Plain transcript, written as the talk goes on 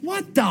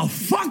What the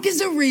fuck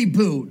is a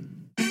reboot?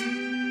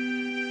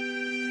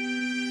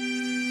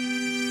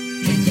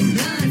 Drinking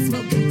blunt,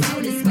 smoking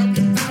powders,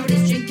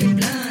 drinking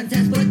blunt.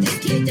 That's what this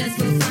kid does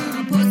for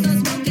fun. Pour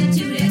some smoke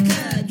into that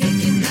cut.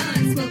 Drinking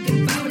blunt,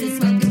 smoking powders,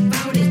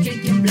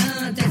 drinking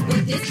blunt. That's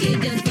what this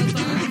kid does for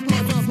fun.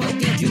 Pour some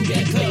smoke into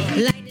that cut.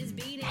 Light is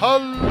beating.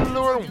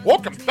 Hello and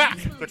welcome back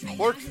to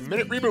Clerks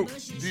Minute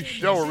Reboot, the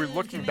show where we're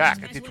looking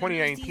back at the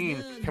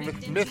 2019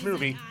 Kevin Smith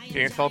movie,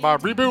 and all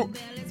about Reboot,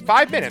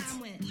 5 minutes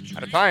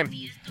at a time.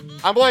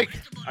 I'm Blake.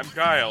 I'm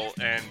Kyle,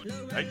 and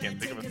I can't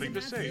think of a thing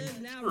to say.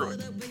 Screw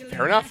it.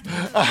 Fair enough.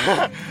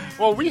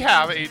 Well, we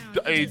have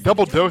a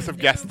double dose of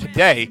guests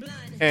today,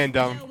 and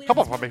a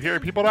couple of my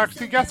favorite people to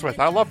actually guest with.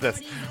 I love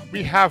this.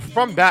 We have,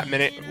 from that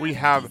minute, we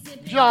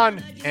have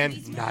John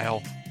and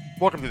Niall.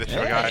 Welcome to the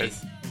show,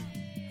 guys.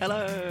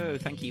 Hello,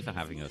 thank you for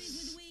having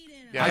us.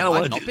 Yeah,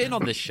 I've not been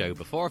on this show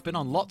before. I've been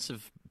on lots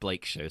of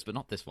Blake shows, but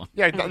not this one.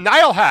 Yeah,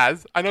 Niall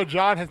has. I know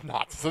John has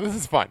not, so this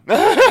is fun.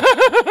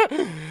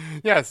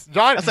 Yes,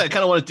 John. I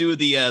kind of want to do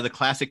the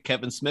classic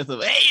Kevin Smith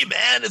of, "Hey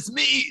man, it's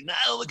me,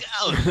 Niall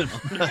McGowan."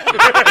 If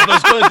I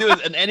was going to do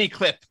it in any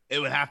clip, it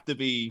would have to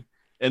be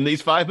in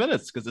these 5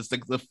 minutes because it's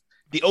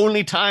the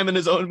only time in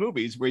his own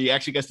movies where he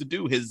actually gets to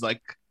do his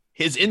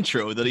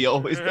intro that he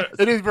always does.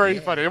 It is very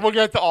funny, and we'll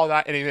get to all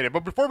that in a minute.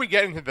 But before we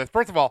get into this,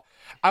 first of all,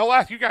 I will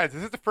ask you guys: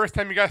 is this the first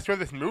time you guys saw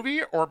this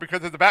movie, or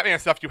because of the Batman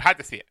stuff, you had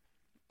to see it?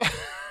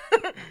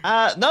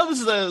 No, this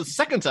is the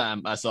second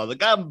time I saw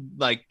it.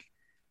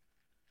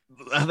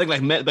 I think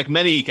like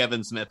many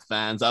Kevin Smith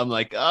fans, I'm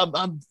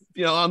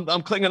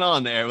clinging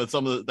on there with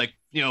some of the,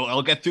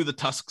 I'll get through the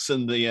tusks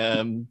and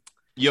the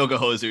yoga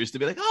hosers to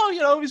be like,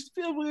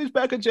 he's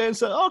back in jail,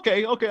 so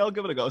okay, I'll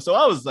give it a go. So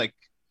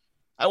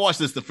I watched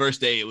this the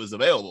first day it was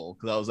available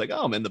because I was like,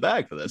 I'm in the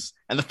bag for this.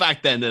 And the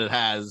fact then that it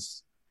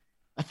has,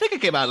 I think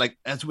it came out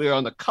as we were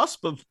on the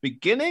cusp of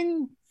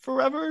beginning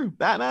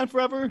Batman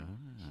Forever.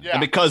 Yeah.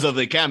 And because of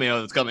the cameo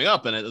that's coming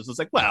up in it, it's just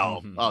like,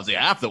 well, obviously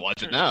I have to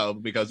watch it now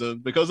because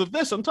of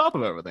this on top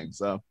of everything.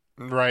 So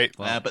right,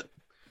 but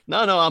no,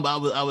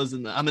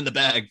 I'm in the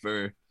bag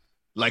for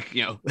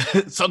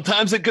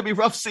sometimes it could be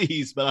rough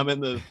seas, but I'm in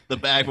the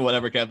bag for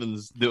whatever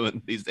Kevin's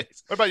doing these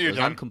days. What about you,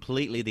 John? I'm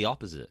completely the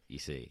opposite. You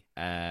see,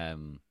 well,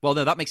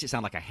 no, that makes it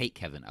sound like I hate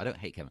Kevin. I don't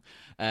hate Kevin,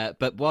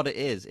 but what it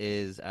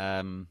is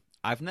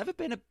I've never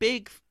been a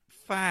big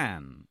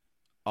fan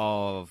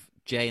of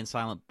Jay and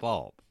Silent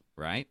Bob.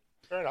 Right.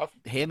 Fair enough.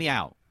 Hear me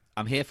out.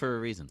 I'm here for a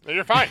reason.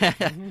 You're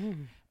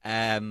fine.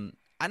 I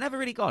never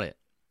really got it.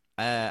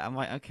 I'm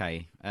like,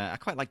 okay. I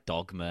quite like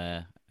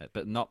Dogma,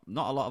 but not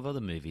a lot of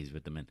other movies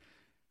with them in.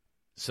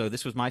 So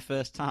this was my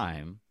first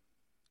time,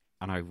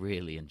 and I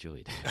really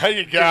enjoyed it. There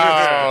you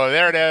go.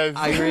 There it is.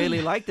 I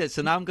really liked it.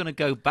 So now I'm going to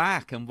go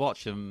back and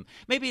watch them.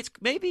 Maybe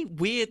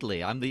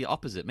weirdly, I'm the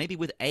opposite. Maybe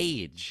with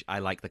age, I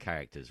like the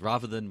characters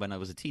rather than when I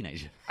was a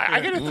teenager.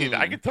 I can see that.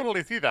 I can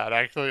totally see that,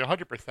 actually,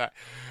 100%.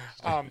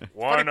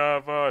 One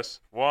of us.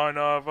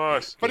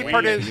 Funny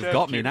part is, you've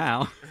got me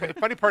now.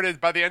 Funny part is,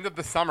 by the end of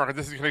the summer, because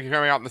this is going to be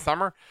coming out in the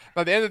summer,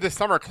 by the end of this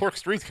summer,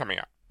 Clerks 3's coming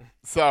out.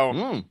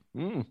 So,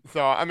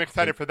 so I'm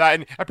excited for that.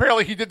 And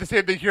apparently he did the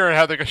same thing here and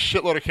had a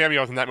shitload of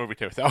cameos in that movie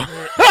too. So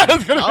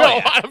it's going to be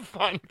a lot of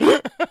fun.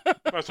 Well,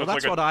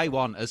 that's what I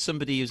want as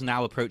somebody who's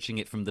now approaching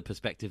it from the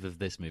perspective of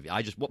this movie.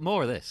 I just want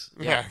more of this.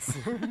 Yes.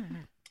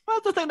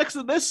 Well, the thing next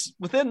to this,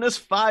 within this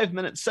 5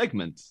 minute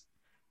segment,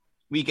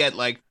 we get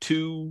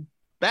 2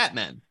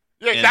 Batmen.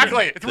 Yeah,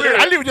 exactly. It's weird.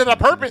 I didn't even do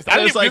that on purpose. I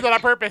didn't even do that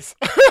on purpose.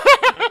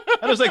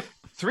 And there's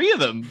 3 of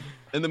them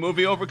in the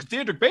movie over because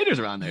Diedrich Bader's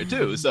around there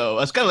too. So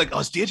I was kind of like,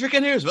 is Diedrich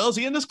in here as well? Is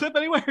he in this clip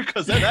anywhere?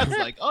 Because then that's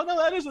oh no,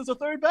 it's a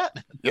third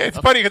Batman. Yeah, it's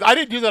funny because I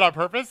didn't do that on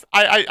purpose.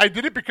 I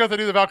did it because I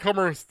knew the Val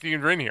Kilmer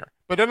scenes were in here.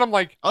 But then I'm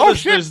like,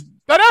 shit,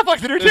 Ben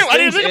Affleck's in here too. I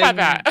didn't think about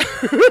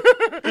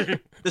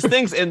that. There's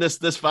things in this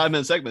 5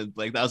 minute segment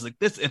I was like,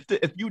 this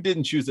if you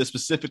didn't choose this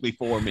specifically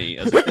for me,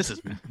 I was like, this is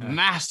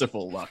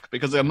masterful luck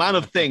because the amount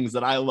of things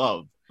that I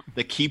love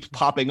that keeps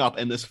popping up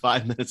in this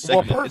 5 minute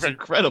segment is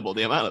incredible.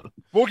 The amount of them.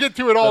 We'll get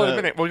to it all in a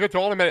minute.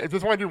 I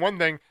just want to do one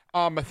thing.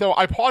 So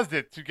I paused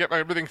it to get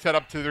everything set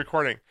up to the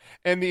recording,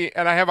 and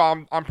I have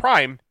on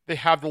Prime they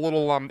have the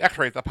little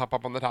X-rays that pop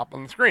up on the top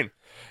on the screen,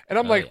 and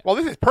I'm well,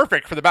 this is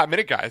perfect for the Bat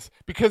Minute guys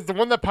because the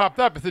one that popped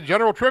up is the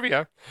general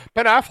trivia.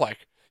 Ben Affleck.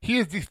 He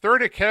is the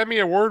third Academy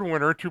Award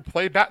winner to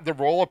play the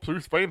role of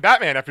Bruce Wayne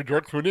Batman after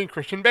George Clooney and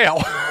Christian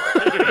Bale.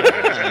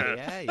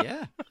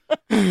 Yeah.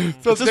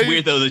 So it's just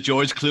weird though that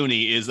George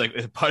Clooney is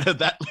part of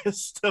that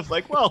list of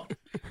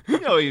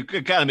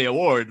Academy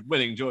Award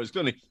winning George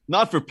Clooney,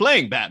 not for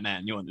playing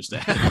Batman, you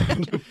understand.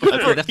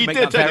 He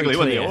did technically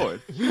win the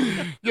award.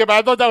 Yeah, but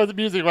I thought that was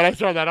amusing when I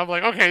saw that. I'm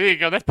like, okay, there you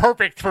go. That's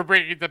perfect for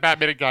bringing the Bat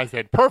Minute guys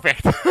in.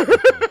 Perfect.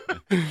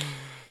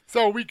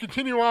 So we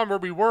continue on where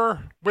we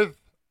were with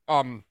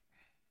Ben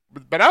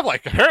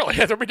Affleck. Apparently,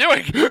 that's what we're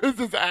doing.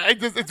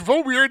 It's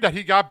so weird that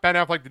he got Ben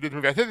Affleck to do the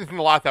movie. I said this in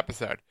the last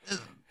episode.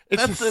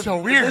 It's just so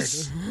weird.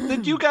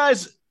 Did you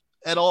guys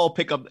at all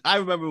pick up? I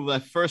remember when I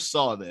first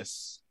saw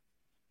this,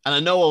 And I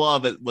know a lot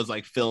of it was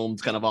like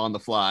filmed kind of on the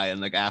fly,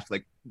 and like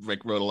Affleck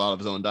Rick wrote a lot of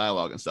his own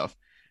dialogue and stuff.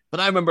 But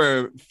I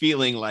remember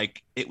feeling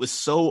like it was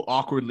so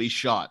awkwardly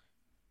shot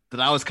that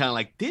I was kind of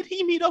like, did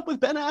he meet up with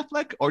Ben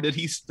Affleck, or did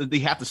he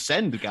have to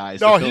send guys?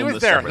 No, to he film was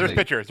this there. separately? There's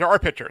pictures. There are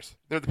pictures.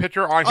 There's a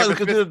picture on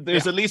him.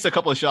 There's at least a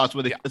couple of shots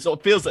where so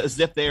it feels as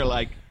if they're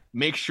like,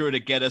 make sure to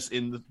get us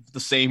in the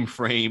same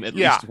frame at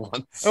least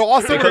once. And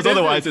also, because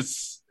otherwise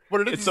it's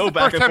so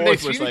back and forth. It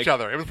was the first time they've seen each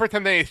other. It was the first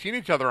time they had seen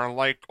each other in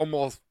like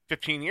almost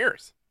 15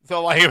 years.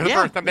 So like it was the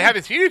first time they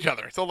haven't seen each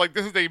other. So like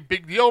this is a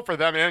big deal for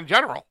them in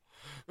general.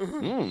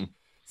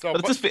 So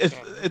but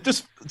it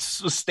just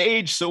was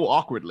staged so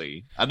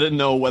awkwardly. I didn't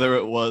know whether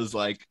it was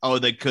like, oh,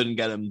 they couldn't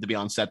get him to be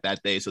on set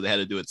that day, so they had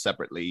to do it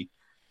separately,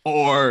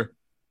 or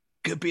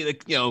could be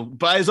like,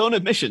 by his own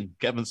admission,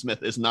 Kevin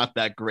Smith is not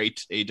that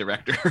great a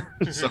director.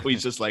 So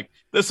he's just like,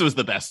 this was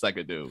the best I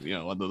could do,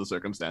 under the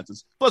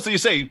circumstances. Plus, you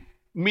say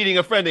meeting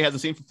a friend he hasn't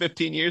seen for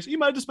 15 years, he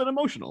might have just been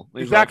emotional.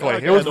 Exactly.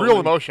 Like, it was real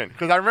emotion.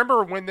 Because I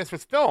remember when this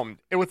was filmed,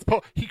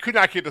 he could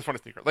not keep this one a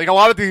secret. Like a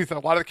lot of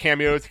the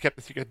cameos, he kept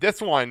the secret.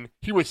 This one,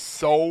 he was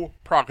so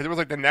proud because it was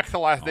like the next to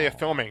last day of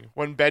filming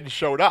when Ben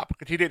showed up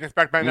because he didn't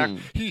expect Ben.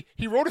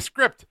 He wrote a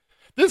script.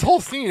 This whole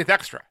scene is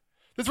extra.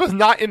 This was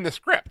not in the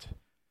script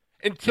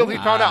until he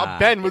found out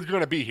Ben was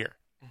going to be here.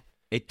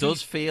 It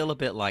does feel a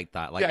bit like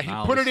that. Like he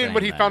put it in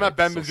when he found out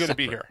Ben was going to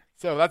be here.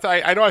 So that's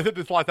I know I said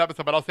this last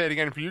episode, but I'll say it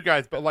again for you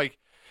guys. But like,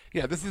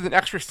 this is an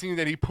extra scene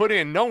that he put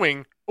in,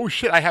 knowing, oh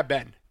shit, I have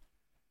Ben,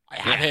 I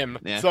have him.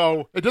 Yeah.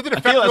 So it doesn't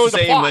affect really the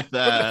plot. It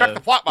doesn't affect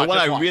the plot much. The one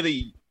I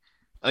really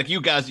like,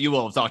 you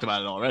will have talked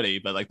about it already,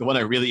 but like the one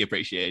I really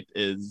appreciate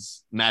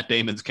is Matt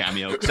Damon's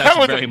cameo. That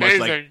was very amazing.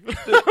 Much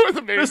like, that was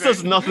amazing. This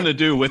has nothing to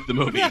do with the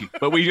movie,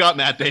 but we got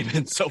Matt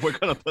Damon, so we're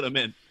gonna put him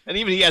in. And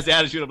even he has the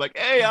attitude of like,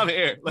 "Hey, I'm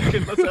here. Like,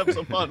 let's have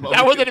some fun."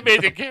 That was an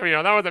amazing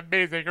cameo. That was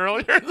amazing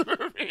earlier in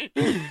the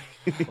movie.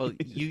 Well,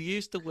 you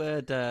used the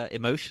word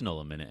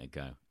emotional a minute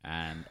ago,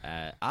 and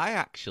I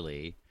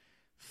actually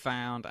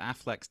found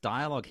Affleck's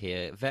dialogue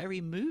here very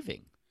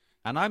moving.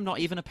 And I'm not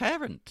even a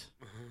parent.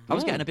 I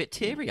was getting a bit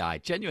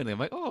teary-eyed. Genuinely, I'm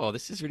like, oh,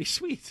 this is really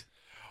sweet.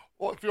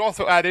 Well, if you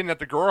also add in that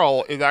the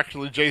girl is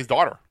actually Jay's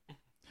daughter.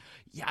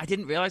 Yeah, I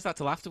didn't realize that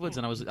till afterwards,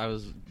 and I was,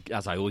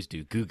 as I always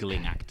do,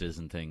 Googling actors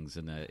and things,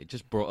 and it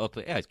just brought up,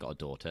 he's got a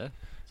daughter.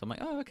 So I'm like,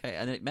 oh, okay.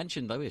 And it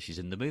mentioned, she's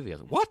in the movie. I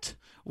was like,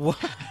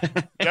 what?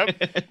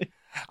 Yep.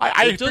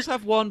 It does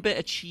have one bit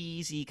of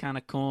cheesy, kind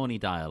of corny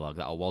dialogue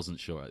that I wasn't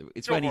sure.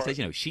 It's when he says,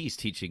 she's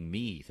teaching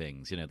me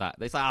things, that.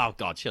 It's like, oh,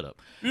 God, shut up.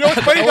 You know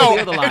what's funny,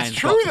 though? It's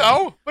true,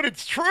 though, but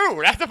it's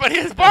true. That's the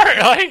funniest part.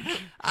 Like,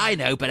 I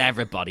know, but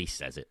everybody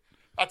says it.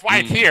 That's why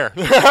it's here.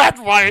 That's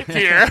why it's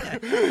here.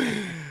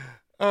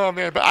 Oh,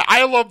 man, but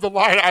I love the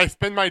line, I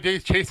spend my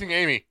days chasing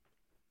Amy.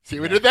 See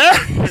what I did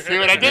there? See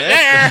what I did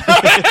there?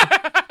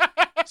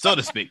 So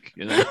to speak,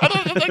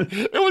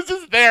 it was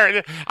just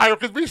there.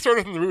 Because we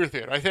started in the movie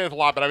theater. I say this a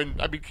lot, but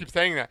I keep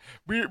saying that.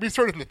 We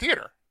started in the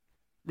theater,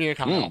 me and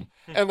Kyle.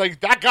 And like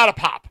that got a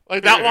pop.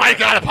 Like that line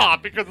got a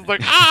pop because it's like,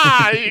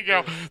 there you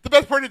go. The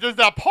best part is there's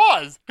that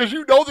pause because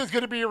you know there's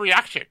going to be a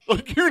reaction.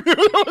 Like you knew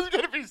there was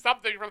going to be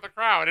something from the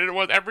crowd, and it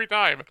was every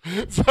time.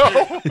 So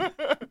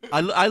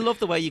I love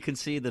the way you can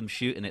see them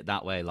shooting it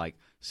that way. Like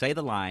say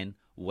the line,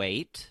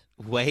 wait.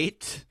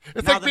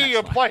 It's like being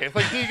a play. It's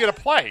like being in a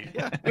play.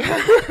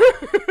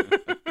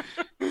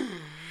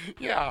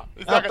 Yeah.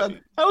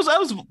 I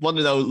was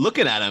wondering though,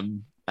 looking at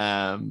him,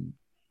 Affleck.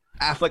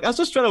 I was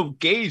just trying to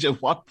gauge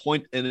at what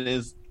point in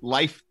his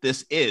life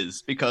this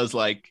is, because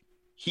like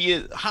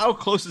how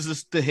close is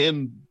this to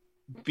him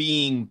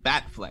being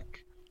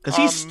Batfleck? Because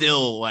he's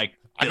still like.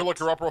 I can look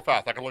her up real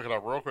fast. I can look it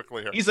up real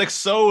quickly here. He's like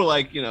so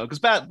like because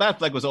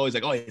Batfleck was always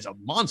like, oh, he's a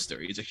monster.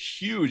 He's a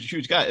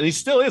huge guy, and he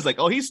still is like,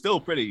 oh, he's still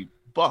pretty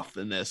buff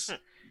in this.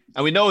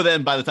 And we know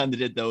then by the time they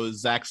did those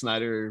Zack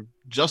Snyder's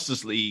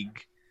Justice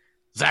League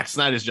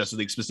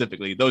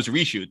specifically, those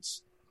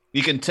reshoots,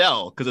 you can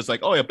tell because it's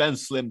like, oh yeah, Ben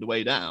slimmed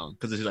way down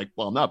because he's like,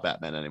 well, I'm not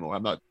Batman anymore.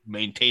 I'm not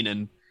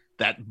maintaining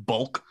that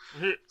bulk.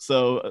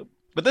 So,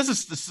 but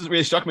this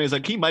really struck me as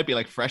like he might be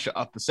like fresh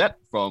off the set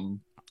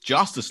from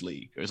Justice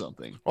League or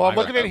something. Well, I'm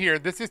looking at here.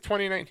 This is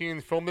 2019,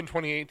 filmed in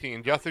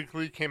 2018. Justice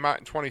League came out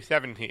in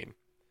 2017,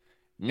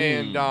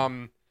 and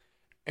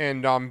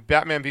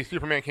Batman v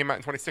Superman came out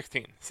in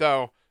 2016.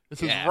 So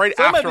this is right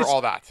after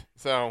all that.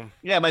 So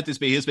yeah, it might just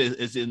be is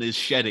in his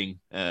shedding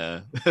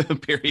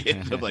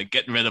period of like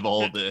getting rid of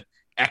all the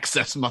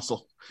excess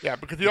muscle. Yeah,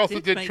 because he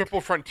also did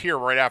Triple Frontier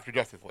right after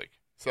Justice League.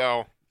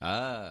 So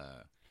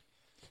But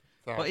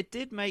it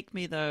did make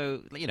me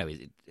though,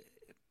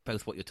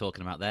 both what you're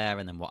talking about there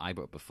and then what I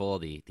brought up before,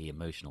 the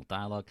emotional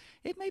dialogue,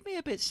 it made me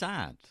a bit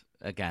sad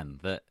again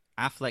that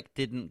Affleck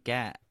didn't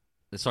get.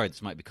 Sorry,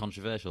 this might be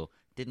controversial.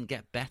 Didn't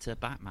get better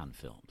Batman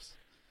films.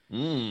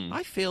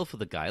 I feel for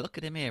the guy. Look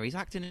at him here. He's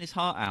acting his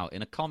heart out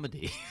in a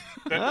comedy.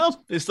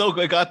 Well, it's still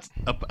got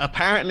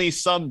apparently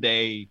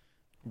someday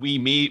we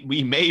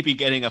may be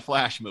getting a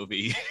Flash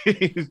movie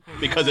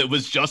because it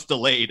was just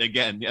delayed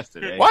again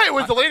yesterday. What? It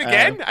was delayed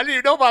again? I didn't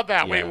even know about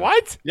that. Yeah. Wait,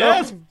 what?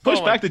 Yeah, it's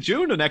pushed back to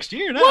June of next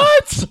year now.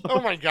 What?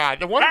 Oh my god.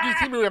 The one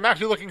DC movie I'm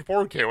actually looking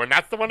forward to, and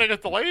that's the one that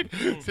gets delayed?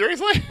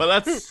 Seriously?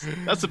 But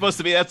that's supposed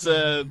to be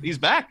he's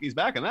back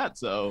in that,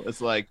 so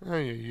it's like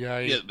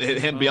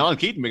him beyond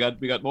Keaton. We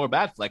got more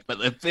Batfleck, but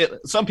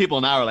some people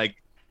now are like,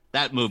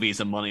 that movie is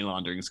a money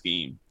laundering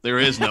scheme. There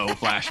is no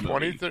Flash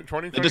movie. They're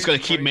just going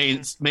to keep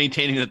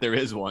maintaining that there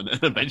is one,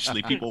 and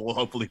eventually people will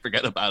hopefully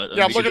forget about it.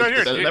 Yeah, I'm looking at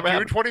here. June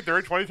 23rd,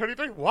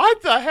 2023. What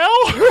the hell?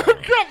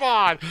 Come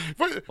on.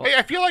 But, hey,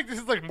 I feel like this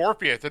is like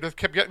Morpheus. It just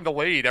kept getting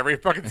delayed every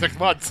fucking 6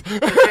 months.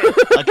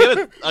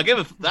 I'll give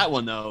it that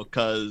one though,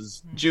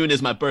 because June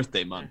is my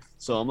birthday month.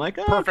 So I'm like,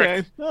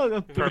 okay,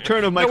 the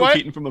return of Michael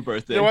Keaton from a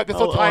birthday. You know what? This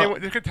will tie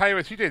in. This could tie in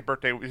with CJ's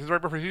birthday. This is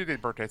right before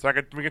CJ's birthday, so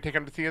we can take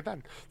him to see it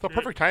then. So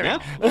perfect timing.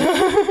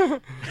 Yeah.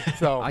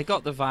 So I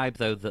got the vibe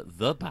though that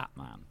The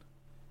Batman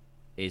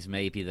is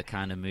maybe the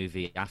kind of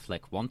movie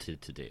Affleck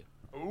wanted to do.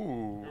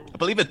 Ooh. I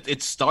believe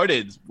it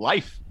started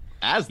life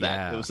as that.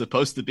 Yeah. It was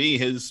supposed to be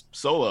his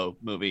solo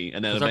movie,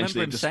 and then I eventually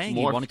remember him just saying morphed.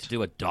 he wanted to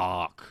do a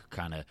dark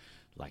kind of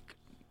like,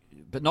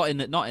 but not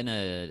in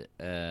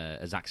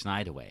a Zack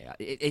Snyder way.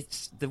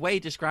 It's the way he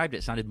described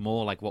it sounded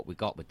more like what we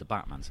got with the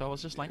Batman. So I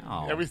was just like,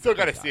 oh, yeah, we still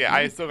got to see it.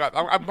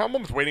 I'm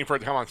almost waiting for it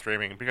to come on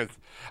streaming because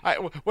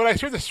when I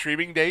saw the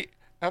streaming date,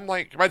 I'm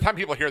like, by the time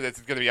people hear this,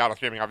 it's going to be out on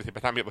streaming, obviously,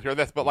 by the time people hear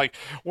this. But, like,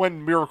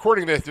 when we were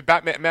recording this, the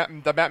Batman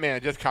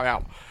had just come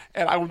out.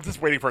 And I was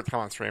just waiting for it to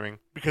come on streaming.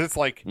 Because it's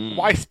like,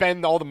 why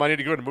spend all the money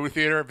to go to a movie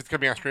theater if it's going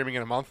to be on streaming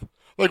in a month?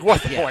 Like,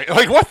 what's the point?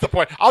 Like, what's the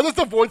point? I'll just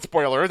avoid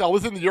spoilers. I'll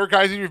listen to your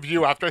guys'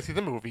 review after I see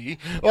the movie.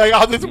 Like,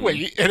 I'll just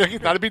wait. And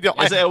it's not a big deal.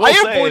 I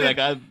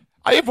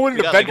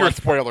avoided Avengers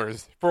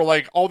spoilers for,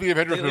 like, all the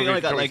Avengers movies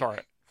until we saw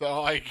it.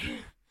 So, like...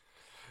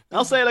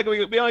 I'll say, like,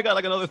 we only got,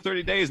 like, another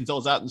 30 days until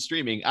it's out in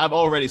streaming. I've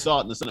already saw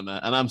it in the cinema,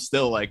 and I'm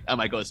still, like, I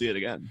might go see it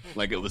again.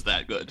 Like, it was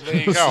that good. There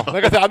you go.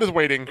 Like I said, I'm just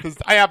waiting, because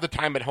I have the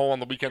time at home on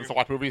the weekends to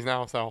watch movies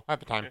now, so I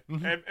have the time.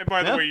 And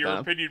by the way,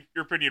 your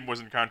opinion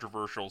wasn't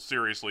controversial.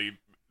 Seriously,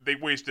 they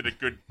wasted a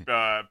good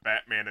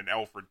Batman and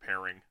Alfred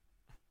pairing.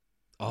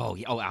 Oh,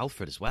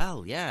 Alfred as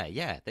well.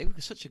 Yeah. They were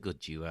such a good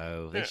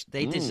duo.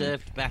 They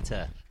deserved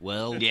better.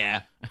 Well,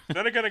 yeah.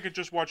 Then again, I could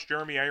just watch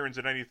Jeremy Irons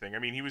in anything. I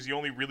mean, he was the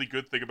only really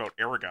good thing about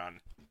Aragon.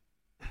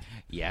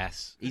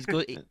 Yes, he's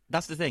good.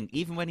 That's the thing.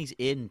 Even when he's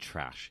in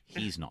trash,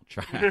 he's not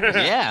trash.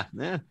 Yeah.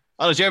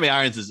 Oh, Jeremy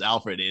Irons'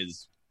 Alfred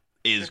is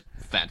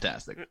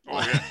fantastic. Oh,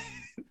 yeah.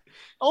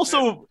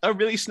 Also, a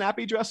really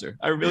snappy dresser.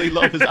 I really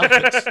love his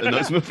outfits in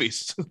those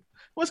movies.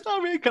 I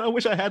really kind of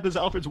wish I had this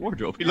Alfred's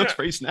wardrobe. He looks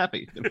very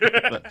snappy.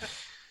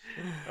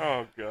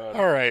 Oh, God.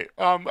 All right.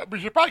 We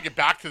should probably get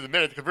back to the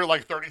minutes because we're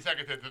like 30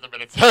 seconds into the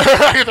minutes.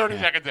 30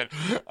 seconds in.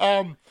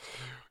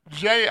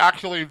 Jay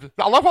actually,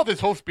 I love how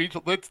this whole speech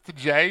leads to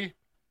Jay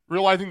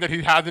realizing that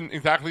he hasn't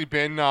exactly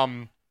been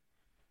the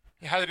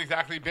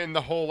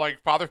whole like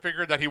father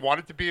figure that he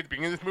wanted to be at the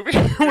beginning of this movie.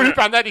 When he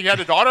found out he had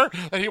a daughter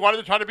and he wanted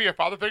to try to be a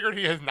father figure,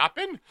 he has not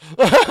been.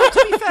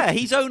 To be fair,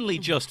 he's only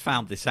just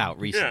found this out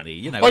recently.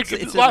 You know, like,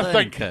 it's last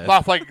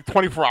like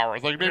 24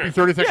 hours, like maybe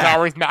 36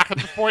 hours max at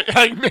this point.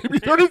 Like maybe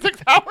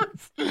 36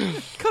 hours.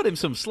 Cut him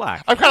some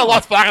slack. I've kind of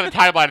lost track of the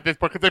timeline at this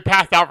point because they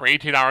passed out for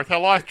 18 hours. So I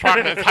lost track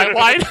of the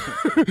timeline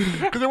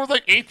because it was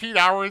like 18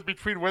 hours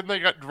between when they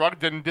got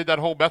drugged and did that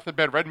whole method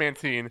bed Redman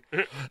scene,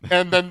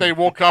 and then they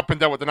woke up and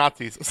dealt with the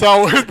Nazis.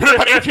 So it's been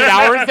about 18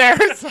 hours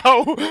there.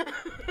 So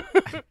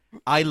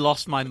I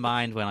lost my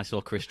mind when I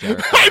saw Chris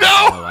Jericho. I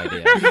know. I had no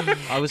idea.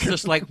 I was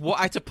just like, what?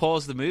 I had to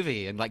pause the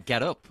movie and like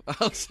get up.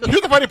 Here's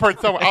the funny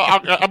part. So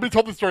I'll be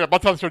told the story. I'll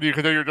tell the story to you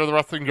because you're the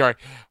wrestling guy.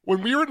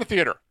 When we were in the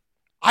theater,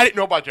 I didn't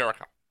know about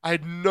Jericho. I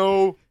had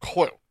no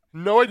clue.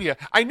 No idea.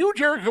 I knew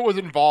Jericho was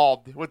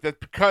involved with it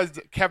because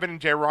Kevin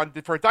and Jay were on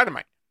the first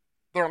Dynamite.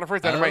 They're on the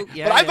first Dynamite.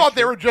 But I thought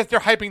they were just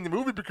hyping the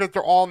movie because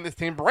they're all in the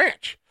same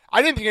branch.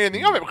 I didn't think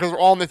anything of it because they're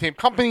all in the same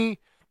company.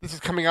 This is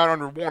coming out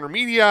under Warner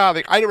Media.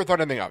 Like, I never thought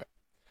anything of it.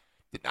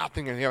 Did not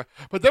think anything of it.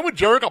 But then when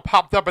Jericho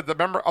popped up as the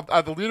member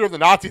of the leader of the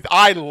Nazis,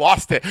 I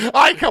lost it. You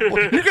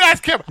can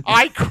ask him.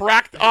 I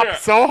cracked up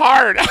so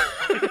hard.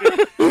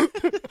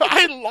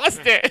 I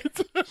lost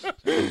it.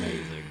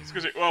 Amazing.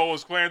 Well, it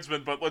was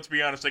Klansman, but let's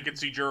be honest, I could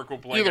see Jericho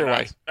playing Either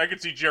way. I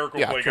could see Jericho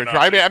playing true.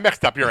 I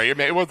mixed up. You're right.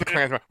 It was the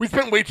Klansman. We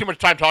spent way too much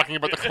time talking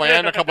about the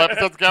Klan a couple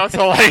episodes ago,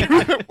 so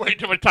like way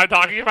too much time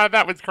talking about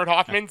that with Kurt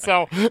Hoffman.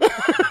 So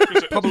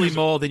probably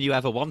more than you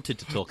ever wanted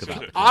to talk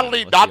about.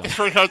 Oddly, not the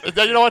story.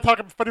 You know what?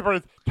 Funny part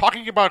is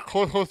talking about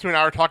close to an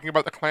hour talking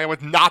about the Klan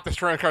was not the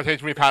strongest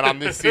conversation we've had on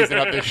this season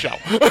of this show.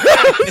 Yeah.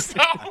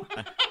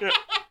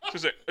 I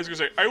was gonna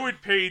say, I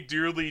would pay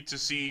dearly to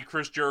see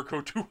Chris Jericho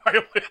do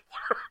Heil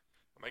Hitler.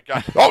 Oh my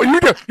God! Oh,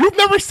 you've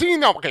never seen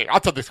that? Okay,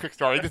 I'll tell this quick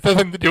story. This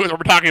doesn't have to do with what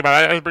we're talking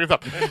about. I bring this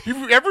up.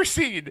 You've ever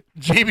seen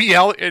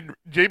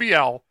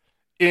JBL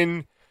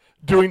in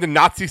doing the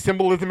Nazi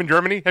symbolism in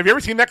Germany? Have you ever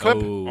seen that clip?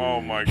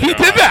 Oh my God! He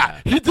did that.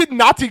 He did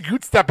Nazi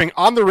goot stepping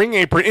on the ring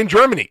apron in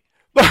Germany.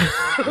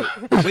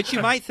 Which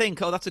you might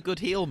think, oh, that's a good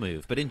heel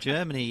move, but in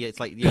Germany, it's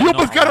like He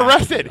almost got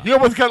arrested. He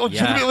almost got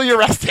legitimately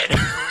arrested.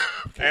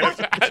 And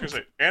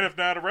if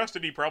not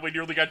arrested, he probably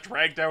nearly got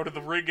dragged out of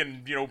the ring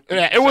and,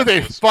 Yeah, it was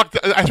a fucked.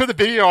 I saw the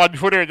video on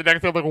Twitter the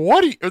next day. I'm like,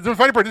 what? It's the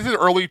funny part. This is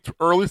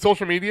early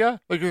social media.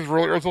 Like, this is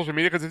really early social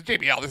media because it's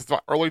JBL. This is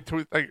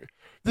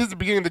this is the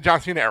beginning of the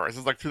John Cena era. This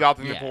is like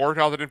 2004,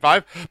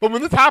 2005. But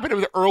when this happened, it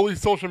was early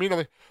social media. I'm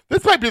like,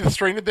 this might be the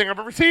strangest thing I've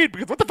ever seen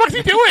because what the fuck is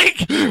he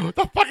doing? What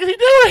the fuck is he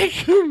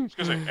doing?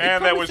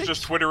 And that was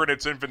just Twitter in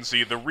its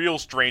infancy. The real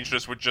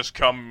strangeness would just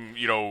come,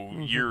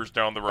 years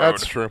down the road.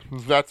 That's true.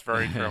 That's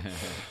very true.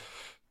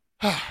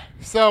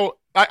 So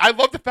I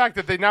love the fact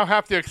that they now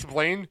have to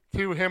explain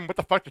to him what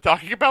the fuck they're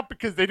talking about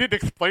because they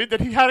didn't explain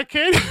that he had a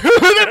kid. They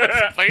didn't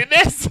explain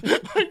this.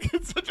 Like,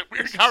 it's such a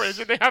weird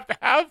conversation they have to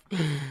have.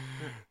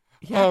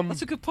 Yeah,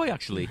 that's a good point,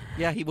 actually.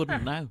 Yeah, he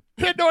wouldn't know.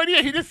 He had no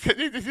idea. He just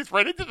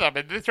ran into them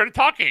and they started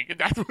talking, and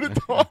that's what it's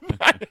all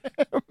about him.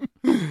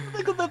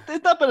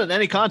 They've not been in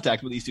any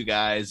contact with these two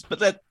guys, but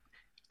that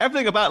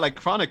everything about like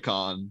Chronic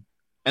Con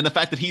and the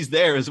fact that he's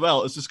there as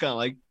well is just kind of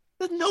like,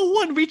 did no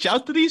one reach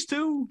out to these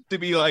two to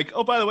be like,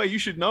 oh, by the way, you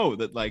should know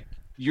that like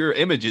your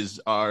images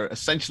are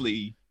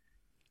essentially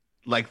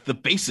like the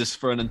basis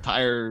for an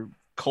entire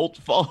cult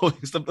following.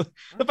 The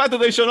fact that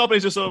they showed up and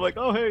he's just sort of like,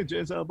 oh, hey,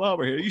 Jason Bob,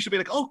 we're here. You should be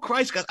like, oh,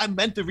 Christ, God, I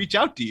meant to reach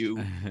out to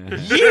you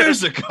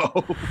years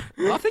ago.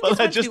 Well, I think it's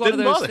actually one of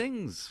those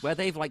things where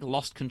they've like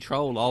lost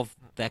control of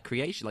their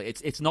creation.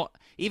 Like it's not,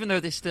 even though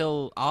they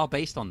still are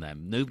based on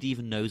them, nobody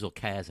even knows or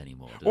cares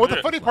anymore. Well, the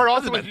funny part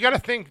also is you got to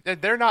think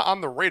that they're not on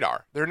the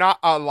radar. They're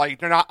not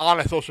they're not on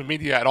a social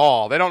media at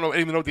all. They don't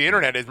even know what the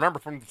internet is. Remember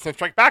from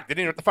Strike Back, they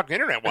didn't know what the fucking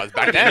internet was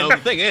back then. The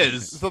thing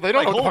is, so they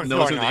don't know what the fuck's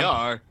knows going who they on.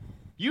 are.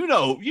 You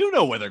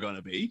know where they're going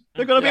to be.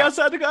 They're going to be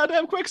outside the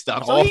goddamn Quick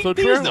Stop. So Also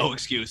there's true. no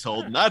excuse,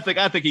 Holden. I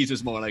think he's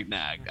just more like,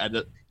 nah.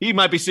 He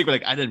might be secret.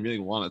 Like, I didn't really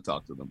want to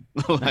talk to them.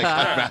 Like,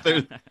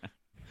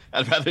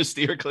 I'd rather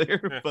steer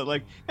clear. But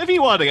like, if he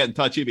wanted to get in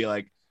touch, he'd be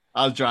like,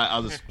 I'll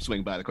just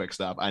swing by the Quick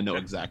Stop. I know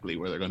exactly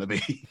where they're going to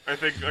be. I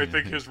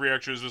think his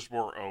reaction is just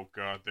more, oh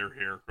god, they're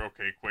here.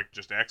 Okay, quick,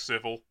 just act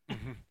civil.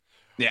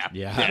 Yeah.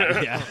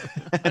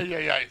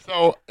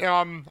 So,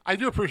 I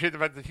do appreciate the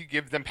fact that he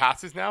gives them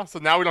passes now. So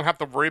now we don't have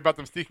to worry about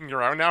them sneaking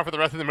around now for the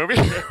rest of the movie.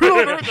 We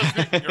don't know them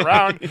sneaking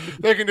around.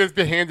 They can just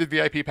be handed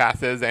VIP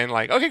passes and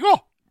like, okay,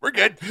 cool. We're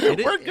good. We're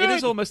good. It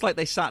is almost like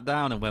they sat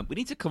down and went, we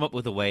need to come up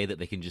with a way that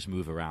they can just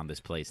move around this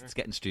place. It's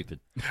getting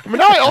stupid. I mean,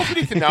 now I also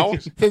need to know,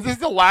 since this is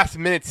the last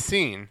minute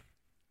scene,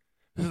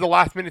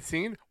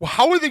 well,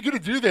 how are they going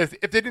to do this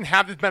if they didn't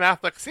have this Ben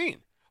Affleck scene?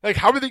 Like,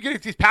 how are they getting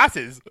these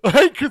passes?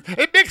 Like, 'cause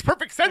it makes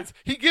perfect sense.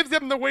 He gives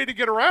them the way to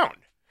get around.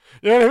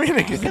 You know what I mean?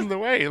 He gives them the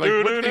way. Like,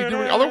 what are they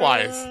doing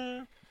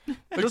otherwise?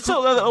 Like,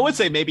 So I would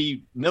say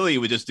maybe Millie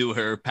would just do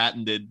her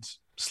patented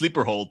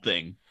sleeper hold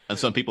thing on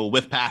some people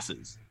with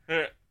passes.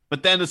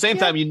 But then at the same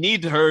time, you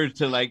need her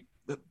to like,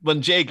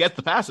 when Jay gets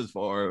the passes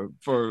for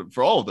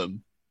all of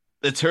them,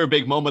 it's her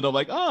big moment of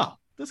like, oh,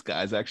 this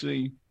guy's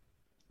actually,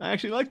 I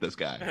actually like this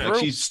guy. Like,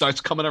 she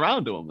starts coming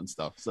around to him and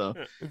stuff. So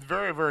it's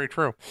very, very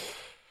true.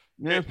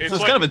 Yeah, it's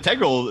kind of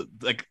integral,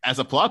 like as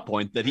a plot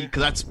point that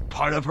because that's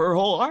part of her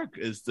whole arc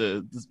is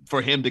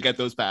for him to get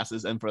those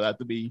passes and for that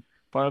to be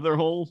part of their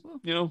whole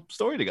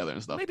story together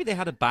and stuff. Maybe they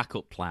had a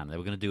backup plan. They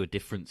were going to do a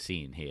different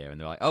scene here, and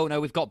they're like, "Oh no,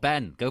 we've got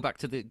Ben. Go back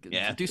to the Do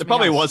there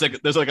probably was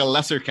like there's like a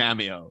lesser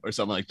cameo or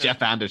something like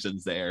Jeff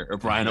Anderson's there or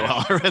Brian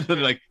O'Halloran, and they're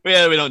like,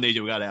 "Yeah, we don't need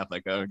you. We got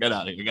Affleck. Get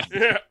out of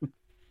here."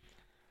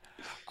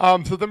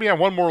 So then we have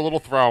one more little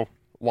throw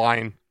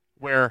line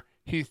where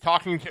he's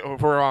talking to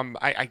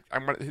I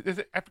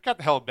forgot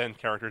the hell of Ben's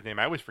character's name.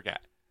 I always forget.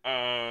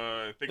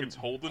 I think it's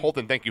Holden.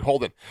 Holden, thank you,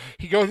 Holden.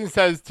 He goes and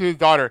says to his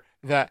daughter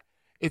that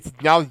it's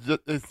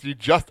the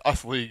Just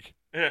Us League.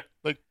 Yeah.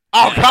 Like,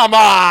 oh come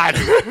on!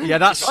 Yeah,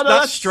 that's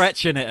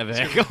stretching it a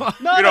bit. Come on.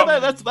 No,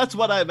 that's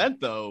what I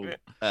meant though,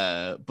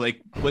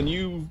 Blake. When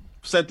you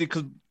said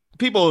because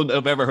people who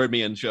have ever heard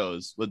me in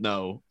shows would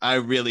know I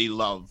really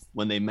love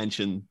when they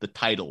mention the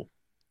title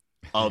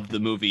of the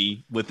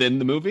movie within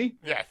the movie.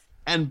 Yes.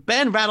 And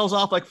Ben rattles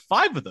off like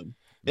 5 of them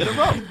in a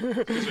row.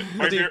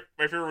 My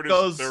favorite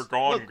is They're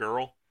Gone,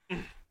 Girl.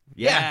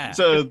 Yeah.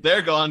 So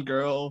They're Gone,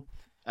 Girl.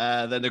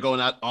 Then they're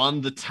going out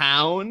on the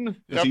town.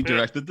 Yep. He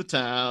directed the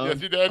town. Yes,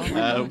 he did.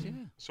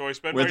 So I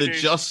spent where my the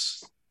days...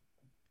 just...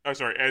 Oh,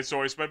 sorry.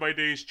 So I spent my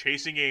days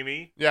chasing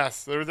Amy.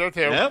 Yes, there was that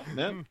too. Yep.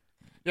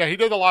 Yeah, he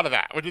did a lot of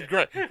that, which is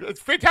great.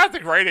 It's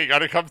fantastic writing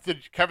when it comes to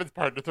Kevin's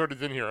part to throw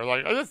this in here.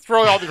 Like, I just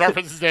throw all these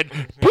references in.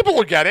 People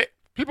will get it.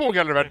 People will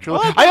get it eventually.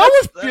 Well, I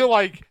always feel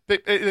like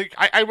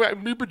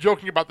we've been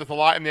joking about this a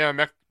lot in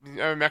the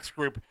MMX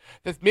group.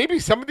 That maybe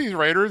some of these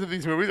writers of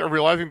these movies are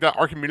realizing that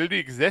our community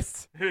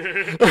exists.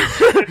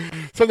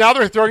 So now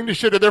they're throwing this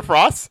shit in there for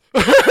us.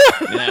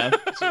 Yeah,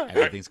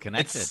 everything's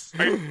connected.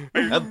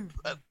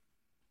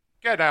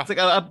 Good now.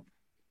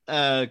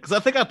 Because I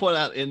think I pointed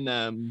out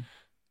in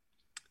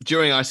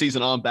during our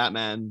season on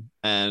Batman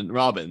and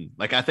Robin,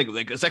 like I think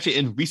like it's actually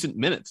in recent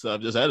minutes that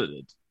I've just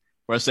edited.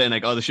 where I was saying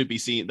like, oh, there should be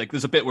scene like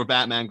there's a bit where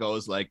Batman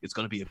goes like, it's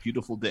gonna be a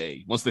beautiful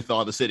day once they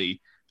thaw the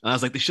city, and I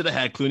was like, they should have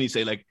had Clooney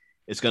say like,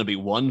 it's gonna be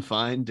one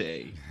fine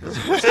day.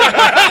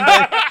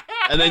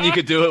 And then you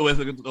could do it with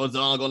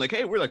O'Donnell going like,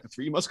 hey, we're like the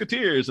Three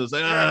Musketeers. It's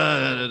like,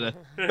 The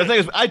thing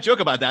is, I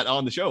joke about that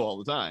on the show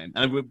all the time,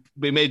 and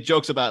we made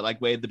jokes about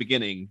like way at the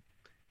beginning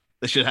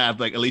they should have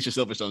like Alicia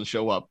Silverstone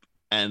show up,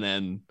 and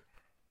then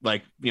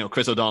like, you know,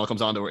 Chris O'Donnell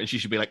comes on to her and she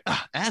should be like,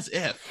 as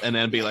if, and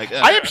then be like,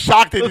 I am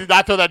shocked they did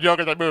not throw that joke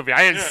in that movie.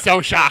 I am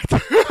so shocked.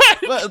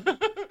 Well,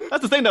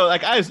 that's the thing though.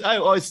 Like I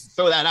always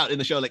throw that out in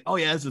the show, like, oh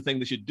yeah, that's the thing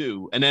they should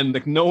do, and then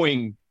like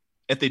knowing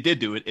if they did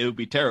do it, it would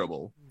be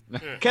terrible.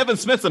 Kevin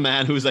Smith's a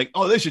man who's like,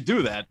 oh, they should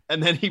do that,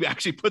 and then he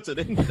actually puts it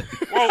in.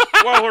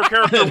 Well,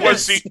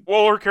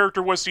 her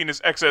character was seen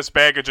as excess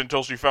baggage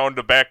until she found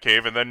a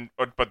Batcave, and then,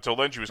 but until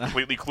then, she was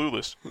completely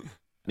clueless.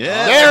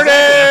 Yeah, there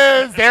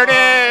it is. There it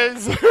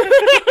is.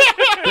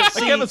 Like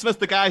Kevin Smith's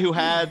the guy who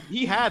had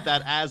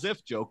that as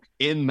if joke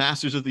in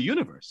Masters of the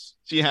Universe.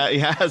 He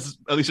has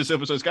Alicia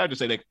Silverstone's character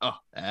say like, oh,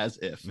 as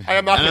if. I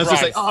am not and surprised. I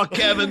was just like, oh,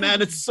 Kevin,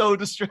 man, it's so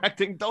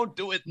distracting. Don't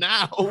do it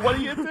now. What are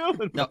you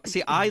doing? No,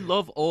 see, I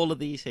love all of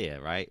these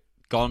here, right?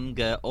 Gone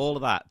Girl, all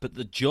of that, but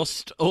the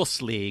Just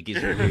Us League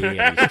is really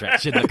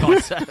stretching the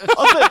concept.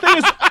 The thing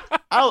is,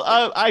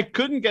 I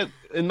couldn't get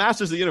in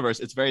Masters of the Universe.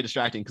 It's very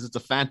distracting because it's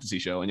a fantasy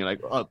show, and you're like,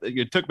 oh,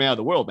 you took me out of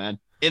the world, man.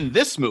 In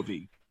this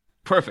movie,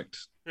 perfect,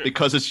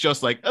 because it's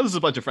just like, oh, this is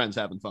a bunch of friends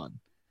having fun.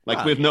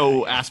 Like we have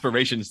no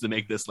aspirations to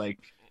make this like,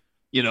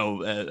 you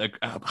know,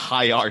 a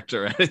high art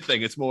or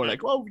anything. It's more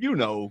like, well, you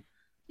know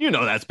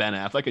that's Ben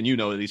Affleck, and you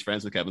know that he's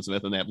friends with Kevin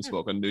Smith, and they haven't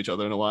spoken to each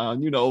other in a while,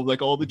 and you know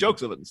like all the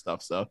jokes of it and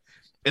stuff. So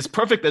it's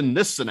perfect in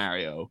this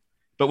scenario.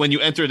 But when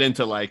you enter it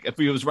into like, if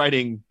he was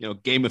writing, you know,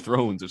 Game of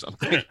Thrones or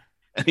something,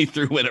 and he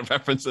threw in a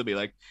reference to be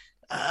like,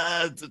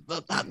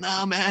 not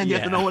now, man. You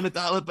have to know when to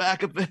dial it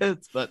back a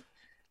bit. But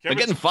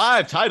getting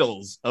 5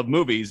 titles of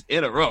movies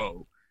in a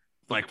row,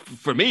 like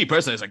for me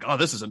personally, it's like,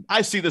 oh,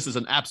 I see this as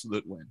an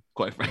absolute win,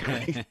 quite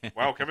frankly.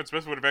 Wow, Kevin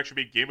Smith would have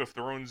actually made Game of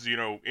Thrones, you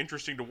know,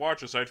 interesting to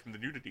watch aside from the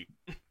nudity.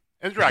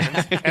 And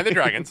the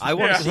dragons. I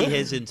want to see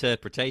his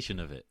interpretation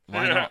of it.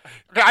 Why not?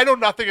 Okay, I know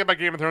nothing about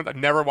Game of Thrones. I've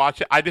never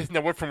watched it. I just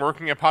know it from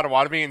working at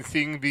Potawatomi and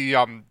seeing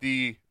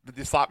the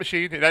slot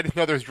machine, and I just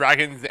know there's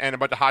dragons and a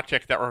bunch of hot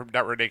chicks that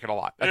were naked a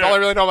lot. That's all I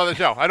really know about the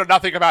show. I know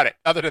nothing about it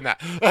other than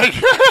that.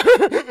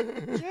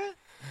 Yeah.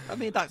 I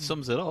mean, that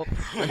sums it up.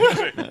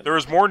 There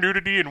was more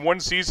nudity in one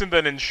season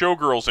than in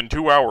Showgirls in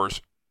 2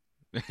 hours.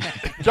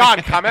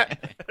 John, comment.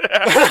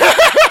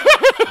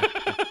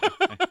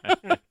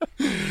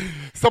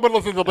 Someone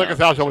listening to the Blinkers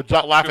House Show would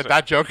laugh at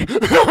that joke.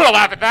 Would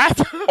laugh at that.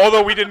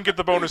 Although we didn't get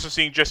the bonus of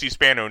seeing Jesse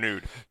Spano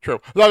nude.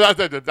 True. No,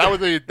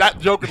 that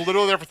joke was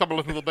literally there for someone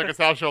listening to the Blinkers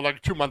House Show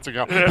like 2 months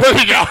ago. There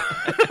you go.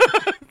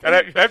 And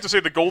I have to say,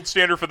 the gold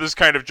standard for this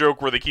kind of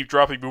joke where they keep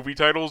dropping movie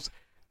titles,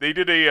 they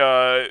did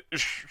a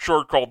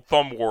short called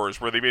Thumb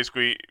Wars, where they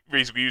basically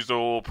used a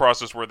little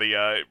process where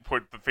they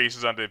put the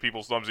faces onto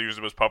people's thumbs and used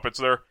them as puppets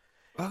there.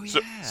 Oh,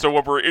 So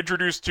when we're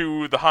introduced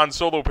to the Han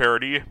Solo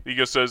parody, he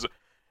just says,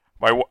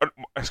 my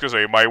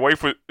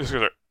wife was,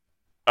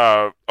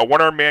 a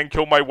one-armed man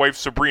killed my wife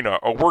Sabrina,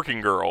 a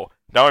working girl.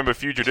 Now I'm a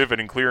fugitive and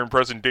in clear and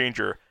present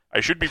danger. I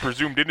should be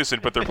presumed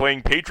innocent, but they're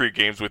playing Patriot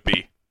games with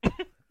me.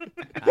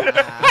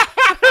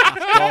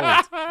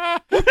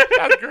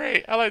 That's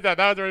great. I like that.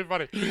 That was really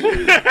funny.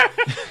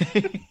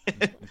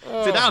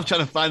 So now I'm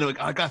trying to find like,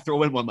 I gotta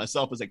throw in one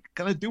myself. I was like,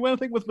 can I do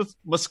anything with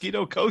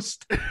Mosquito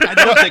Coast? I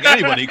don't think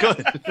anybody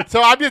could.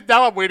 So I'm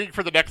waiting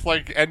for the next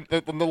and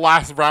the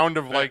last round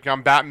of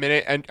Bat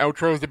Minute and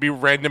outros to be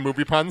random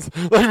movie puns,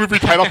 like movie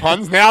title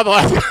puns. Now the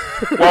last.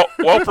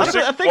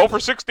 For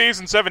 6 days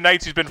and 7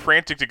 nights, he's been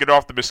frantic to get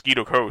off the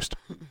Mosquito Coast.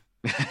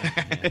 What's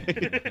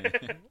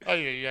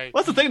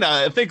the thing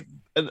now? I think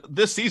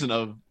this season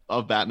of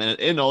Batman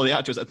in all the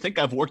outros, I think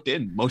I've worked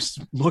in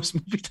most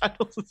movie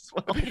titles as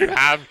well. You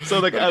have.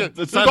 So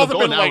it's time to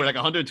go now. We're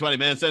 120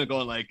 minutes in,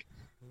 going like,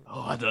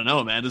 oh, I don't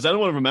know, man. Does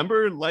anyone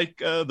remember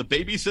the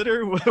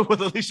Babysitter with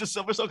Alicia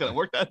Silverstone? Can I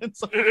work that in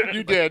something?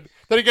 You did.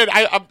 Then again,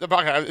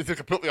 it's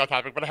completely off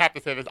topic, but I have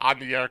to say this on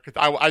the air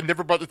because I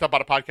never brought this up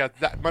on a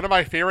podcast. One of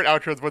my favorite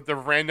outros was the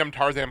random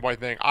Tarzan boy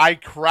thing. I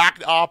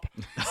cracked up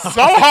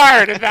so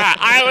hard at that.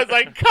 I was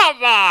like, come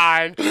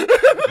on.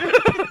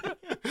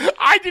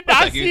 I did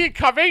not see it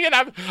coming, and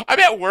I'm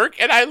at work,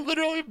 and I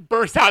literally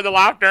burst out into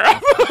laughter.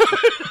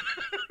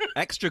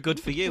 Extra good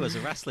for you as a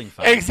wrestling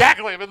fan.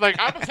 Exactly. I mean, I'm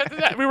upset to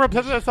that. We were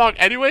upset to that song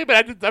anyway, but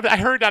I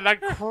heard that and I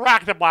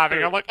cracked up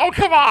laughing. I'm like, oh,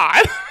 come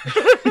on.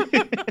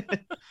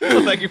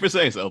 Well, thank you for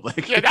saying so,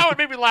 Blake. Yeah, that one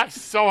made me laugh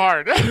so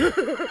hard.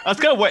 That's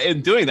kind of what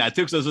in doing that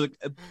too. Because like,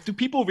 do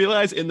people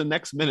realize in the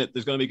next minute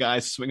there's going to be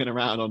guys swinging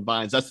around on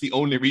vines? That's the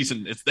only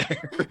reason it's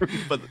there.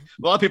 But a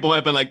lot of people might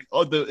have been like,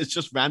 oh, it's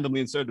just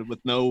randomly inserted with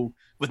no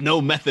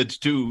method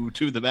to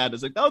the bad.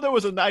 It's like, no, there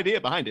was an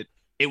idea behind it.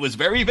 It was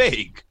very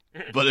vague,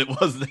 but it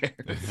was there.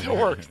 It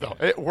works though.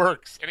 It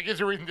works, and it gives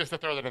you a reason just to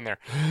throw that in there.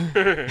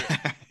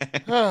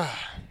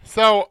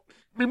 So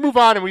we move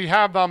on, and we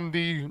have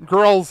the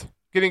girls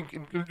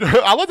getting.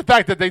 I love the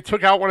fact that they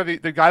took out one of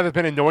the guys that's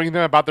been annoying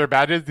them about their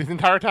badges this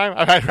entire time.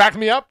 It cracked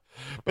me up.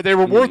 But they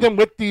reward them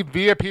with the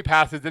VIP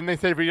passes, and they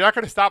say, if you're not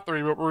going to stop the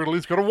reboot, we're at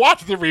least going to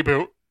watch the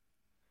reboot.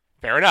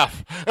 Fair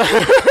enough.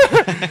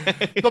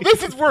 So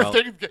this is where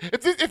things.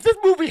 If this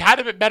movie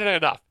hadn't been meta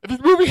enough, if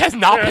this movie has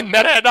not been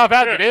meta enough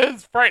as it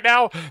is right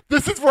now,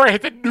 this is where it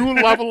hits a new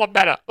level of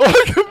meta.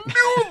 Like a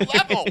new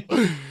level.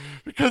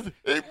 Because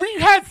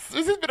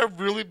this has been a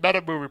really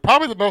meta movie.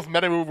 Probably the most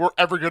meta movie we're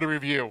ever going to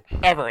review.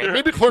 Ever. And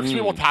maybe Clerks 3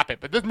 will top it,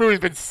 but this movie's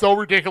been so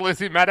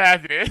ridiculously meta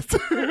as it is.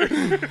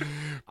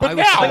 I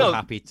was so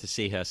happy to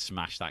see her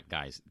smash that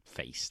guy's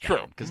face down.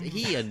 True. Because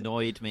he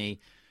annoyed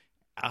me.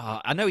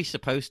 I know he's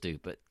supposed to,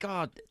 but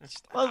God,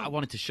 I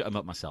wanted to shut him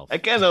up myself.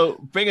 Again, though,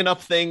 bringing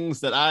up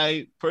things that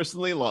I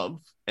personally love,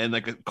 and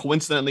like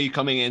coincidentally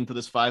coming into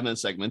this 5-minute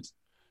segment,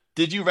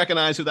 did you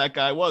recognize who that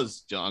guy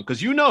was, John?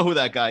 Because you know who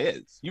that guy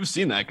is. You've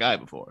seen that guy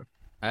before.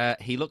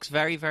 He looks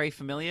very, very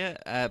familiar,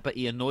 but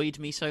he annoyed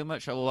me so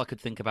much, all I could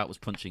think about was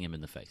punching him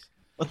in the face.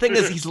 The thing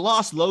is, he's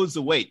lost loads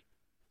of weight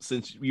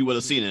since you would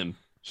have seen him.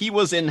 He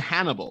was in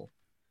Hannibal.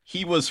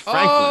 He was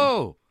Franklin.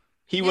 Oh!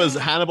 He was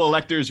Hannibal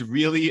Lecter's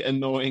really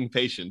annoying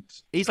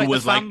patient. He's like the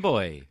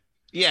fanboy.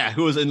 Yeah,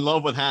 who was in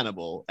love with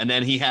Hannibal, and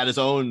then he had his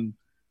own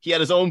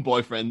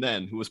boyfriend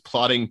then who was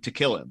plotting to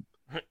kill him.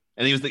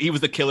 And he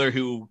was the killer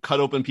who cut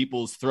open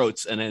people's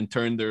throats and then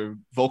turned their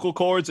vocal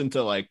cords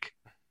into like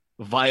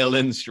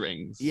violin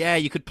strings. Yeah,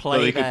 you could play.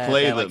 So you could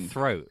play them. Like,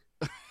 throat.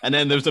 And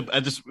then there's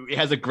he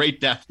has a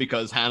great death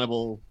because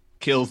Hannibal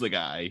kills the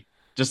guy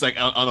just like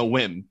on a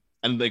whim.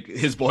 And like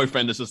his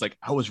boyfriend is just like,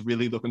 I was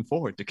really looking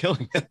forward to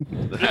killing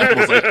him.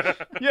 Hannibal's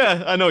like,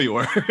 yeah, I know you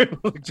were.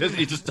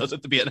 He just does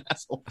it to be an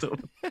asshole to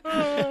him.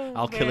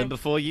 I'll kill him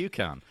before you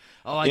can.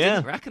 Oh, I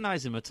didn't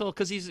recognize him at all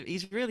because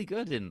he's really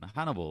good in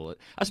Hannibal.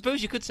 I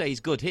suppose you could say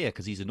he's good here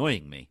because he's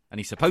annoying me and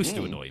he's supposed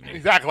to annoy me.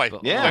 Exactly.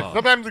 But, Like,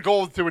 sometimes the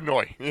goal is to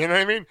annoy. You know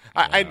what I mean?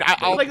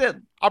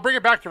 I'll bring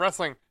it back to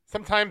wrestling.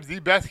 Sometimes the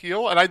best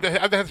heel, and I've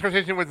had this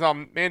conversation with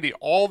Mandy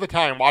all the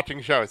time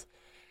watching shows.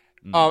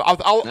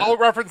 I'll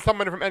reference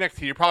someone from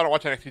NXT. You probably don't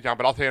watch NXT, John,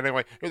 but I'll say it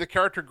anyway. You're the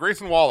character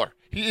Grayson Waller.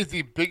 He is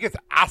the biggest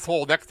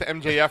asshole next to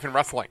MJF in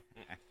wrestling.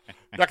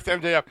 Next to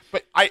MJF.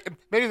 But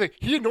Mandy's like,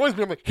 he annoys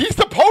me. I'm like, he's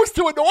supposed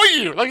to annoy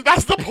you. Like,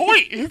 that's the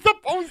point. He's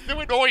supposed to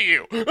annoy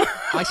you.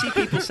 I see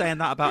people saying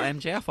that about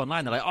MJF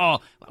online. They're like, oh,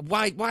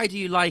 why do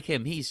you like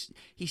him? He's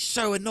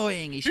so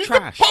annoying. He's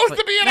trash. He's supposed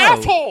to be an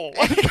asshole.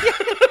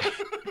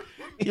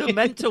 You're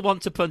meant to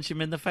want to punch him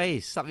in the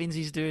face. That means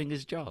he's doing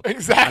his job.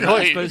 Exactly. And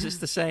I suppose it's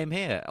the same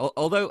here.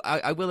 Although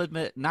I will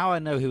admit, now I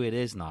know who it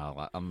is,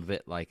 Niall. I'm a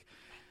bit like,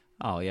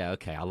 oh, yeah,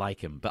 okay, I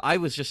like him. But I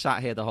was just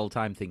sat here the whole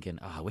time thinking,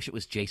 I wish it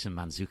was Jason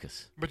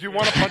Mantzoukas. But you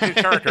want to punch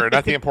his character, and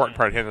that's the important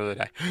part at the end of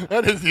the day.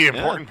 That is the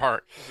important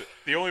part.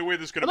 The only way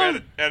this could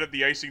have added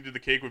the icing to the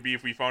cake would be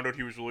if we found out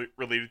he was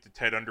related to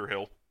Ted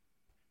Underhill.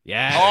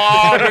 Yeah.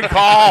 Oh, good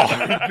call.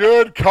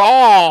 Good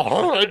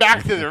call.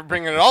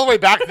 Bringing it all the way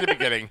back to the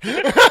beginning.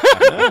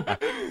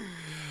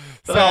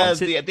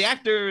 The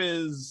actor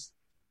is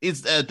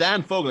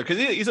Dan Fogler because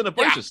he's in a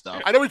bunch of stuff.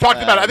 I know we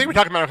talked about it. I think we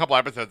talked about it a couple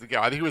episodes ago.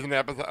 I think he was in the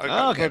episode.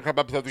 A couple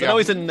episodes ago. So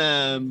he's in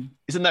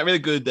that really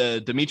good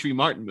Dimitri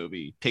Martin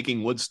movie,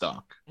 Taking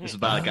Woodstock. This is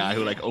about a guy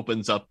who like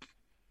opens up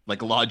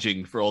like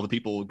lodging for all the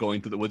people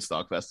going to the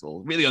Woodstock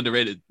Festival. Really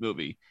underrated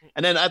movie.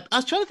 And then I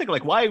was trying to think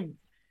like why.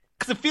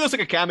 Because it feels like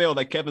a cameo,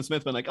 like Kevin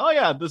Smith been like, oh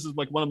yeah, this is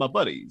like one of my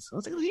buddies. I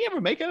was like, did he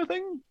ever make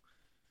anything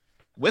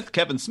with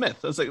Kevin Smith?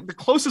 I was like, the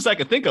closest I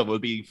could think of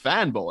would be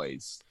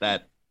Fanboys,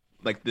 that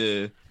like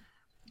the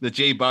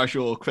Jay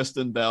Baruchel,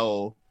 Kristen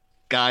Bell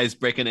guys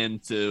breaking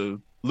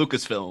into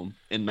Lucasfilm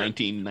in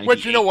 1998.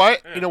 Which you know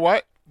what?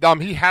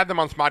 He had them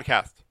on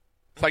Smodcast.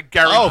 It's like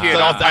guaranteed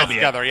all tied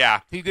together. Yeah,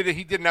 he did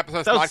an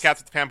episode of Smodcast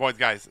with the Fanboys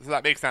guys, so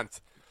that makes sense.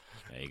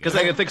 Because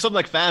I think something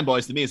like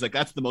Fanboys to me is like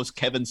that's the most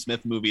Kevin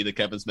Smith movie that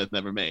Kevin Smith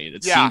never made.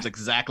 It seems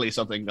exactly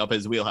something up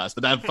his wheelhouse.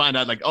 But then I find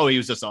out like, oh, he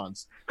was just on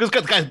because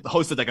the guy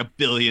hosted like 1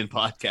 billion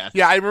podcasts.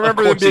 Yeah, I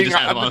remember them being.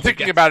 I'm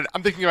thinking about it.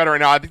 I'm thinking about it right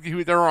now. I think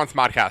they were on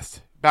Smodcast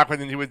back when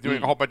he was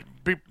doing a whole bunch.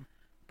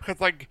 Because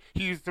like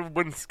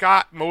when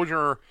Scott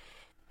Mosier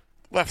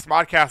left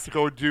Smodcast to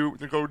go do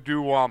the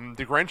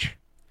Grinch,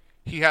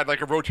 he had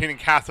like a rotating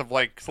cast of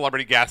like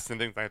celebrity guests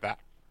and things like that.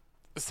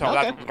 So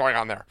that's what's going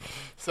on there.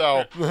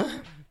 So.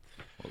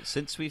 Well,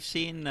 since we've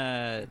seen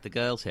the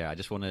girls here, I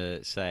just want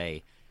to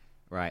say,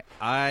 right,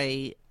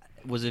 I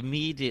was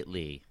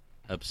immediately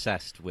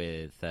obsessed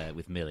with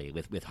Millie,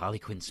 with Harley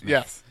Quinn Smith.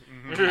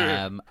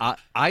 Yes.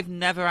 I've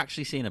never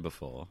actually seen her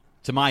before,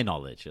 to my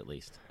knowledge, at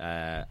least.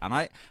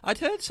 And I'd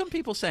heard some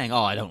people saying,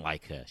 "Oh, I don't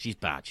like her. She's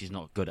bad. She's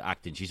not good at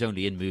acting. She's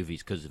only in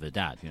movies because of her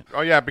dad." You know?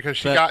 Oh yeah, because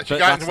she got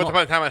into Once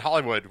Upon a Time in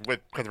Hollywood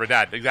because of her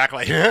dad.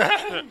 Exactly.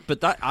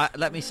 But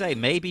let me say,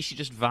 maybe she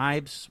just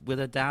vibes with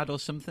her dad or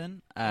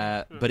something.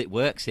 But it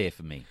works here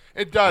for me.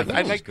 It does.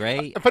 I think she's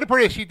great.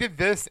 But she did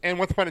this and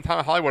Once Upon a Time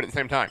in Hollywood at the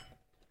same time.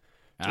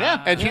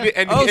 Yeah. And she did,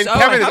 and I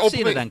Kevin have openly,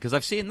 seen it then because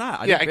I've seen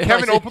that. I yeah, didn't and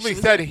Kevin realise openly she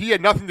was- said he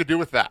had nothing to do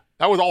with that.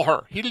 That was all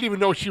her. He didn't even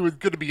know she was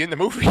going to be in the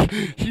movie.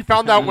 He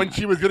found out when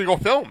she was going to go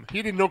film.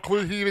 He didn't know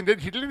clue she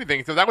did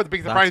anything. So that was a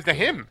big surprise to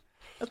him.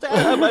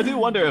 I do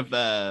wonder if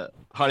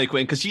Harley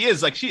Quinn, because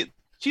she's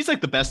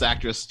like the best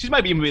actress. She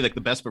might even be like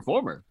the best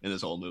performer in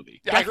this whole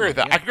movie. Yeah, I agree with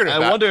that. I agree with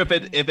that. I wonder if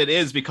it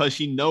is because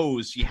she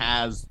knows she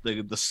has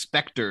the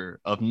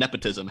specter of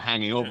nepotism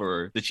hanging over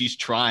her, that she's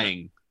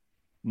trying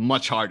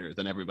much harder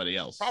than everybody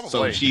else. Probably.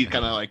 So she's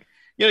kind of like,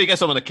 you get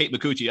someone like Kate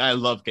Micucci. I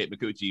love Kate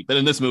Micucci, but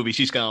in this movie,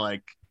 she's kind of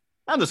like,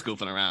 I'm just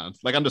goofing around.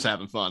 Like, I'm just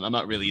having fun. I'm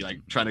not really like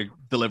trying to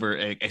deliver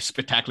a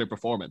spectacular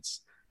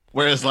performance.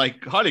 Whereas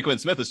like Harley Quinn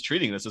Smith is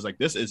treating this as like,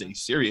 this is a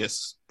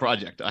serious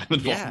project I'm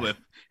involved with.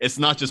 It's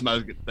not just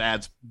my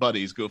dad's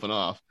buddies goofing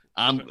off.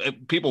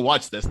 People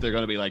watch this, they're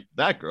going to be like,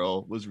 that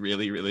girl was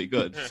really, really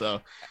good.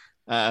 So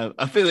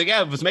I feel like,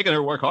 it was making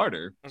her work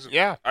harder.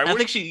 Yeah. I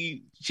think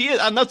she is.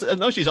 I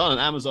know she's on an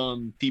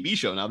Amazon TV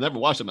show now. I've never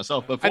watched it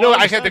myself. But I know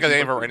I can't think of the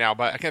name of it right now,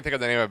 but I can't think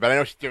of the name of it, but I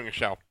know she's doing a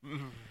show.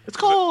 It's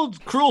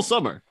called Cruel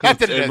Summer. That's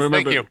what it is.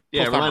 Thank you.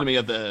 Yeah, it Cruel Summer. reminded me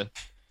of the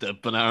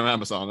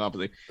Bananarama song,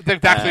 obviously. That's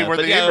exactly where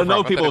but the yeah, name I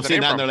know from. people have That's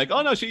seen the that name and they're like,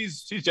 oh no,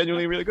 she's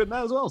genuinely really good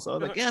now as well. So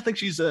I'm like, yeah, I think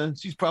she's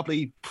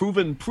probably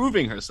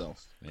proving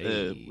herself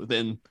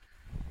within,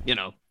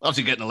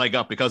 obviously getting a leg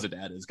up because her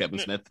dad is Kevin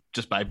Smith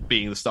just by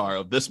being the star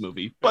of this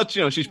movie. But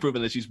she's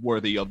proven that she's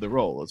worthy of the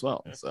role as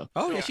well. So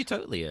yeah, she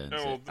totally earns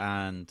it.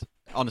 And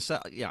honestly,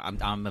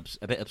 I'm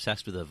a bit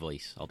obsessed with her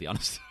voice. I'll be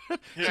honest.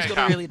 She's got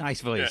a really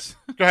nice voice.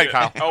 Go ahead,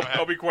 Kyle.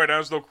 I'll be quite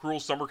honest though.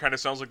 Cruel Summer kind of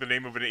sounds like the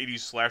name of an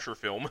 '80s slasher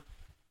film.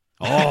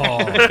 Oh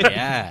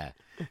yeah,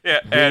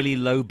 really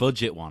low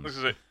budget one. This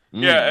is it.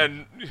 Yeah,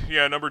 and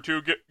number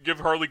two, give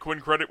Harley Quinn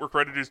credit where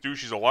credit is due.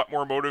 She's a lot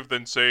more emotive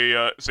than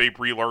say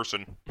Brie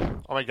Larson.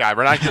 Oh my God,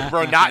 we're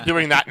not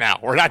doing that now.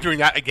 We're not doing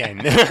that again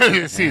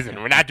this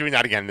season. We're not doing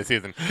that again this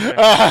season.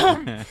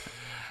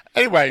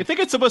 Anyway, I think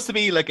it's supposed to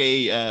be like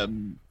a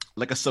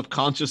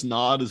subconscious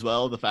nod as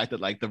well. The fact that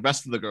like the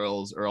rest of the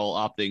girls are all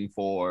opting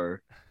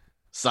for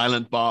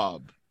Silent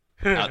Bob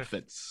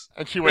outfits,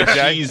 and she went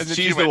Jay.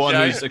 She's the one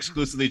who's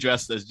exclusively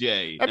dressed as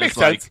Jay. That makes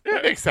sense.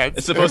 That makes sense.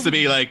 It's supposed to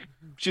be like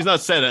she's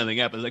not said anything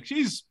yet, but it's like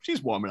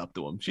she's warming up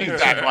to him.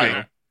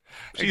 Exactly.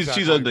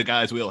 She's in the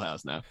guy's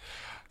wheelhouse now.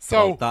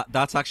 So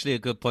that's actually a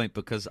good point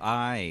because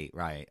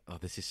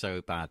this is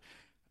so bad.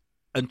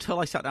 Until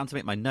I sat down to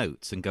make my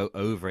notes and go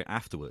over it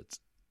afterwards,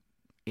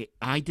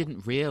 I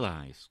didn't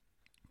realize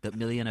that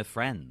Millionaire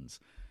Friends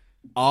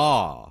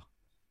are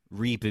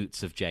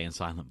reboots of Jay and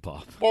Silent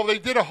Bob. Well, they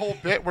did a whole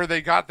bit where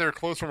they got their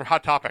clothes from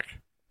Hot Topic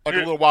like a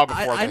little while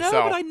before I this.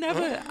 know, but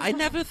I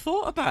never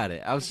thought about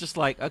it. I was just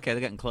like, okay,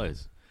 they're getting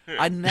clothes.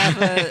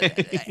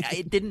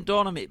 It didn't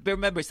dawn on me. But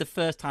remember, it's the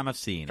first time I've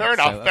seen fair it.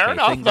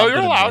 enough. No, you're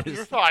allowed.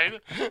 You're fine.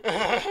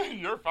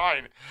 You're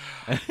fine.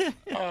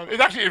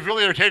 It's actually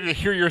really entertaining to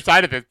hear your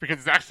side of this because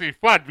it's actually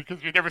fun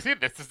because you've never seen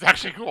this. It's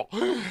actually cool.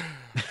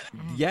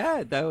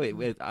 Yeah, no,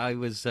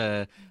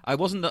 I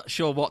wasn't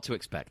sure what to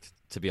expect,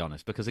 to be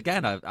honest, because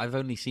again, I've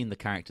only seen the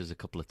characters a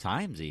couple of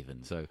times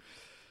even, so,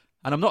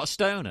 and I'm not a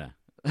stoner.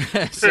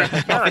 So I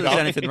don't think there's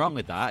anything wrong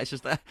with that. It's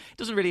just that it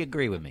doesn't really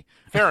agree with me.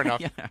 Fair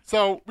enough. Yeah.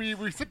 So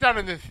we sit down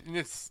in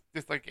this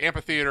like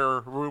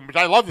amphitheater room, which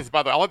I love this,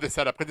 by the way. I love this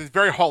setup because it's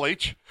very Hall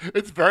H.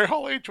 It's very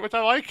Hall H, which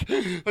I like.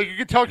 Like you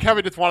can tell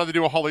Kevin just wanted to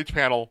do a Hall H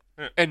panel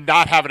and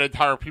not have an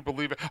entire people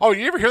leave it. Oh,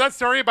 you ever hear that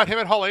story about him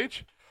at Hall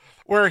H?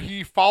 Where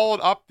he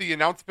followed up the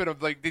announcement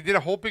of like they did a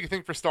whole big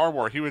thing for Star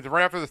Wars. He was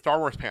right after the Star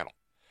Wars panel.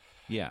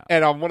 Yeah.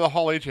 And one of the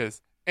Hall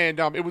H's. And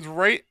it was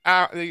right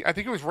I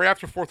think it was right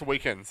after Force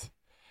Awakens.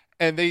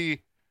 And they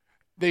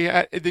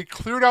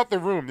cleared out the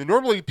room.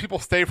 Normally people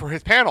stay for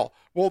his panel.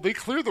 Well, they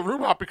cleared the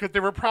room out because they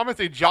were promised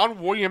a John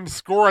Williams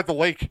score at the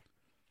lake.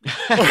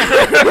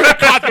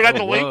 Concert at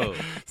the lake.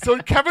 So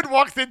Kevin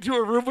walks into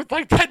a room with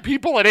like 10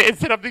 people in it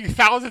instead of the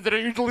thousands that are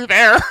usually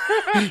there.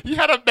 He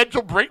had a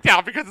mental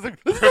breakdown because it's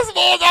like, this is the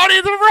smallest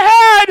audience I've ever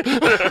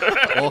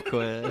had.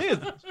 Awkward. You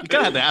kind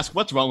of have to ask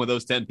what's wrong with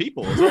those 10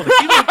 people as well.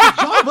 Like,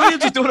 John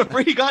Williams is doing a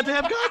pretty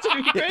goddamn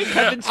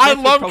concert. I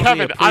love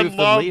Kevin.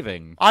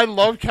 I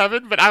love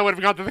Kevin, but I would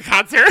have gone to the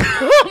concert.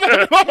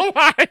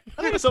 I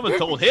think if someone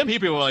told him,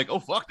 he'd be like, "Oh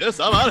fuck this,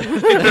 I'm out of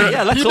here."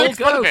 Yeah, let's all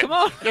go. Come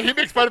on. Yeah, he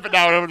makes fun of it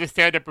now and just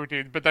stand-up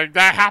routines, but that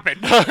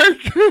happened.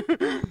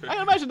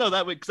 I imagine though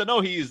that way because I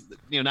know he's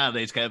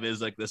nowadays Kev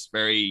is like this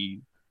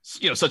very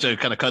such a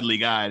kind of cuddly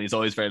guy, and he's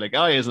always very like,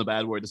 oh, he hasn't a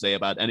bad word to say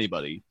about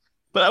anybody.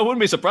 But I wouldn't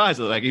be surprised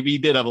if he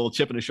did have a little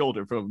chip in his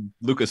shoulder from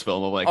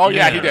Lucasfilm. Of like, oh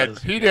yeah, he did.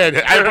 He did.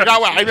 I forgot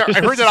what I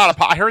heard that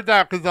I heard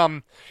that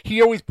because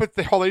he always puts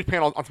the Hall H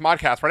panels on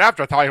Smodcast right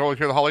after. That's how I always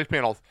hear the Hall H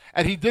panels.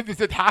 And he did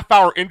this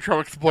half-hour intro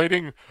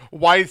explaining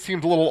why it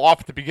seemed a little off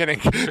at the beginning.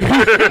 He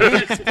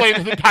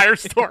explained the entire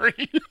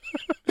story.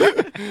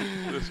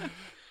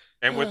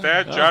 And with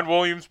that, John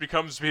Williams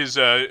becomes his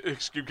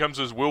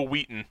Will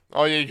Wheaton.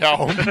 Oh, there you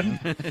go.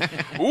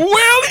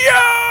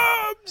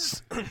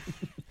 Williams.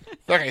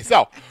 Okay,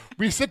 so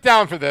we sit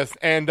down for this,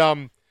 and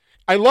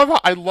I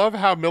love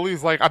how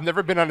Millie's like, I've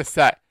never been on a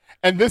set,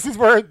 And this is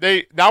where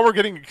now we're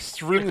getting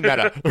extremely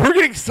meta. We're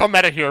getting so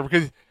meta here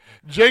because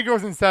Jay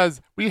goes and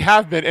says, we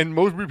have been, and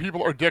most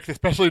people are dicks,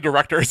 especially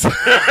directors.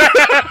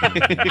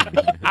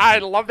 I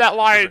love that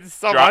line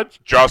so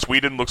much. Joss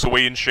Whedon looks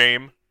away in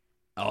shame.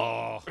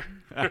 Oh.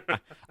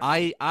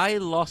 I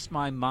lost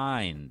my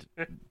mind.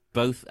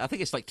 I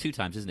think it's like 2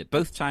 times, isn't it?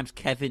 Both times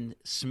Kevin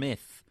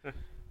Smith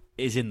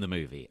is in the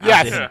movie.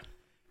 Yes.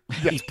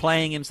 He's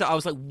playing himself. I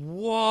was like,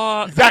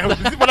 what? Exactly.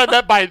 This is what I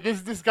meant by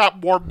this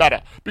got more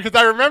meta. Because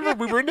I remember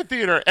we were in the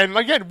theater, and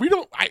again, we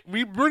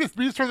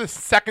saw the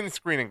second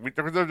screening.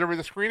 There was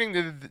a screening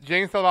that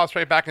James fell out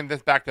straight back and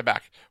this back to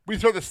back. We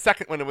saw the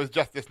second one, it was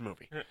just this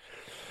movie.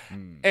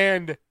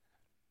 And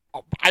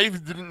I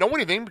didn't know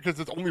anything because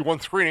there's only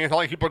one screening. It's not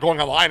like people are going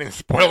online and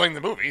spoiling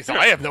the movie, so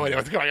I have no idea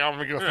what's going on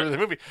when we go through the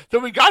movie. So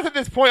we got to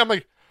this point, I'm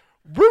like,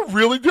 we're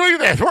really doing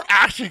this. We're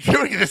actually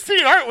doing this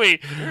scene, aren't we?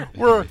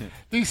 Where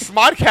the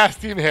Smodcast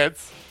team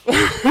hits,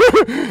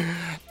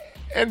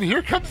 and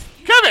here comes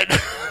Kevin.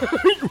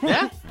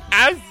 Yeah.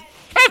 As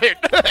Kevin.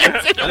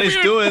 And he's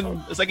doing,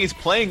 it's like he's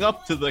playing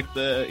up to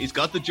he's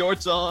got the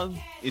jorts on.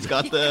 He's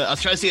got I was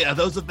trying to see, are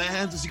those the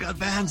Vans? Has he got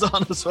Vans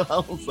on as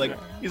well? It's like,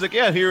 he's like,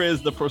 yeah, here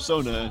is the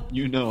persona,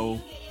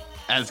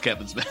 as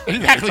Kevin Smith.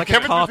 Exactly. It's like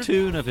Kevin a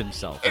cartoon of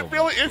himself. It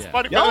really is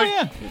funny. Oh,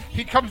 yeah.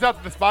 He comes out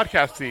to this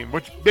podcast theme,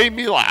 which made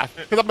me laugh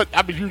because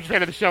I'm a huge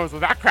fan of the show, so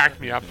that cracked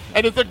me up.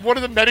 And it's like one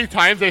of the many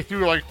times they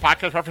threw like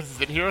podcast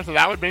references in here, so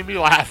that would make me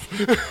laugh.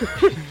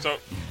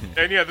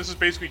 This is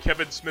basically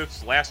Kevin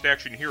Smith's last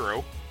action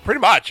hero.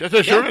 Pretty much. As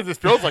sure as this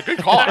feels like, good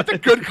call. That's a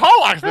good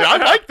call, actually. I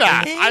like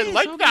that. I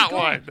like that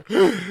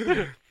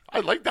one. I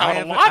like that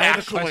one a lot, I have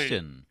actually. a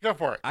question. Go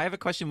for it. I have a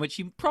question which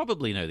you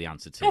probably know the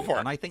answer to. Go for it.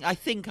 And I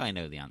think I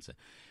know the answer.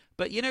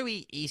 But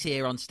he's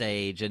here on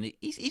stage and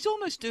he's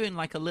almost doing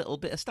like a little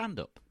bit of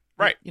stand-up.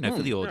 Right.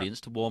 For the audience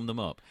to warm them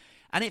up.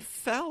 And it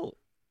felt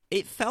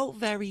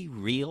very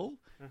real.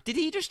 Did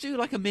he just do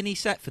like a mini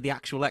set for the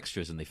actual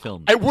extras and they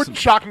filmed it? It wouldn't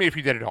shock me if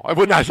he did it all. It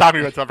would not shock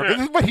me whatsoever. Because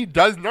this is what he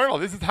does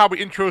normally. This is how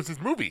he intros his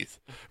movies.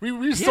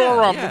 We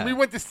saw when we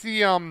went to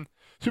see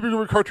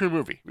Superhero Cartoon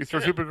Movie. We saw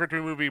Superhero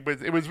Cartoon Movie.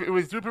 It was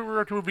Superhero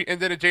Cartoon Movie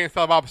and then a Jay and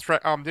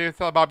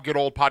Silent Bob Get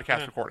Old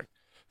podcast recording.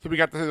 So we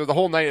got the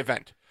whole night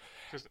event.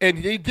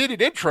 And they did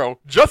an intro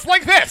just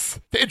like this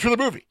to intro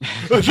the movie.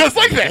 Just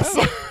like this.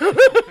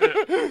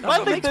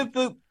 I think that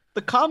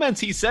the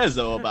comments he says,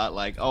 though, about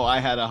like, oh, I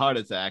had a heart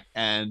attack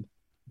and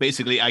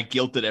basically I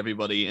guilted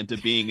everybody into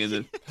being in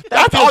it.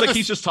 That feels like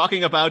he's just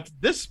talking about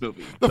this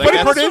movie. The like,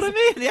 funny part is,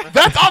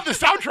 that's on the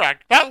soundtrack.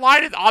 That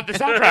line is on the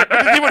soundtrack.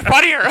 It's even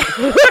funnier.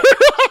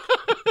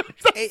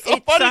 It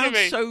funny to sounds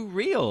me. so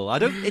real.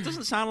 It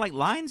doesn't sound like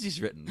lines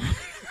he's written.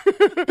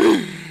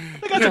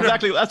 That's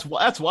exactly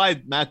that's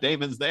why Matt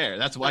Damon's there.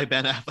 That's why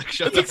Ben Affleck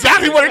showed up. That's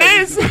exactly what it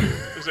is.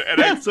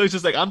 So he's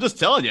just like, I'm just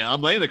telling you,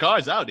 I'm laying the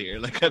cards out here.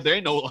 Like there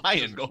ain't no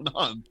lying going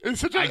on.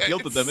 It's I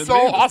guilted them. So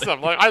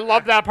awesome. Like I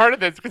love that part of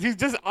this because he's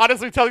just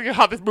honestly telling you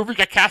how this movie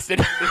got casted.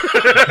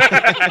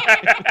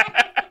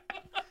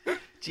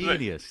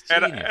 Genius.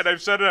 And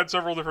I've said it on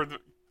several different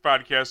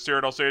podcasts here,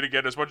 and I'll say it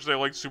again. As much as I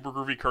like Super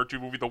Groovy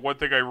Cartoon Movie, the one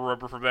thing I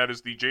remember from that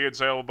is the Jay and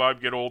Silent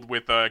Bob Get Old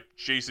with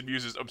Jason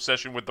Mewes'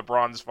 obsession with the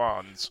bronze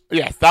fawns.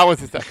 Yes, that was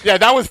his stuff. Yeah,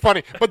 that was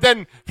funny. But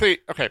then,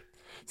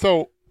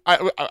 so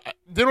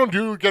they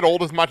don't get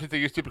old as much as they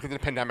used to because of the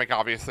pandemic.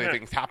 Obviously,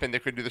 things happened. They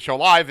couldn't do the show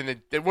live,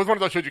 and it was one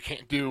of those shows you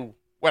can't do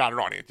without an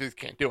audience. You just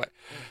can't do it.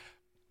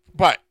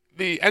 But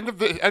the end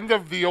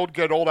of the old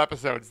Get Old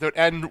episodes that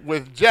end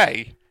with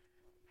Jay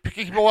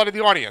picking people out of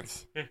the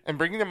audience and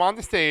bringing them on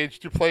the stage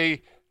to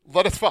play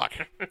Let Us Fuck,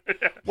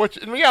 which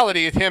in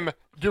reality is him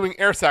doing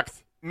air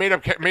sex, made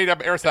up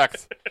air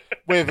sex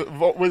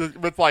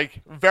with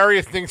like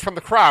various things from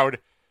the crowd,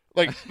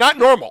 like not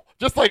normal,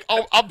 just like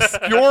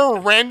obscure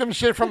random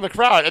shit from the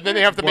crowd, and then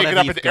they have to make it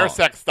up into air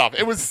sex stuff.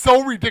 It was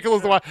so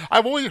ridiculous.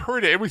 I've only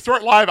heard it, and we saw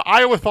it live.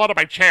 I always thought of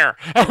my chair.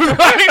 I was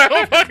laughing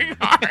so fucking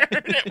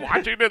hard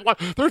watching it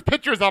live. There's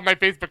pictures on my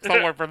Facebook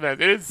somewhere from this.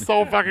 It is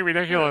so fucking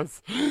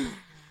ridiculous.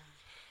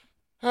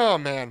 Oh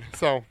man.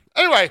 So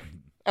anyway.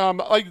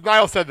 Like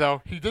Niall said,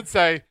 though, he did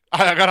say,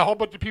 I got a whole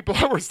bunch of people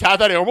that were sad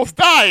that I almost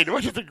died,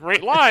 which is a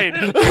great line.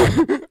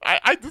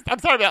 I'm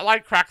sorry, that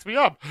line cracks me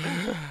up.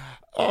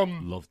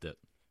 Loved it.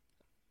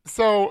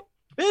 So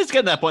it's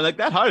getting to that point. Like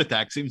that heart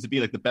attack seems to be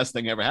like the best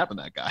thing ever happened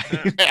to that guy.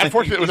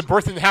 Unfortunately, it was the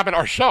worst thing that happened to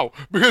our show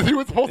because he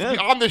was supposed to be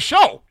on this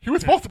show. He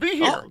was supposed to be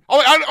here.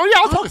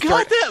 I'll tell the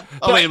story.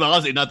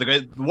 Honestly, not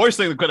the worst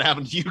thing that could have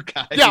happened to you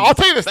guys. Yeah, I'll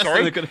tell you the Best story.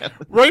 thing that could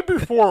happen. Right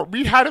before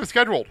we had him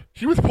scheduled,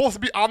 he was supposed to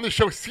be on the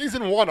show,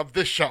 season 1 of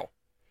this show.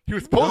 He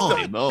was supposed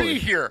to be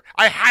here.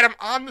 I had him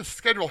on the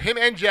schedule, him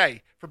and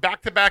Jay, for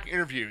back-to-back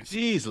interviews.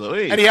 Jeez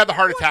Louise. And he had the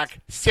heart attack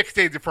 6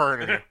 days before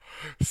our interview.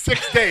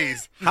 6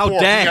 days. How before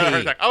dare he got a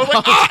heart attack. I was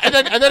like, and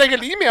then I get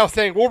an email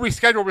saying, we'll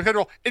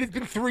reschedule. It has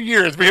been 3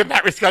 years. We have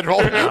not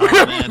rescheduled. We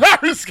have not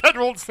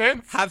rescheduled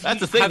since. Have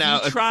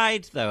you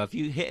tried, though? Have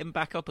you hit him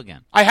back up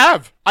again? I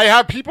have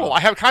people. I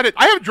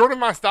have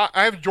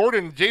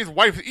Jordan, Jay's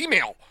wife's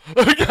email.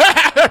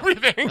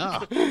 Everything.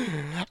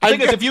 I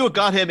think if you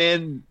got him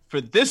in for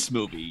this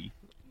movie,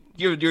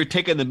 you're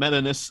taking the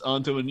meta-ness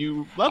onto a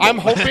new level. I'm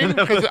hoping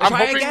because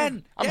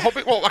again. I'm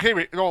hoping. Well, okay,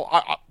 wait. No,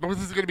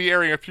 this is going to be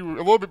airing a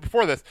little bit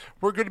before this.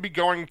 We're going to be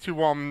going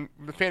to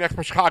the Fan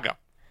Expo Chicago,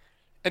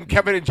 and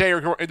Kevin and Jay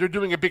they're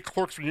doing a big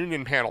Clerks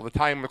reunion panel, the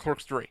time of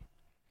Clerks 3.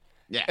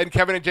 Yeah. And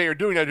Kevin and Jay are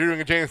doing that. They're doing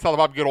a Jay and Silent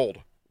Bob Get Old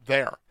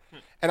there,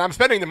 and I'm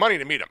spending the money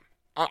to meet him.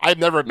 I've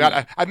never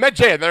met. I've met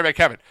Jay. I've never met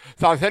Kevin.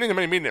 So I'm spending the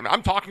money to meet him.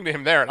 I'm talking to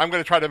him there, and I'm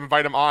going to try to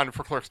invite him on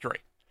for Clerks 3.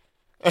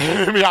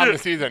 Beyond the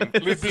season,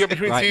 at least be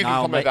between seasons,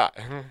 Niall, something like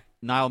that.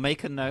 Niall,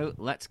 make a note.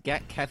 Let's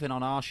get Kevin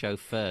on our show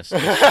first. You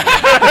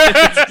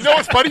know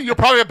what's funny? You'll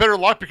probably have better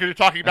luck because you're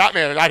talking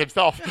Batman and not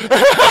himself.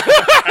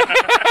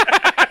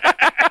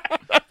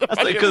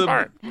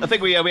 I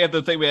think we have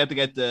the thing we had to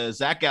get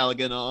Zach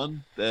Galligan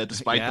on,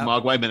 despite the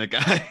Mogwai Minute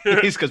guy,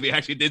 because we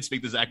actually did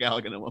speak to Zach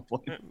Galligan at one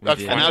point. That's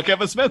and funny. now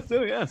Kevin Smith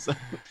too. Yes.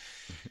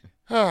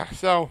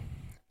 So,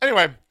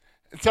 anyway,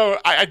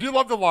 I do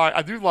love the line.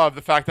 I do love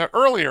the fact that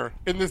earlier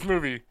in this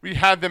movie we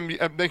had them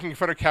making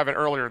fun of Kevin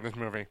earlier in this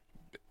movie.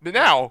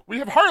 Now we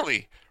have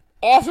Harley.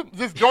 Also,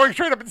 just going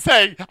straight up and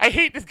saying, I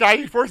hate this guy.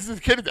 He forces his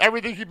kid into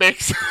everything he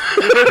makes.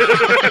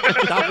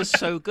 That was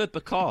so good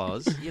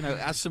because,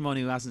 as someone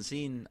who hasn't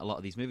seen a lot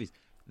of these movies,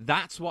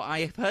 that's what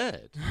I have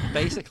heard.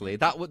 Basically,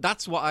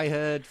 that's what I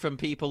heard from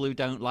people who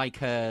don't like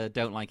her,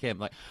 don't like him.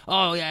 Like,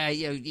 oh yeah,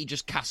 he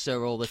just casts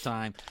her all the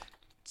time.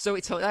 So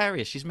it's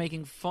hilarious. She's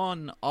making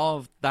fun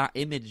of that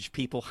image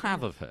people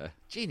have of her.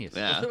 Genius.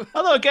 Yeah.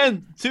 Although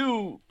again,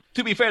 to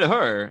be fair to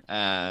her,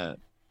 I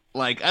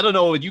don't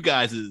know what you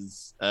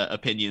guys'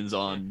 opinions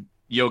on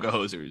Yoga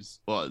Hosers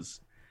was,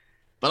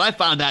 but I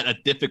found that a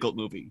difficult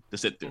movie to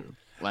sit through.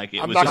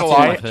 I'm not gonna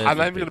lie. I'm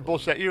not even gonna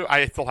bullshit you.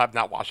 I still have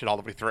not watched it all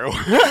the way through.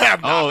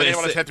 I've not been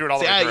able to sit through it all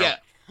the way through. Yeah.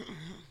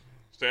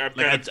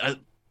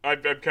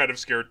 I'm kind of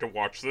scared to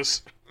watch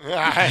this.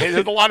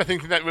 There's a lot of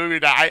things in that movie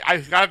that I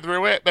got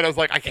through it, but I was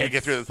like, I can't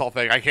get through this whole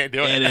thing. I can't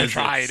do it. I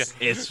tried.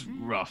 It's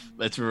rough.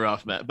 It's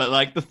rough, man.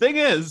 But the thing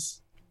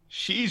is,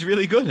 she's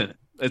really good in it.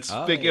 It's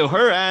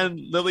her and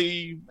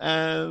Lily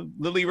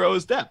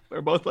Rose Depp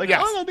are both like,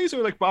 oh no, these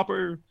are like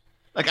proper.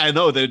 Like I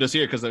know they're just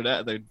here because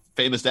they're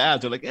famous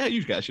dads. They're like, yeah,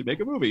 you guys should make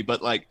a movie.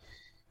 But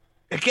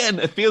again,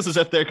 it feels as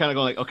if they're kind of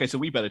going like, okay, so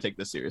we better take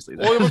this seriously.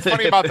 Well, what's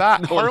funny about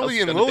that? Harley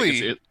and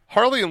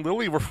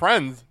Lily were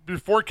friends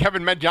before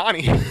Kevin met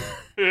Johnny.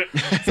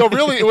 So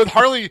really, it was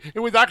Harley. It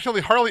was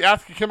actually Harley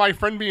asking, "Can my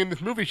friend be in this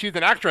movie? She's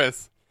an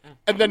actress."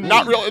 And then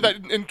not really.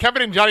 And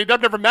Kevin and Johnny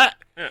Depp never met.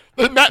 Yeah.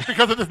 They met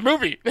because of this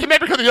movie. They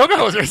met because of Yoga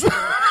Hosers.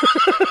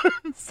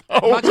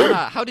 Imagine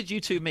that. How did you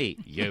two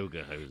meet?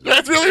 Yoga Hosers.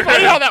 That's really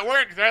funny how that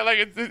works, right? Like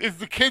it's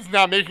the kids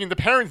now making the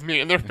parents meet,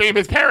 and they're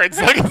famous parents.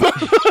 I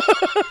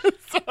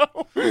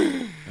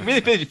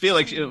really feel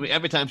like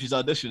every time she's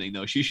auditioning,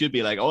 though, she should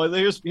be like, "Oh,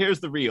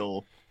 here's the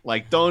real."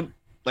 Don't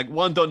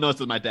notice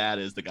that my dad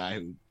is the guy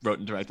who wrote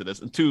and directed this,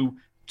 and two,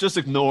 just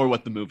ignore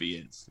what the movie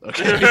is.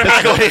 Okay?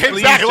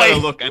 Please try to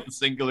look at the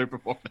singular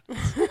performance.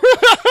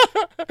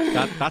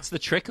 That's the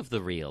trick of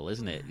the reel,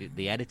 isn't it?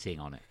 The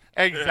editing on it.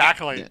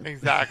 Exactly.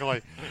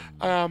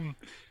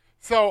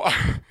 So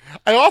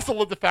I also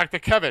love the fact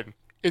that Kevin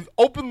is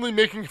openly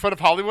making fun of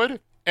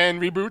Hollywood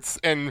and reboots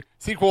and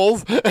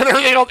sequels and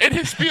everything else in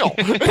his spiel.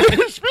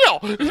 He's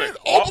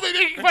openly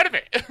making fun of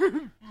it.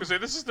 This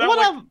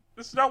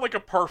is not like a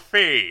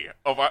parfait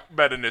of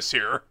meta-ness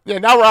here. Yeah,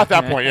 now we're at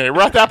that point. Yeah,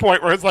 we're at that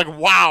point where it's like,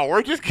 wow,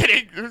 we're just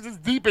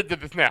deep into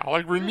this now.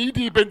 Like we're knee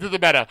deep into the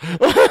meta.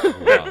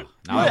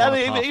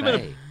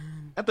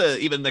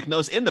 Even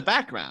notice in the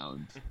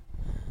background,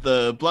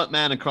 the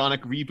Bluntman and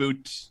Chronic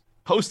reboot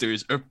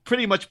posters are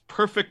pretty much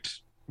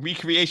perfect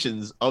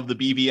recreations of the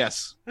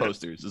BVS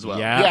posters as well.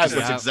 Yeah,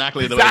 that's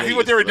exactly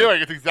what they were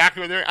doing. It's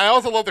exactly what they're doing. I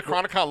also love the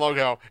Chronicon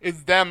logo.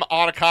 It's them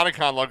on a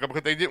Comic-Con logo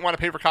because they didn't want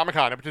to pay for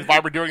Comic-Con, which is why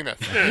we're doing this.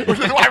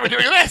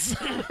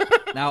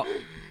 Now,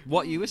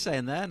 what you were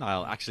saying there,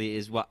 Niall, actually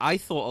is what I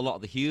thought a lot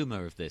of the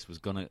humor of this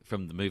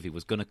from the movie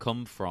was gonna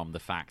come from the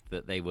fact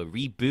that they were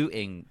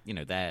rebooting,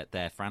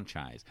 their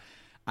franchise,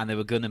 and they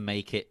were gonna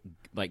make it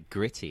like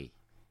gritty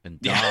and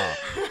dark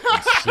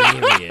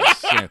and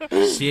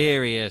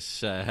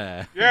serious.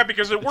 Yeah,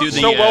 because it worked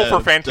so well for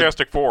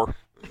Fantastic Four.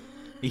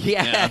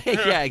 Yeah,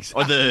 exactly.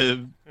 Or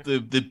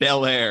the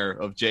Bel Air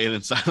of Jay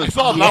and Silent.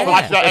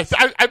 Watch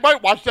that. I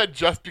might watch that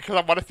just because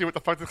I want to see what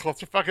the fuck this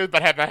clusterfuck is,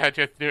 but I haven't had a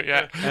chance to do it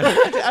yet.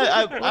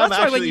 That's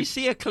why when you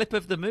see a clip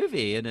of the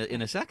movie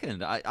in a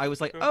second, I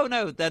was like, oh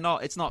no, they're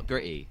not. It's not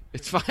gritty.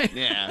 It's fine.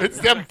 Yeah,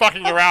 it's them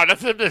fucking around.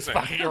 That's them just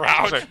fucking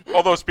around.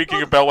 Although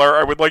speaking of Bel Air,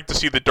 I would like to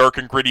see the dark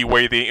and gritty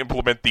way they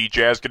implement the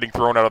Jazz getting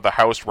thrown out of the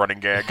house running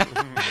gag.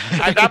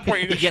 At that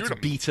point, you just he gets shoot him.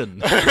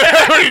 beaten.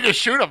 You just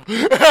shoot him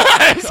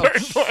at a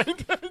certain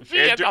point.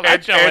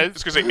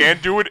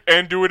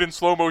 And do it in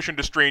slow motion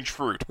to Strange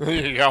Fruit.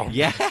 There you go.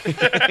 Yeah.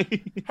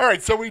 All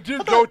right, so we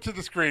do go to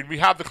the screen. We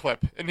have the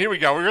clip, and here we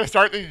go. We're going to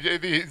start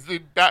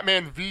the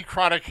Batman V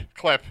Chronic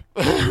clip.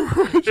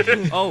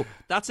 Oh,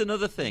 that's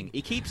another thing.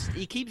 He keeps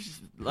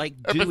like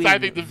doing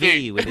the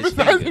V with his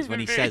fingers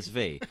when he says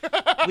V,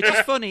 which is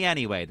funny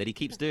anyway that he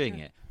keeps doing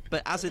it.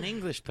 but as an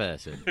English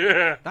person,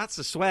 Yeah. that's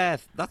a swear.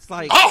 That's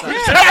like. Oh,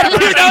 that's- I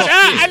didn't know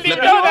that. I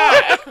didn't know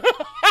that.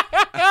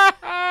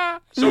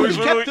 So He he's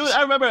kept literally. doing,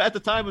 I remember at the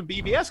time when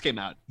BVS came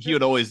out, he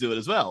would always do it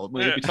as well.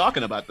 When he'd be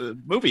talking about the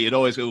movie, he'd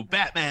always go,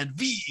 Batman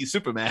v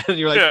Superman. And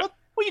you're like, Yeah.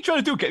 what are you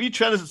trying to do? Are you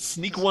trying to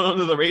sneak one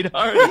under the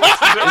radar?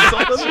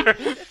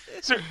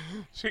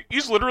 So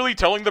he's literally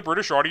telling the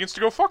British audience to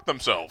go fuck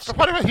themselves. He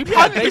probably,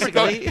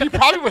 basically. he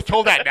probably was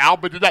told that now,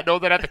 but did not know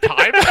that at the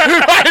time.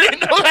 I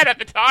didn't know that at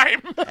the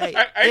time. Hey,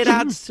 I- it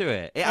adds to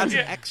it. It adds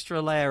Yeah. an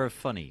extra layer of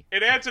funny.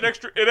 It adds an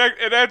extra. It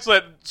adds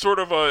that sort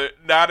of a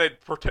not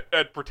at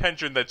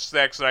pretension that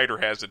Zack Snyder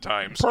has at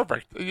times.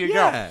 Perfect. There you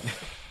Yeah. go.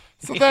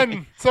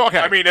 So okay.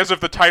 I mean, as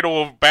if the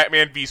title of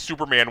Batman v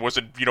Superman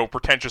wasn't,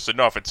 pretentious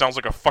enough. It sounds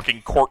like a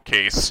fucking court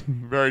case.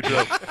 Very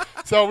true.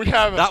 So we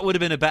have That would have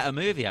been a better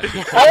movie,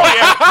 actually. Oh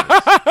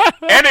yeah,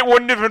 and it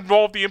wouldn't have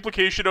involved the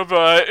implication of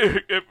Lex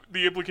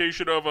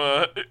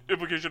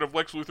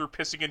Luthor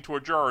pissing into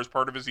a jar as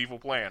part of his evil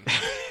plan.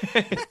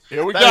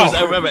 Here we That go. was,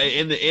 I remember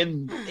in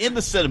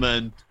the cinema,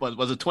 in, what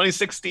was it,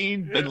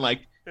 2016? Been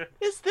like,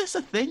 is this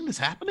a thing that's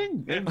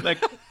happening? And like,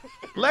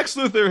 Lex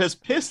Luthor has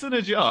pissed in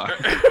a jar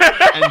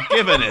and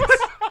given it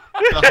to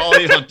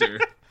Holly Hunter.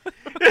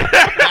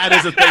 That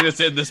is a thing that's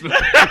in this movie.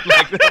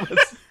 Like, that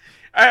was,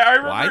 I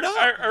Why remember. not?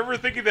 I remember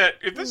thinking that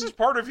if this is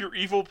part of your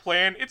evil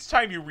plan, it's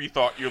time you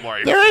rethought your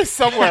life. There is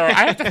somewhere.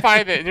 I have to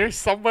find it. There's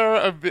somewhere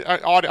on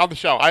the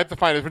show. I have to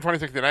find it. It's from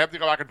 2016. I have to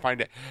go back and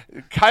find it.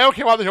 Kyle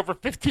came on the show for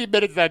 15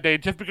 minutes that day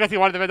just because he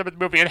wanted to end up in the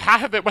movie, and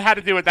half of it had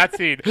to do with that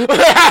scene. Half of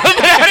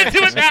it had to do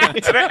with that.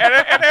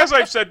 and as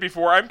I've said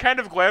before, I'm kind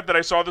of glad that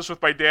I saw this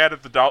with my dad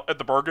at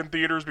the bargain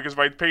theaters, because if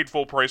I paid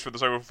full price for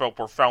this, I would have felt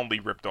profoundly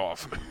ripped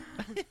off.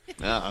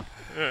 I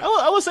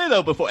will say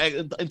though, before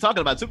in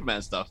talking about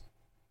Superman stuff,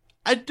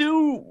 I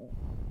do,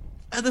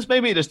 and this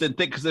maybe I just didn't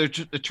think because they're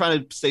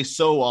trying to stay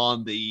so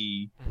on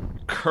the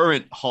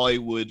current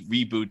Hollywood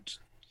reboot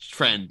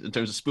trend in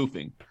terms of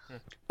spoofing.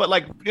 But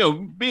like,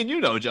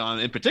 being John,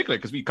 in particular,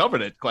 because we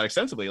covered it quite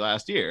extensively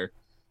last year,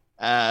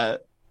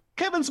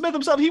 Kevin Smith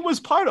himself, he was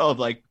part of,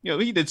 like,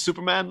 he did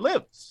Superman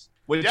Lives,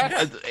 which in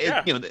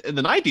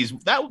the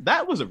 90s,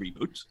 that was a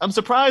reboot. I'm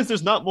surprised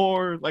there's not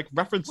more like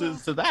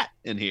references to that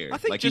in here. I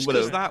think like, just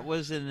because that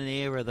was in an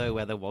era, though,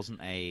 where there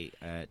wasn't a,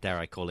 dare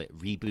I call it,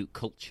 reboot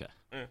culture.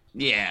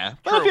 Yeah,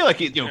 but True. I feel like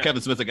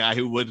Kevin Smith's a guy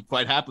who would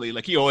quite happily,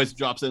 like, he always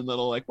drops in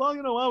little, like, well,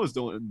 I was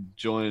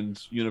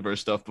joined universe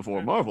stuff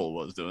before Marvel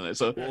was doing it,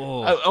 so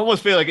Whoa. I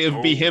almost feel like it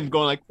would be him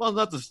going like, well,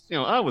 not this,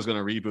 I was going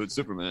to reboot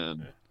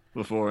Superman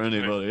before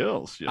anybody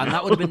else, And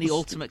that would have been the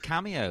ultimate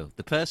cameo.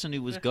 The person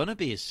who was going to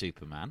be his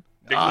Superman.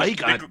 He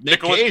got Nick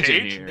Nicolas Cage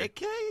in Cage? here. Nick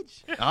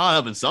Cage. Oh,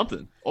 that'd been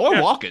something. Or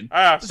Walken.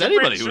 Just Superman,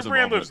 anybody who was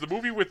Superman involved. Lives, the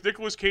movie with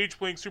Nicolas Cage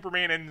playing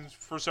Superman and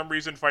for some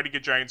reason fighting a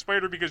giant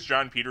spider because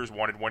John Peters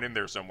wanted one in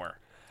there somewhere.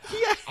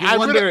 I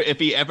wonder if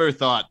he ever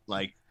thought,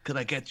 like, could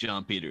I get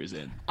John Peters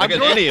in? Like,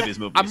 in any of his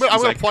movies. I'm going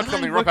He's to like, plug "Can I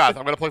something real work fast. with-"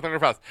 I'm going to plug something real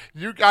fast.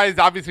 You guys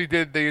obviously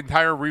did the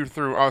entire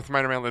read-through of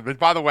Spider-Man Live, which,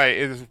 by the way,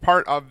 is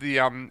part of the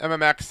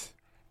MMX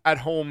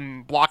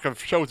at-home block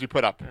of shows you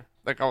put up.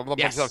 Like a bunch of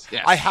Yes, stuff.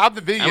 yes. I have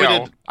the And we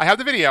video. did- I have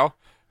the video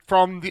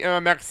from the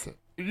MMX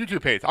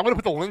YouTube page. I'm going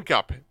to put the link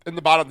up in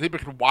the bottom so people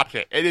can watch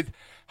it. It is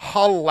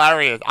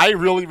hilarious. I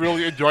really,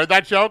 really enjoyed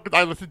that show because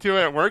I listened to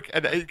it at work,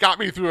 and it got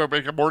me through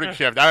a morning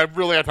shift. I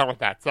really had fun with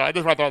that. So I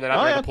just want to throw that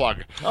out there to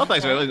plug. Oh,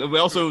 thanks. We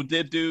also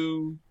did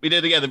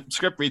the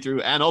script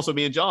read-through, and also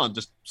me and John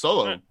just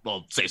solo,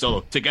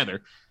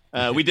 together.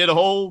 We did a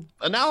whole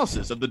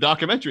analysis of the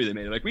documentary they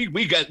made. Like,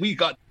 we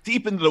got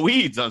deep into the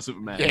weeds on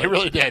Superman. Yeah, it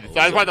really did. So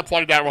I just wanted to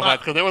plug that real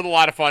fast because it was a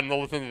lot of fun to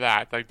listen to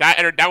that. Like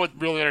that was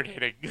really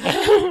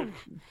entertaining.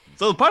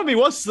 So part of me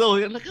was still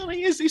like, oh,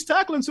 he's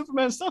tackling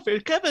Superman stuff here.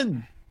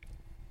 Kevin,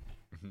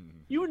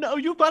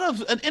 you've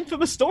got an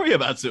infamous story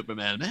about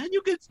Superman, man.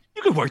 You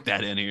could work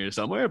that in here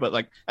somewhere. But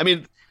like, I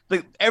mean,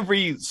 like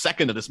every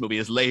second of this movie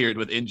is layered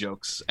with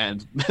in-jokes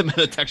and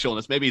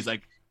metatextualness. Maybe he's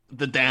like,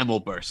 the dam will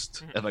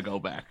burst if I go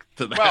back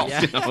to that.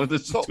 Well,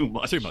 this is too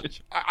much. Too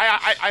much.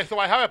 So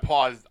I have it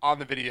paused on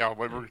the video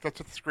when we cut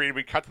to the screen.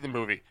 We cut to the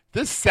movie.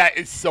 This set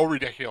is so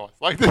ridiculous.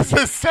 Like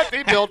this set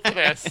they built for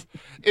this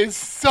is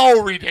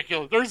so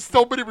ridiculous. There's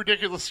so many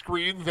ridiculous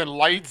screens and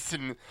lights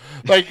and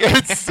like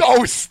it's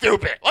so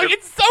stupid. Like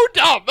it's so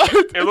dumb.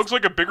 It looks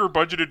like a bigger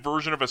budgeted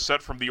version of a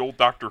set from the old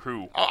Doctor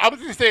Who. I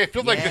was gonna say it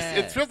feels like this.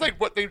 Yeah. It feels like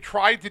what they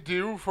tried to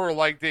do for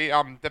like the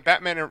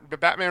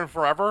Batman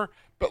Forever.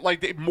 But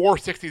like the more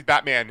 60s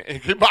Batman, and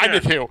combine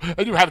the two,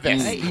 and you have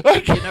this. Hey,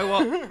 you know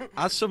what?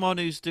 As someone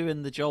who's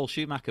doing the Joel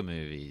Schumacher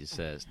movies,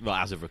 well,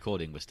 as of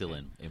recording, we're still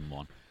in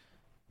one.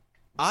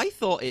 I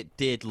thought it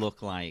did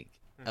look like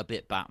a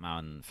bit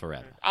Batman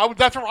Forever.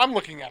 That's what I'm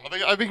looking at.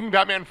 I'm thinking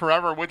Batman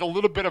Forever with a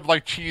little bit of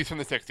like cheese from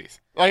the 60s.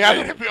 Like I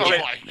think it feels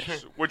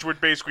like. Which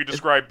would basically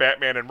describe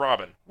Batman and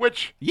Robin.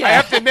 Which Yeah. I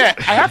have to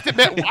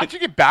admit,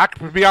 watching it back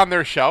to be on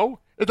their show.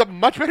 It's a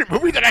much better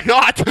movie than I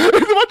thought.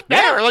 It's much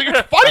better. Like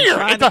it's funnier.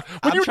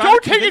 When you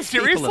don't take it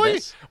seriously,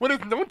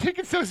 don't take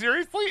it so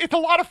seriously, it's a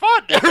lot of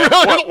fun.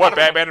 What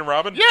Batman and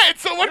Robin? Yeah,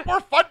 it's so much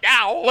more fun now.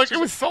 now. Like, it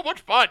was so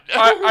much fun.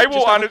 I will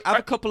Just honestly. have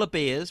a couple of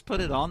beers,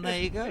 put it on. There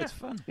you go. It's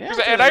fun. Yeah, 'Cause-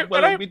 so, and like, I-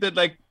 when and I- we did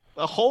like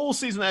a whole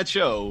season of that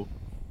show,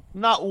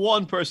 not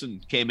one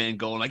person came in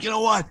going like, you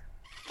know what?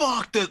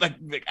 Fuck this, like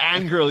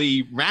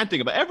angrily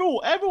ranting about it.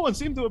 Everyone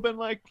seemed to have been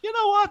like, you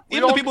know what?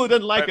 Even the people who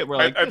didn't like it were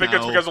like, I think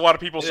it's because a lot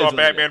of people it saw is what it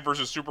Batman is.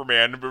 versus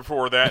Superman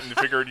before that and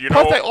figured, you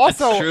Plus, know, I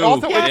also, true.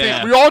 I Yeah.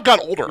 think we all got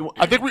older.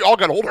 I think we all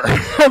got older. I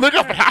think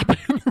that's what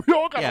happened. We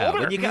all got Yeah, older.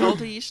 when you get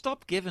older, you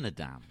stop giving a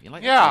damn. You're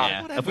like, Yeah. "Oh,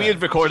 Yeah. whatever." If we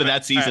had recorded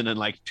that season in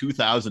like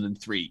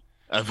 2003,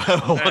 I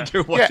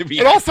wonder what to be.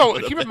 And also,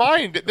 keep in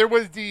mind, there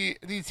was the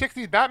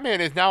 60s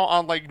Batman is now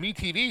on, like,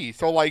 MeTV.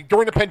 So, like,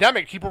 during the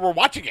pandemic, people were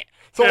watching it.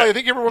 So, like, I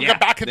think everyone got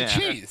back to the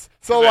cheese.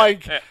 So,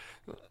 like...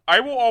 I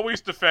will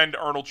always defend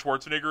Arnold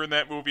Schwarzenegger in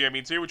that movie. I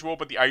mean, say what you will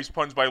about the ice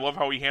puns, but I love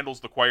how he handles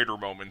the quieter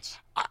moments.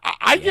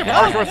 I give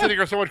Arnold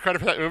Schwarzenegger so much credit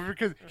for that movie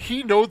because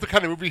he knows the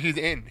kind of movie he's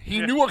in. He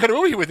knew what kind of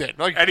movie he was in.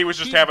 Like, And he was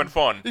just having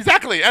fun.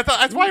 Exactly.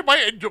 That's why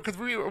because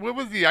what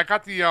was I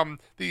got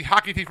the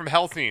hockey team from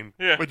Hell scene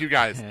with you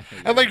guys,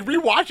 and like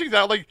rewatching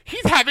that, like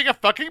he's having a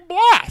fucking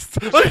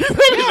blast. Like, he's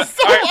having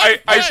so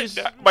much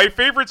fun. My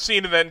favorite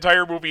scene in that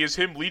entire movie is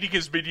him leading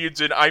his minions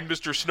in I'm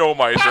Mr. Snow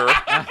Miser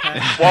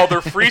while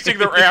they're freezing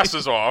their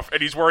asses off,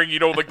 and he's wearing, you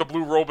know, like the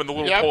blue robe and the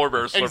little polar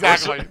bear slippers.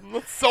 Exactly.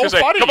 That's so He's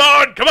funny.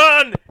 Like, come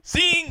on,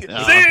 sing.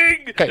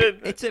 Okay.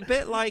 It's a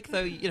bit like,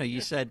 though, you know, you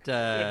said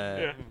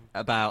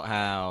about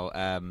how,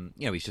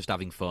 you know, he's just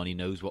having fun. He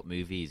knows what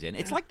movie he's in.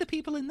 It's like the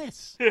people in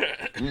this.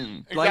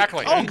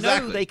 Exactly. You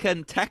know they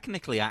can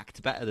technically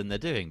act better than they're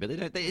doing, but they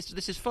don't.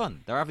 This is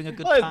fun. They're having a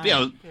good time. You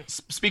know,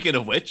 speaking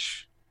of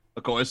which,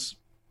 of course,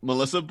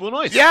 Melissa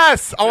Benoist.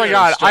 Yes. Oh my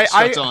God.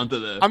 Struts onto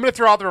the... I'm going to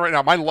throw out there right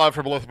now my love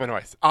for Melissa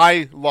Benoist.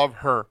 I love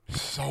her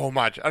so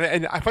much,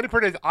 and the funny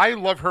part is I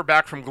love her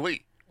back from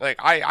Glee. Like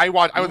I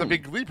was a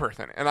big Glee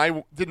person, and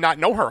I did not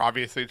know her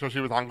obviously until she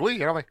was on Glee,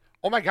 and I'm like,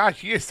 oh my God,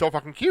 she is so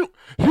fucking cute.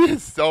 She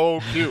is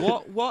so cute.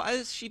 What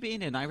has she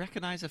been in? I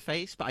recognize her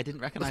face, but I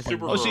didn't recognize her.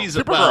 Oh, she's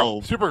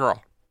Supergirl.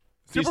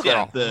 She's,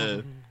 Supergirl.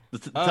 the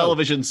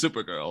television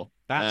Supergirl.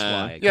 That's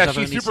why. 'cause yeah, I've she's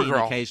only seen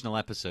Supergirl. occasional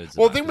episodes.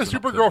 Well, of the thing that with 'cause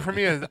I'm not Supergirl cool. for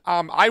me is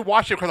I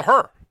watched it because of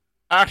her.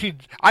 Actually,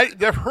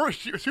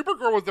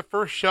 Supergirl was the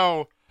first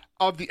show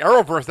of the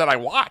Arrowverse that I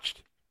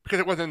watched because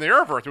it wasn't in the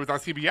Arrowverse; it was on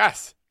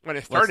CBS when it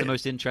What's started. the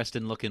most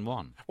interesting looking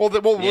one?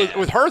 It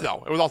was her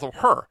though. It was also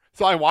her,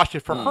 so I watched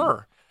it for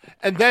her.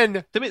 And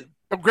then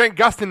Grant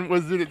Gustin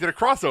did a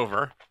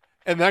crossover,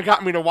 and that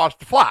got me to watch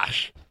The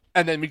Flash,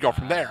 and then we go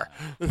from there.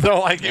 So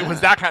like it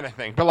was that kind of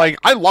thing. But like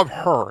I love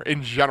her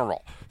in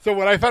general. So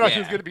when I found out she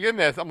was going to be in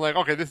this, I'm like,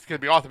 okay, this is going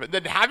to be awesome. And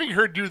then having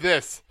her do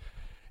this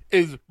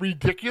is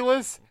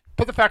ridiculous.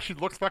 But the fact she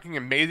looks fucking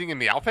amazing in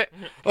the outfit,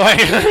 like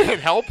it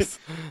helps.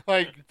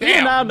 Like damn.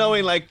 Even now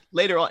knowing, like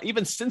later on,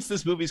 even since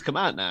this movie's come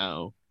out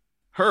now,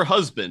 her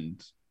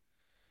husband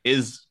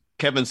is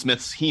Kevin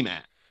Smith's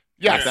He-Man.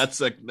 Yes. Like, that's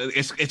like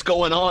it's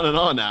going on and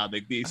on now.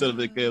 Like the sort of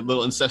like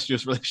little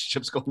incestuous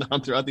relationships going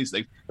on throughout these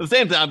things. At the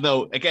same time,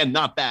 though, again,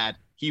 not bad.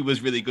 He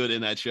was really good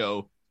in that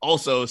show.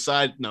 Also,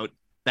 side note,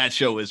 that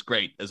show is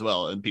great as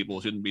well, and people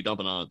shouldn't be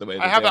dumping on it the way.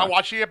 I have not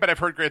watched it yet, but I've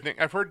heard great things.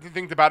 I've heard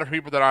things about it from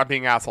people that aren't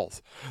being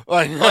assholes.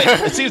 Like,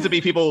 it seems to be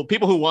people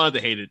who wanted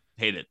to hate it,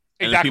 and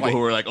Exactly. the people who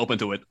were like open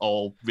to it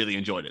all really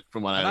enjoyed it.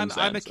 From what I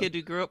understand, I'm a kid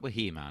who grew up with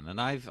He-Man, and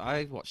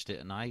I watched it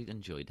and I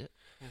enjoyed it.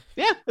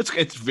 Yeah,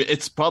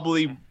 it's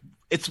probably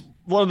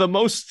one of the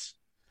most.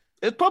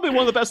 It's probably one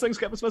of the best things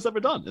Kevin Smith's ever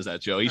done. Is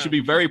that show? He should be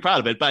very proud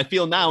of it. But I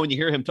feel now when you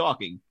hear him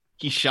talking,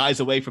 he shies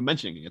away from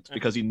mentioning it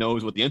because he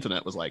knows what the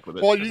internet was like with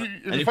it. well, and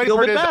the you funny feel a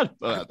part bit is, bad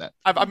about that.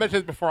 I've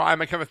mentioned this before.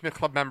 I'm a Kevin Smith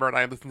Club member, and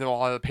I listen to a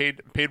lot of the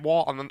paid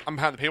wall. I'm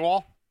behind the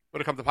paywall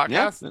when it comes to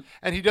podcasts. Yeah.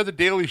 And he does a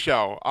daily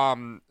show,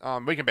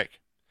 Wake and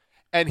Bake,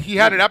 and he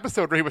had an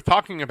episode where he was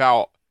talking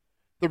about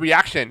the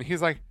reaction.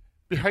 He's like,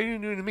 "How are you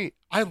new to me?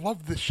 I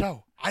love this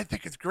show. I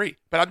think it's great,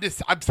 but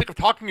I'm sick of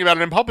talking about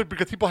it in public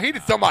because people hate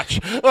it so much."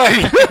 Like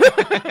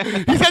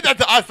he said that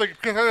to us, like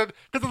because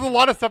there's a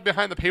lot of stuff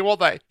behind the paywall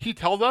that he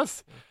tells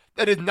us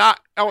that is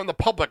not out in the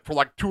public for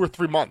like 2 or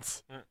 3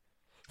 months.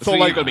 So like,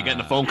 you're gonna be getting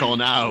a phone call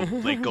now,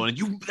 like going,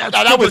 "That's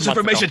that too was much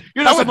months information. ago.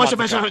 You're That not so was much months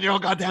information ago. on your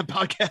own goddamn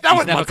podcast." That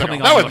was never months ago.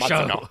 coming That on was your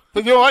months show. ago.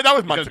 You know what? That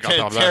was months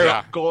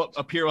ago. Go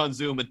appear on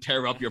Zoom and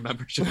tear up your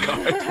membership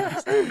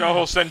card. No,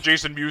 he'll send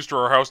Jason Mewes to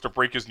our house to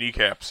break his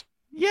kneecaps.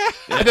 Yeah,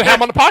 And then have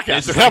him on the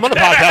podcast. Then have him on the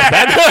podcast,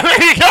 man.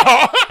 There you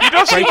go. He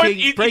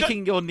does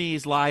breaking your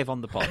knees live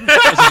on the pod.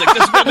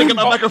 Just let me get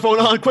my microphone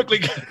on quickly.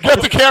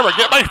 Get the camera.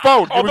 Get my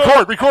phone.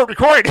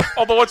 Record.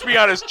 Although, let's be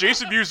honest,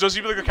 Jason Mewes does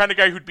seem like the kind of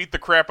guy who'd beat the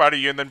crap out of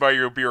you and then buy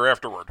you a beer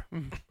afterward.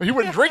 He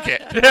wouldn't drink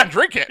it. He wouldn't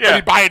drink it. But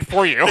he'd buy it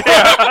for you.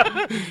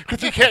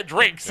 Because he can't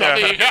drink. So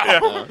there you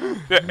go.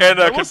 And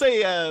I will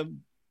say,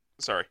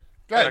 sorry.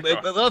 Go ahead.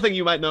 the other thing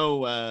you might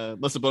know,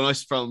 Melissa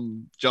Benoist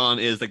from John,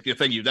 is like the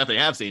thing you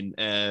definitely have seen.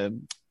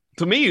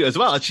 To me as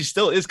well, she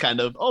still is kind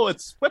of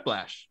it's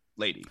Whiplash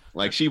lady.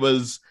 Like she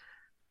was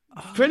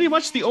pretty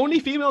much the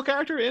only female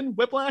character in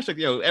Whiplash. Like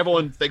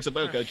everyone thinks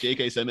about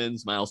J.K.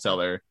 Simmons, Miles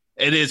Teller.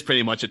 It is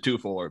pretty much a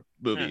 2-for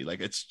movie. Like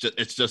it's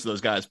just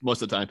those guys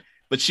most of the time.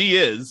 But she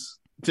is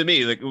to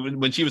me, like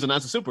when she was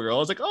announced as Supergirl, I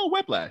was like, oh,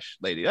 Whiplash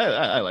lady,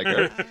 I like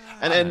her.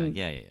 And then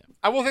yeah.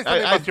 I will say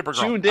something about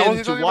Supergirl. tuned I will in say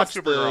to something watch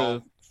about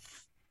Supergirl.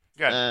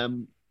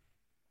 the.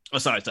 Oh,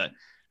 sorry.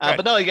 Right.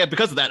 But no, yeah,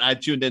 because of that, I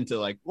tuned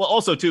into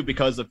also too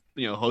because of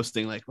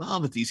hosting.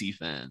 I'm a DC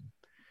fan,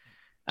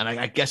 and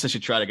I guess I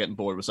should try to get on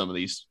board with some of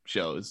these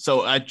shows.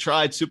 So I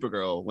tried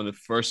Supergirl when it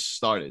first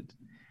started,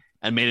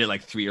 and made it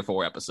like 3 or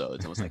 4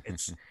 episodes. I was like,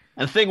 it's.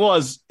 And the thing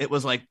was, it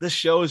was like this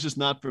show is just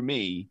not for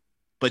me.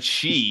 But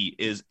she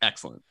is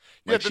excellent.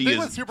 Yeah, the she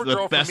thing is with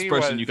Supergirl the best for me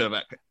person was, you could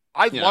have.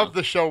 I loved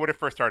the show when it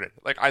first started.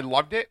 Like I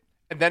loved it,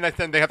 and then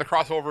they had the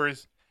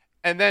crossovers,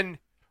 and then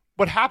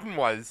what happened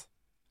was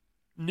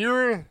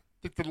near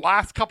the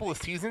last couple of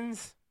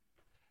seasons,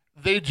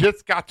 they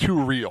just got too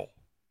real.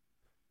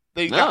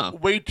 They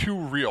got way too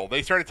real.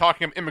 They started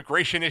talking about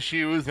immigration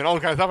issues and all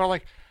that kind of stuff. And I'm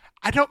like,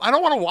 I don't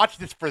want to watch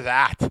this for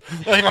that.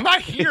 Like, I'm not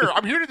here.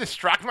 I'm here to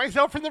distract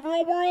myself from the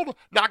real world,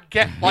 not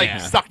get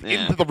sucked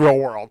into the real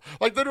world.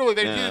 Like literally,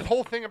 they did this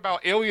whole thing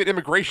about alien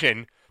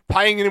immigration,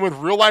 tying it in with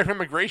real life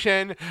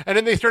immigration, and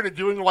then they started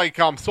doing like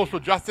social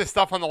justice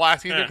stuff on the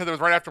last season because it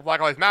was right after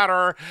Black Lives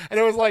Matter, and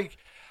it was like,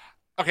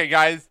 okay,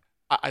 guys,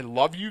 I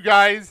love you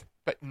guys.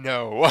 But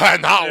no,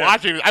 I'm not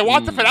watching. I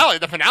watched the finale.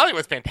 The finale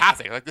was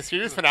fantastic. Like the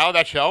series finale of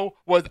that show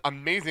was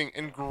amazing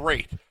and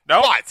great.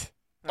 But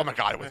oh my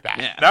god, it was bad.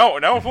 Yeah.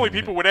 Now, if only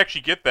people would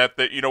actually get that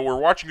we're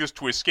watching this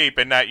to escape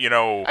and not. I mean,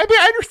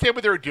 I understand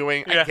what they were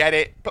doing. I get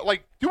it, but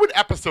like, do an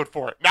episode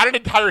for it, not an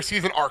entire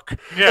season arc.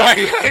 Yeah. Like,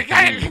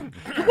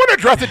 you want to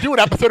address it, do an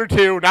episode or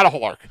 2, not a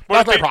whole arc.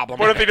 That's my problem.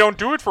 But if they don't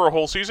do it for a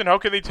whole season, how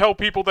can they tell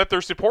people that they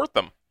support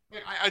them?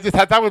 I just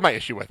had that was my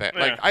issue with it.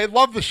 Like, I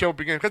love the show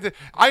beginning because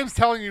I was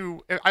telling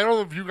you, I don't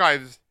know if you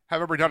guys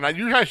have ever done it.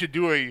 You guys should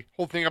do a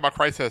whole thing about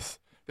Crisis,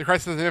 the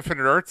Crisis of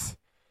Infinite Earths.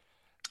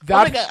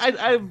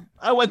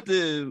 I went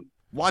to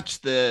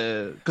watch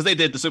because they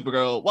did the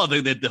Supergirl. Well,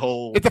 they did the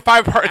whole. It's a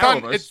 5-part.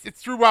 Arrowverse.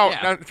 It's throughout.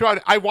 Yeah.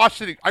 Throughout. I watched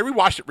it. I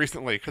rewatched it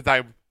recently because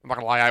I'm not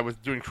gonna lie. I was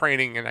doing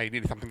training and I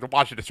needed something to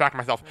watch to distract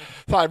myself.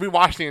 So I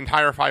rewatched the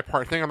entire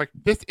 5-part thing. I'm like,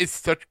 this is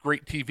such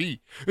great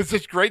TV. It's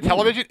just great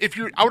television. If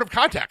you're out of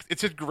context,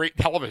 it's just great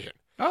television.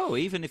 Oh,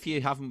 even if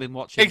you haven't been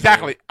watching.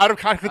 Exactly. Out of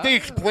context. But they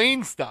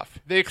explain stuff.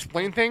 They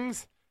explain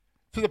things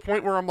to the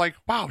point where I'm like,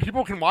 wow,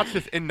 people can watch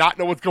this and not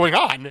know what's going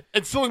on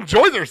and still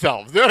enjoy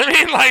themselves. You know what I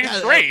mean? Like,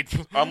 it's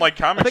great. Unlike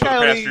comics for the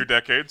past few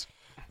decades.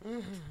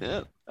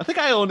 Yeah. I think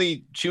I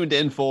only tuned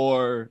in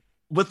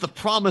with the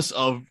promise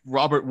of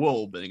Robert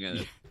Wool being in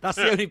it. That's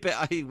the only bit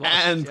I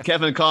watched. And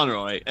Kevin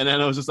Conroy. And then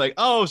I was just like,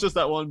 oh, it's just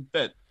that one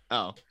bit.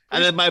 Oh.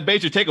 And then my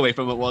major takeaway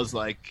from it was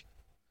like,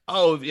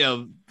 oh,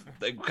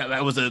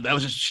 that was a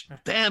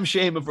damn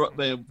shame of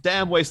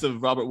damn waste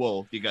of Robert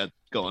Wool you got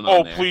going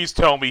on. Oh, please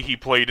tell me he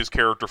played his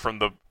character from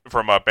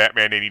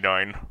Batman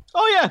 '89.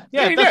 Oh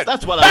yeah,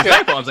 that's what I was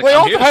there for. I was like, we I'm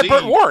also here to had see.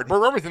 Burt Ward.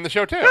 Burt Ward was in the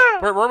show too.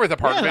 Burt Ward was a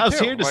part of it too. I was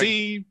here to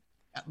see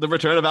the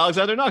return of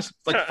Alexander Knox. It's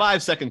like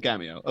 5-second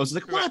cameo. I was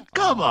like, what?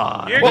 Come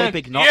on.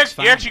 He Knox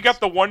actually got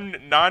the one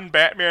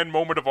non-Batman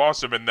moment of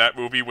awesome in that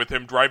movie with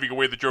him driving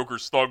away the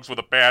Joker's thugs with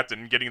a bat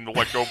and getting him to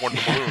let go of one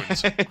of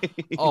the balloons.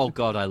 Oh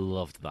god, I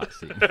loved that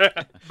scene.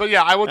 But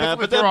yeah, I will.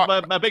 But then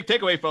my big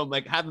takeaway from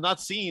having not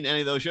seen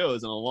any of those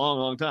shows in a long,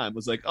 long time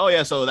was like, oh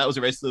yeah, so that was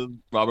a race to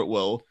Robert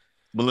Will.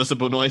 Melissa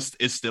Benoist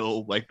is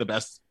still like the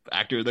best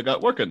actor that got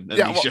working in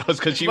these shows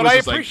because she was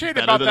just like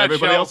better than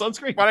everybody else on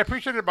screen. What I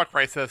appreciated about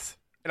Crisis,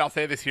 and I'll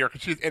say this here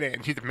because she's in it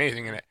and she's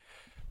amazing in it,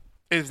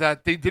 is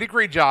that they did a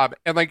great job.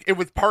 And like it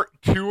was part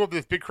 2 of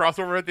this big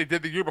crossover event they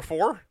did the year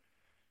before,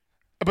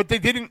 but you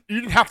didn't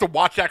have to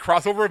watch that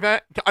crossover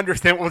event to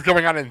understand what was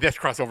going on in this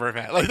crossover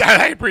event. Like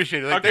I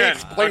appreciate it. Like, they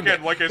explained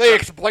it. They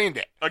explained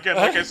it. Again,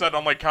 like I said,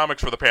 unlike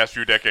comics for the past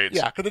few decades.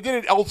 Yeah, because they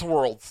did an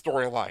Elseworld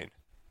storyline.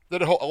 They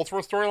did a whole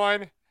Elseworld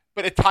storyline,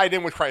 but it tied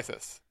in with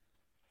Crisis.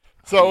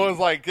 So it was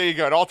like, there you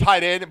go. It all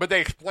tied in, but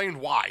they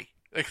explained why.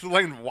 They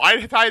explained why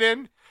it tied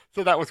in.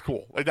 So that was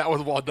cool. Like, that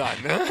was well done.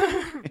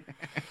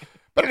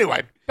 But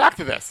anyway, back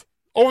to this.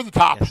 Over the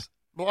top. Yes.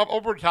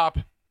 Over the top.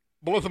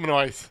 Melissa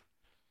Benoist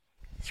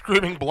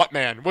screaming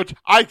Bluntman, which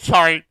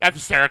sorry, that's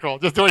hysterical.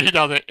 Just the way he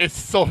does it. It's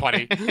so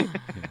funny.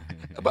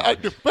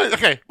 But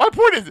okay, my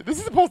point is, this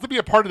is supposed to be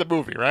a part of the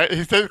movie, right?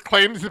 He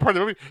claims it's a part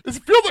of the movie. This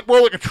feels like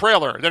more like a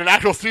trailer than an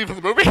actual scene from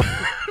the movie.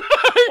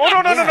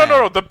 Oh,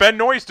 no. The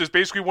Benoist is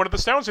basically one of the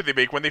sounds that they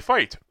make when they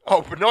fight.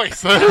 Oh,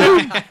 Benoist.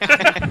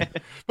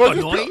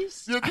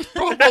 Benoist? This feels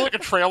more like a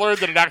trailer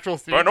than an actual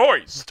scene.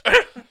 Benoist.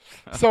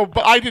 So,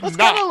 but I did It's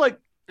not. kind of like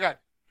Yeah.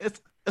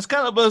 it's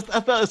kind of.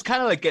 I felt it's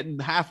kind of like getting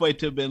halfway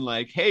to being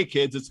like, "Hey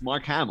kids, it's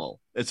Mark Hamill."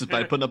 It's just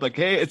by putting up like,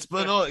 "Hey, it's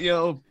Benoist,"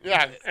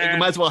 Yeah. You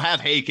might as well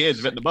have "Hey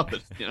kids" written above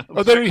it.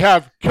 But then we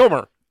have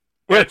Kilmer,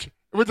 which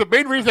was the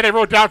main reason I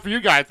wrote down for you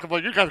guys. I'm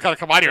like, you guys gotta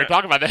come out here and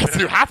talk about this.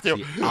 You have to.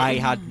 See, I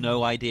had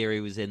no idea he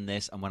was in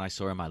this, and when I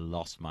saw him, I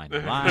lost my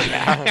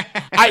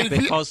mind.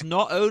 Because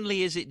not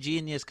only is it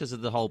genius because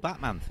of the whole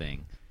Batman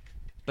thing,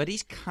 but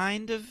he's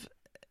kind of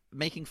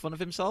making fun of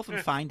himself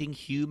and finding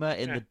humor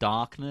in the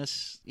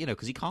darkness,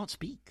 because he can't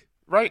speak.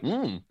 Right.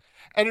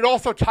 And it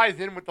also ties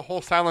in with the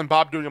whole Silent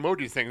Bob doing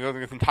emojis thing during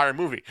this entire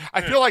movie.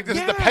 I feel like this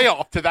is the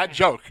payoff to that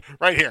joke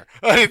right here.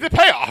 It's the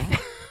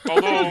payoff.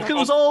 Although it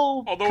was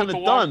all although kind with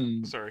of the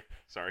done. Sorry.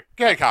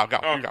 Go ahead, Kyle. Go.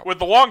 You go. With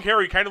the long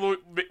hair, he kind of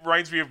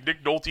reminds me of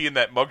Nick Nolte in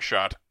that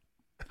mugshot.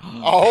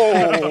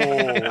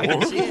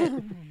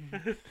 Oh.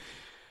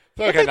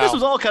 I think this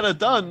was all kind of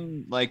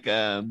done like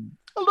a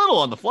little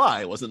on the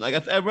fly, wasn't it?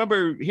 Like I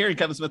remember hearing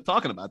Kevin Smith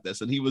talking about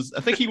this, and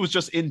I think he was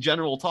just in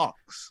general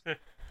talks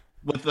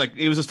with like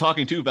he was just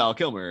talking to Val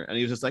Kilmer, and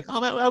he was just like,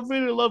 "Oh man, I'd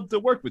really love to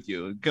work with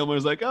you." And Kilmer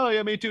was like, "Oh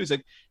yeah, me too." He's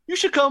like, "You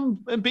should come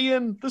and be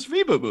in this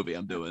reboot movie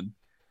I'm doing."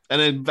 And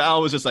then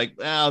Val was just like,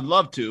 "I'd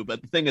love to,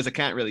 but the thing is, I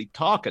can't really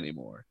talk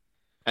anymore."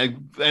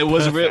 And it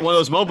was one of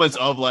those moments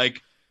of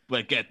like,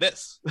 "But get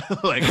this,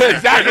 like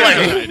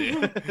exactly,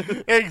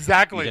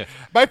 exactly." Yeah.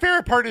 My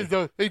favorite part is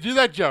though they do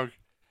that joke,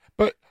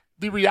 but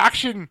the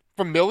reaction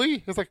from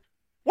Millie is like,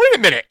 "Wait a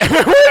minute, wait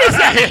a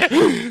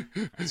second.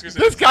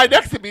 This guy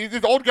next to me,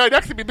 this old guy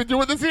next to me, been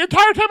doing this the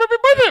entire time I've been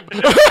with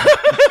him."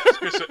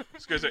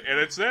 And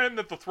it's then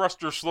that the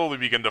thrusters slowly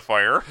begin to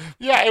fire.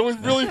 Yeah, it was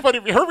really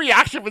funny. Her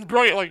reaction was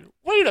brilliant. Like,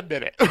 wait a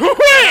minute,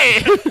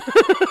 wait.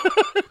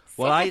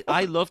 Well,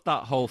 I loved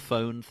that whole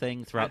phone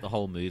thing throughout the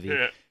whole movie.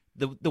 Yeah.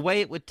 The way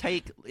it would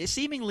take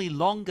seemingly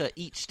longer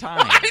each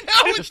time I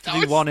know, just to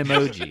do one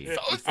emoji.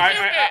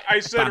 I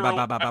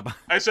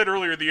said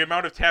earlier the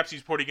amount of taps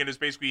he's putting in is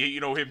basically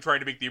him trying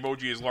to make the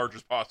emoji as large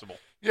as possible.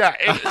 Yeah,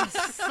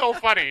 it's so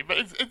funny, but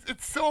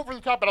it's so over the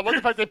top. But I love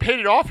the fact they paid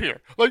it off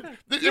here. Like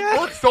it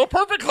works so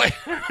perfectly.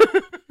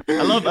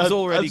 I love It was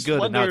already I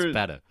good, and now wonder- it's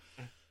better.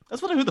 I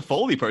was wondering who the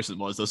Foley person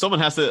was, though. Someone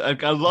has to.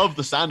 I love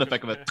the sound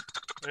effect of it.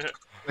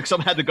 Like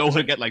someone had to go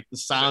and get like the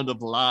sound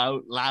of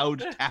loud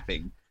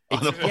tapping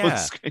on the phone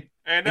screen.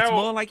 And It's now,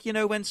 more like,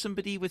 when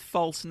somebody with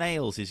false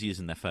nails is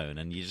using their phone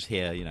and you just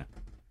hear,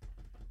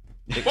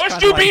 it's must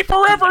kinda you like- be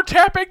forever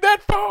tapping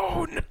that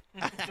phone?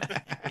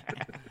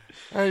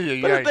 But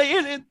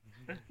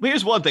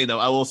here's one thing though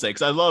I will say,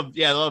 because I love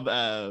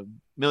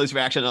Millie's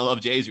reaction, I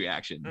love Jay's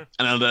reaction,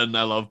 and then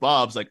I love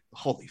Bob's. Like,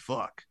 holy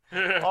fuck!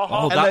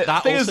 Oh, And that the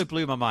thing also is-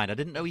 blew my mind. I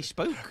didn't know he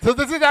spoke. So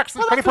this is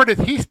actually the funny part is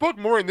he spoke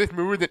more in this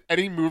movie than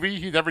any movie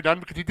he's ever done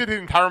because he did an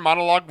entire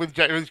monologue with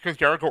Chris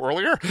Jericho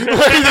earlier. He did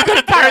an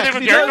entire thing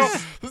with he Jericho.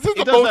 does- This is he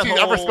the does most that he's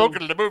ever whole-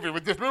 spoken in a movie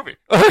with this movie.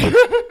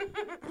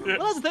 Well,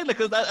 that's the thing,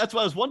 because that's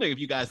what I was wondering if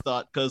you guys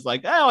thought, because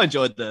like I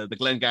enjoyed the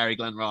Glengarry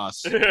Glen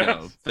Ross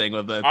thing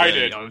with the. I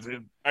did.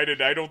 You I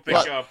did. I don't think.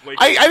 Blake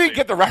I didn't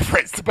get the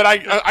reference, but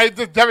I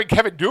just having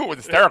Kevin do it was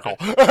hysterical.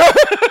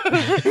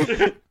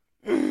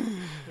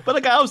 But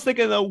like I was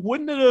thinking, though,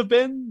 wouldn't it have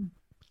been?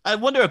 I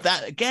wonder if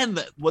that again.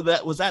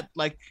 Was that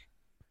like?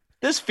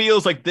 This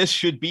feels like this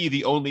should be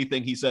the only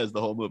thing he says the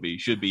whole movie.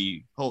 Should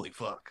be holy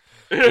fuck.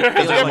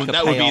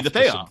 That would be the to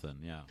payoff. something,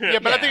 yeah. Yeah,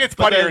 but I think it's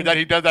but funnier then- that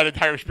he does that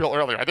entire spiel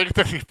earlier. I think it's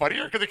actually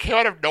funnier because it came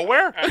out of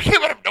nowhere. It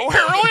came out of nowhere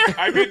earlier.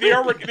 I mean, they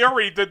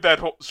already did that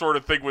whole sort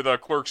of thing with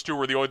Clerks 2,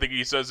 where the only thing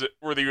he says is,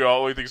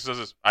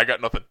 "I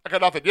got nothing." I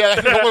got nothing. Yeah,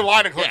 that's his only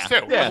line in Clerks too.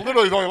 Yeah. That's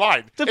literally his only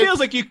line. It feels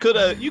like you could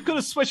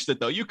have switched it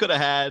though. You could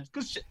have had,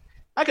 because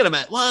I could have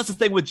met. Well, that's the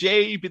thing with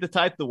Jay, be the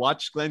type to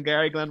watch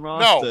Glengarry Glen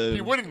Ross. No,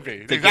 he wouldn't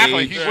be.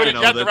 Exactly. gauge, He wouldn't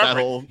get the that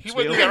whole reference. He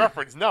wouldn't spiel. get a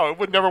reference. No, it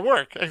would never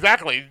work.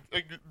 Exactly.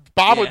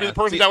 Bob would be the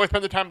person that would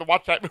spend the time to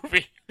watch that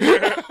movie.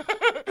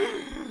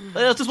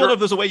 I just wonder if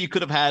there's a way you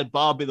could have had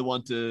Bob be the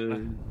one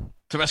to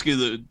rescue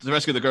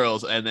the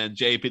girls, and then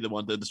Jay be the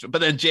one to destroy. But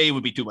then Jay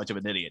would be too much of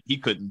an idiot. He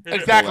couldn't.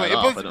 Exactly. pull that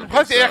off, I don't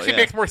Plus, think it so, actually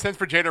makes more sense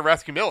for Jay to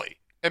rescue Millie.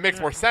 It makes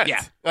more sense.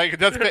 Yeah. Like, it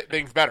does fit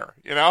things better,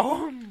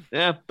 Yeah, but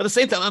at the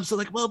same time, I'm still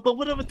like, well, but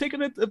would have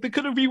taken it if they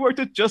could have reworked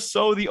it just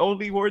so the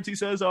only words he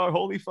says are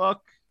 "holy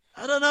fuck"?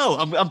 I don't know.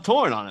 I'm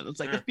torn on it. It's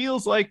like it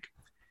feels like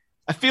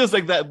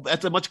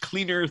that's a much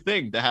cleaner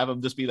thing to have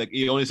him just be like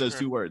he only says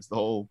 2 words the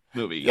whole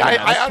movie. Yeah,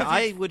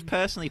 I would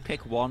personally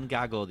pick one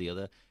gag or the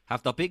other.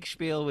 Have the big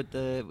spiel with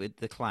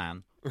the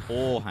clan,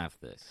 or have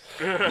this.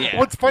 Yeah,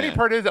 What's funny yeah.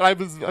 part is that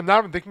I'm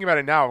not thinking about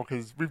it now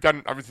because we've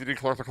done obviously did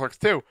Clerks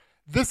too.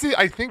 This is,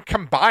 I think,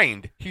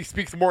 combined, he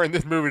speaks more in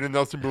this movie than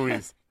those 2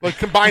 movies. Like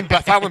combined,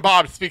 Silent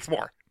Bob speaks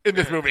more in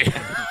this movie.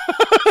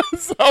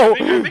 So I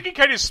think he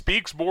kind of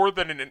speaks more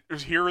than in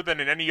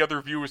any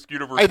other Viewers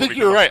universe. I think movie.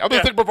 you're right. I'm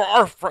just thinking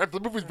for the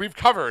movies we've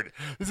covered.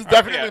 This is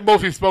definitely the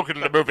most we've spoken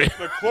in the movie.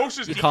 The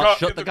closest You he can't co-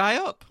 shut the guy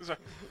up.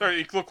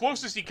 Sorry, the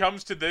closest he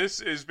comes to this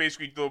is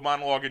basically the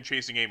monologue in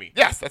Chasing Amy.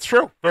 Yes, that's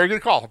true. Very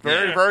good call.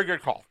 Very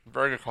good call.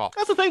 Very good call.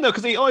 That's the thing though,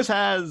 because he always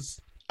has.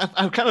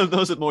 I kind of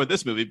noticed it more in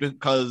this movie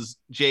because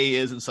Jay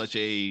is in such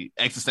a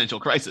existential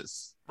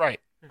crisis. Right.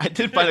 I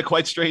did find it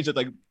quite strange that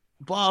like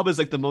Bob is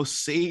like the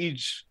most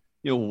sage,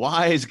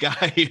 wise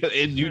guy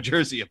in New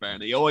Jersey.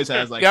 Apparently, he always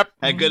has like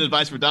had good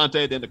advice for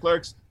Dante at the end of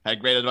Clerks,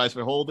 had great advice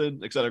for Holden,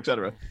 et cetera, et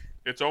cetera.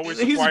 It's always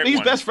He's one.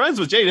 best friends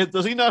with Jay.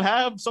 Does he not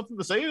have something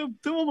to say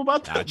to him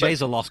about that? Jay's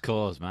a lost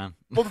cause, man.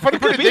 Well, the funny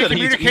It part could is be they that he's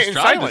communicate in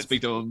trying to silence.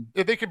 speak to him.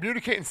 If they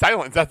communicate in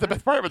silence, that's the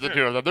best part with the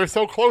two of them. They're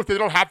so close they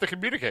don't have to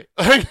communicate.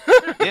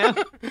 Yeah.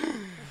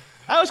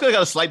 I always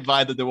got a slight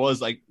vibe that there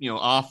was like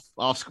off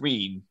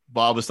screen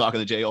Bob was talking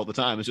to Jay all the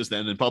time. It's just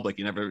then in public,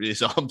 you never really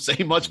saw him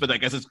say much. But I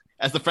guess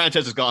as the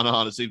franchise has gone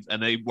on, it seems,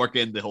 and they work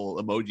in the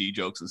whole emoji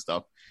jokes and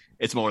stuff,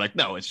 it's more like,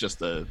 no, it's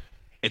just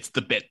it's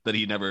the bit that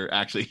he never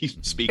actually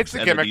speaks. It's the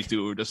and gimmick. these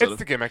two are just It's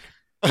the gimmick.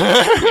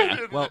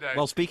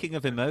 Well, speaking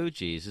of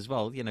emojis as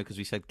well, because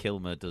we said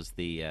Kilmer does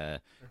the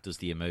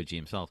emoji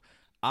himself.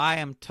 I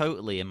am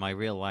totally in my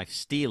real life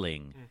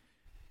stealing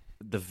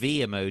the V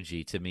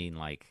emoji to mean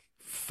like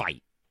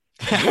fight.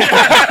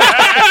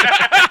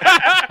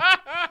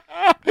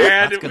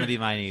 That's going to be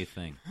my new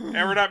thing. And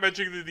we're not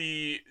mentioning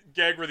the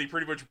gag where they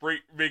pretty much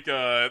make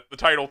the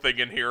title thing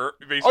in here.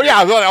 Basically. Oh yeah,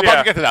 I'm about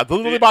to get to that.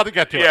 Literally about to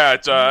get to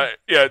it.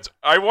 It's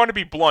I want to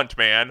be blunt,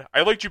 man.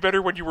 I liked you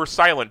better when you were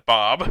silent,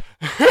 Bob.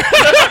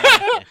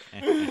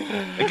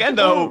 Again,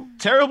 though,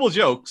 terrible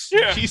jokes.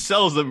 Yeah. She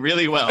sells them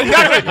really well.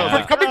 Exactly.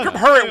 Coming from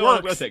her, it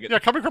We'll works. take it. Yeah,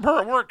 coming from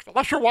her, it works. I'm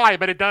not sure why,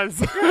 but it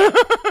does.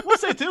 We'll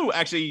say too.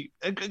 Actually,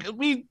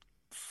 we,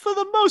 for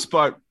the most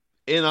part,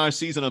 in our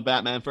season of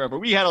Batman Forever,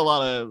 we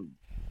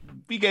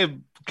gave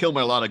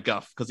Kilmer a lot of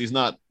guff because he's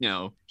not,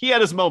 he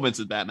had his moments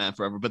in Batman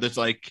Forever, but it's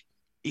like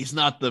he's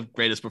not the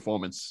greatest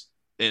performance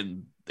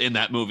in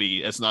that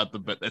movie. It's not the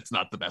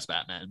best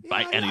Batman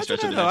by any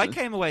stretch of the imagination. I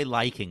came away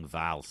liking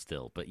Val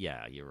still, but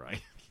yeah, you're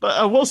right. But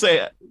I will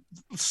say,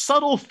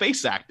 subtle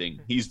face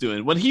acting he's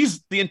doing when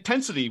the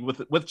intensity with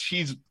which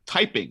he's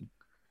typing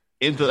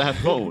into that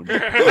phone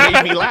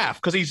made me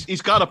laugh because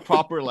he's got a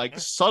proper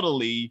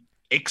subtly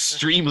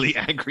extremely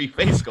angry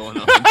face going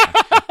on.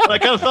 And I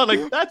kind of thought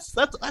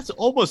that's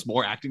almost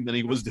more acting than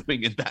he was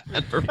doing in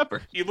Batman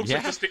Forever. He looks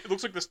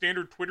like the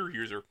standard Twitter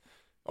user.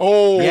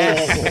 Oh,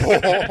 yes.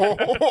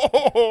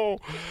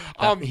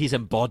 He's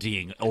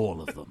embodying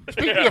all of them.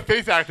 Speaking of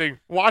face acting,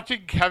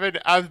 watching Kevin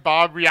as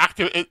Bob react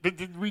to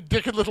the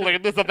ridiculous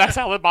lameness of that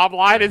Silent Bob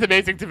line is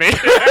amazing to me.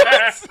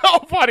 It's so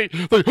funny.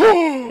 Like,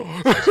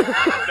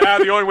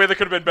 the only way that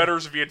could have been better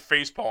is if he had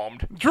face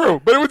palmed. True,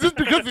 but it was just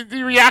because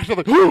the reaction,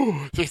 like,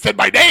 they said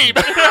my name.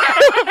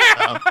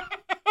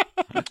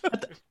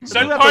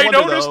 Senpai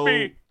noticed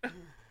me.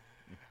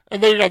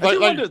 And then you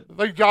got,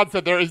 like John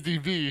said, there is the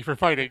V for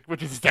fighting,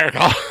 which is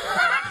hysterical.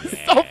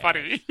 So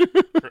funny.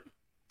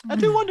 I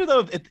do wonder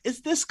though,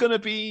 is this going to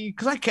be,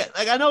 because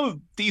I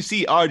know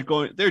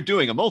DC they're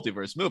doing a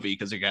multiverse movie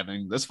because they're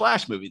having this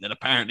Flash movie that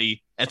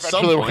apparently at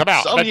some point,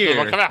 some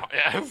year,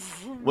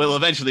 will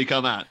eventually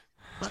come out.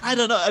 But I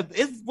don't know.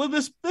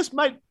 This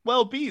might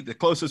well be the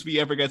closest we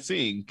ever get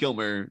seeing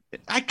Kilmer.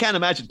 I can't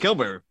imagine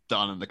Kilmer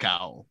donning the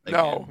cowl.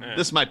 No.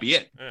 This might be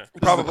it. Yeah.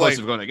 Probably the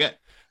closest we're going to get.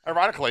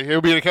 Ironically, it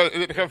will be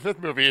the fifth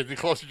movie is the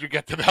closest you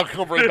get to Val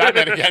Kilmer and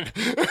Batman again.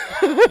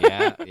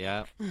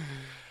 Yeah.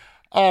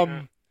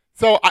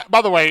 So,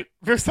 by the way,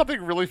 there's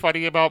something really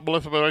funny about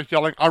Melissa Benoist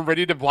yelling, "I'm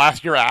ready to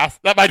blast your ass."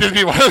 That might just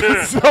be one of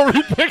those so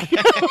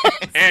ridiculous.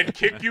 And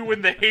kick you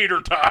in the hater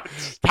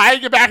tots.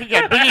 Tying it back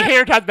again. Bringing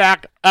hater tots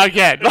back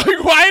again.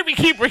 Like, why do we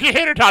keep bringing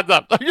hater tots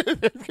up?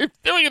 Keep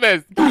doing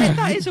this.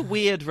 That is a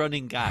weird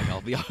running gag,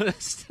 I'll be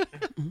honest.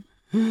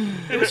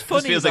 It was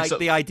funny,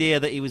 the idea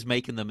that he was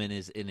making them in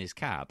his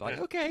cab. Like,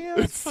 okay, yeah,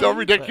 it's so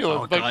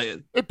ridiculous.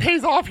 It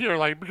pays off here,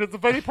 because the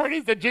funny part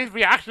is that Jay's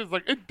reaction is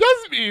it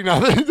does mean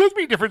nothing. It does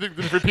mean different things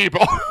to different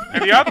people.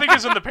 And the odd thing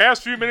is, in the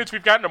past few minutes,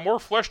 we've gotten a more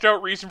fleshed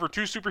out reason for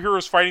two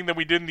superheroes fighting than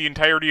we did in the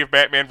entirety of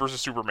Batman versus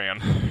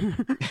Superman.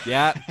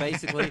 Yeah,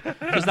 basically,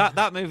 because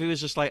that movie was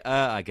just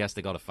I guess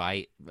they got to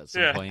fight at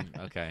some point.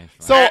 Okay,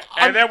 so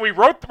and then we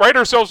write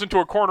ourselves into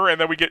a corner,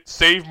 and then we get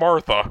Save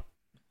Martha.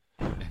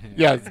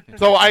 Yes.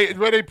 So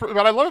what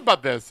I love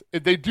about this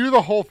is they do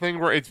the whole thing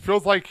where it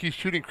feels like he's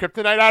shooting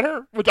kryptonite at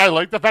her, which I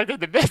like the fact that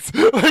they did this.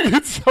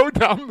 It's so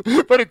dumb,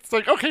 but it's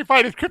like, okay,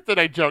 fine, it's a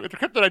kryptonite joke. It's a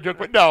kryptonite joke,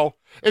 but no,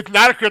 it's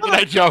not a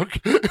kryptonite joke.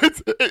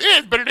 It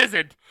is, but it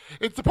isn't.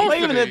 It's supposed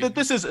to be.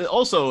 This is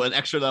also an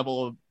extra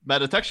level of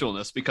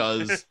metatextualness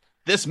because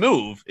this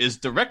move is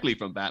directly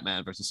from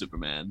Batman versus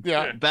Superman.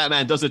 Yeah.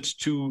 Batman does it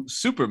to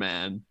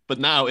Superman, but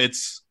now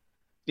it's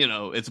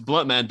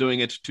Bluntman doing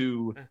it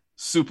to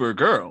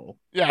Supergirl.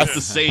 Yeah, that's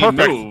the same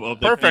move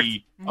of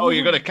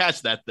you're gonna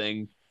catch that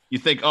thing. You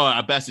think,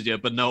 I bested you,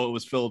 but no, it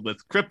was filled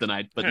with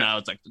kryptonite. But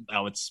now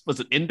was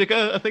it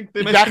indica? I think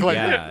they mentioned. Exactly.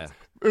 Yeah.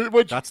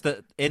 That's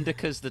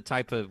indica's the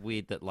type of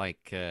weed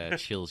that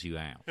chills you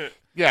out.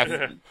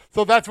 Yes.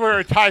 So that's where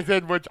it ties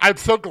in, which I'm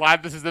so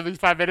glad this is in these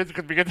 5 minutes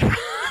because we get to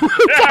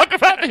talk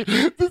about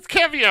this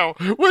cameo,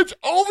 which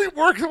only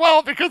works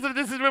well because of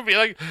this movie.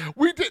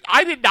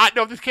 I did not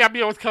know this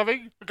cameo was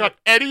coming on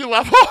any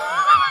level.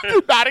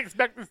 Did not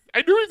expect this.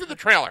 I knew he was in the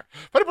trailer.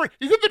 But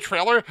he's in the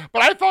trailer,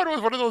 but I thought it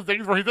was one of those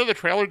things where he's in the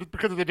trailer just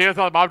because of the Dance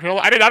on the Mob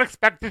trailer. I did not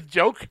expect this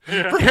joke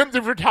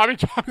for Tommy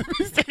Chong to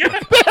be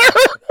standing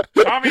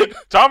there.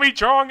 Tommy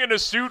Chong in a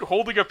suit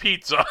holding a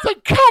pizza. It's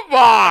like, come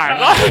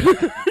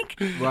on!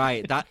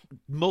 Right, that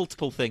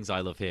multiple things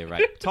I love here,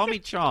 right? Tommy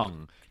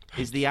Chong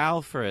is the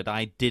Alfred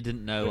I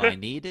didn't know I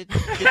needed,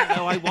 didn't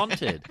know I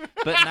wanted.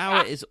 But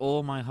now it is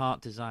all my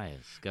heart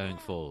desires going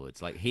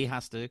forwards. He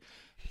has to...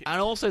 And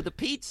also the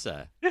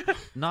pizza.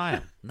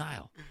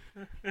 Niall.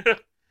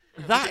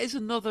 That is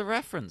another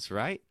reference,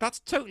 right? That's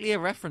totally a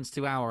reference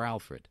to our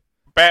Alfred.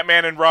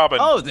 Batman and Robin.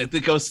 Oh, the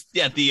ghost.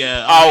 Yeah, the.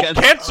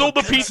 Cancel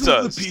the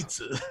pizzas.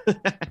 pizza.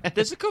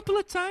 There's a couple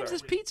of times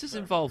there's pizzas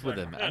involved with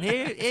him, and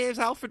here's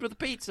Alfred with a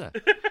pizza.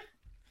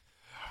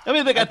 I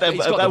mean, they got that.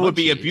 He's got That the would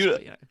be a munchies, beautiful.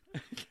 but, you know.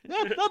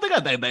 Yeah, no, they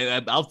got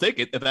that. I'll take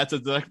it if that's a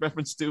direct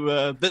reference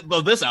to.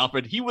 This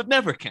Alfred, he would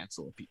never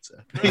cancel a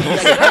pizza.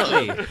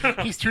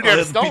 Exactly. He's too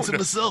damn stoned. Pizza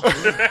myself.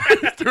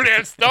 He's too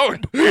damn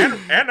stoned.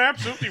 and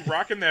absolutely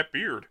rocking that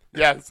beard.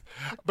 Yes.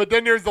 But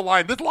then there's the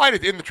line. This line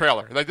is in the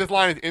trailer. Like, this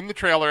line is in the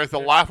trailer. It's the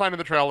last line of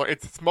the trailer.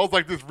 It smells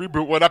like this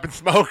reboot went up in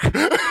smoke.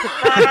 That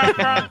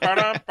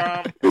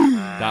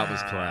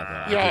was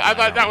clever. Yeah, I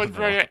thought that was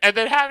brilliant. And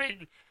then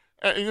having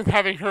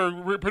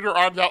her put her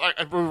arms out like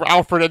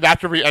Alfred, and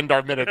that's where we end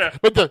our minute.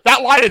 But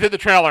that line is in the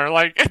trailer.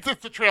 Like, it's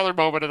just the trailer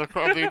moment of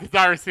the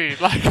entire scene.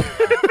 Like,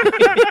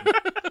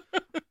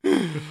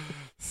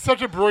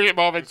 such a brilliant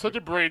moment, such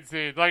a brilliant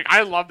scene. Like,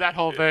 I love that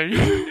whole thing.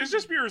 It's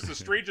just because the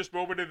strangest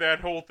moment of that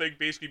whole thing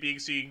basically being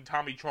seeing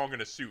Tommy Chong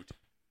in a suit.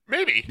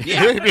 Maybe.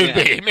 Yeah. Maybe.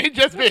 It may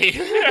just be.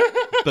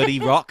 But he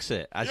rocks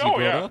it. As you Oh,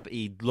 brought yeah. up,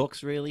 he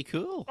looks really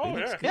cool. Oh, He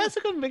looks yeah. cool. Yeah,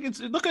 it's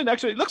looking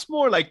actually. It looks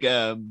more like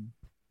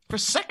for a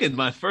second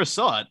when I first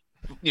saw it,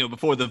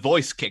 before the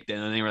voice kicked in,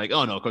 and they were like,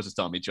 "Oh no, of course it's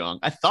Tommy Chong."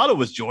 I thought it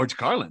was George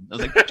Carlin. I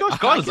was like, George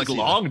Carlin's like see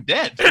long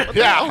dead. What the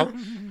Yeah. hell?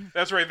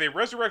 That's right. They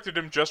resurrected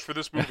him just for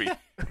this movie.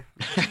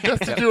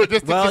 Just to do it,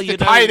 just Well, to you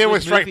tie know, it in with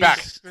with Strike Back.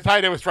 movies- To tie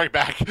it in with Strike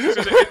Back.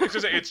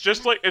 It's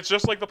just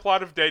like the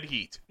plot of Dead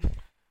Heat.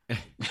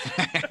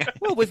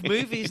 Well, with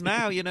movies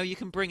now, you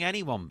can bring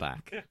anyone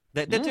back.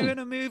 They're doing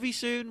a movie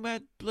soon where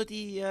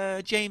bloody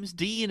James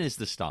Dean is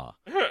the star.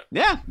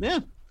 Yeah.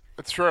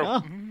 It's true.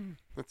 Oh.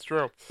 It's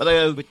true.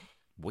 But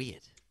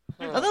Weird.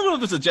 I don't know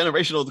if it's a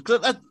generational.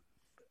 Because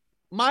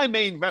my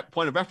main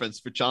point of reference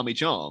for Tommy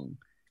Chong,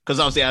 because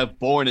obviously I was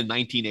born in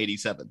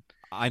 1987.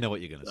 I know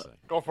what you're going to say.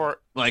 Go for it.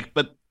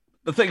 But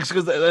the thing is,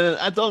 because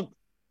I don't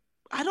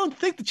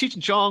think the Cheech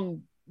and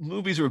Chong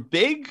movies were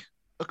big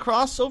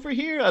across over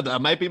here. I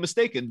might be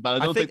mistaken,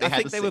 but I don't think they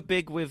had. they were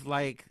big with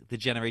like the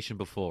generation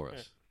before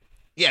us.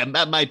 Yeah,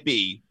 that might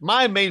be.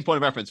 My main point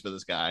of reference for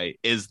this guy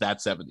is that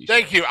 70s show.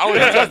 Thank you. I was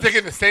just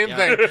thinking the same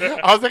thing.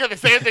 I was thinking the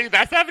same thing.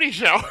 That 70s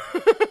show.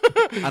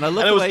 And I love And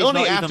it the was way he's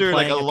only not after, even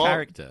like, playing a a long-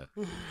 character.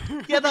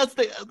 Yeah, that's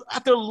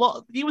after a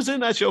lot. He was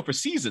in that show for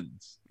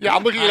seasons. Yeah,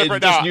 I'm looking at it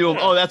right just now. knew him.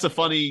 Oh, that's a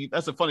funny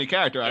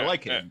character. I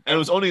like him. And it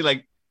was only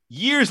like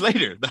years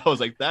later that I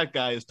was like, that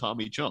guy is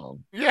Tommy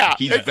Chong. Yeah.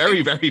 He's it's-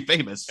 very, very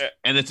famous,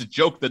 and it's a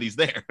joke that he's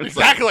there. It's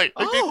Exactly.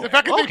 Like, The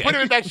fact that they put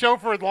him in that show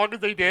for as long as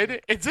they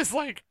did, it's just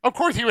like, of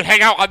course he would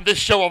hang out on this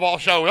show of all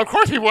shows. Of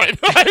course he would.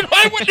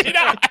 Why would he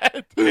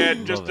not?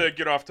 And just to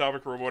get off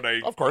topic for a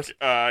moment, Of course.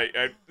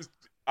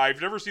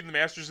 I've never seen the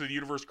Masters of the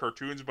Universe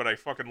cartoons, but I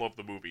fucking love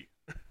the movie.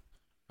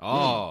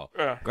 Oh,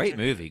 great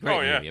movie. Great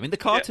Oh, yeah. movie. I mean, the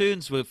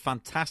cartoons were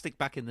fantastic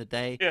back in the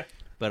day, Yeah.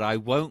 but I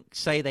won't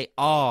say they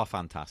are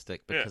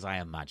fantastic because I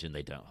imagine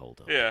they don't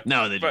hold up. Yeah.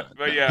 No, they don't.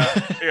 But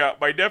yeah,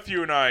 my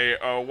nephew and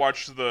I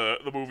watched the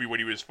movie when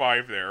he was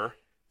five there,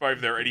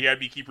 and he had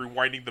me keep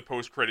rewinding the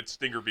post-credit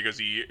stinger because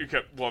he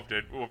loved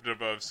it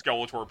of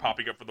Skeletor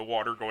popping up from the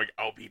water going,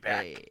 "I'll be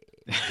back." Hey.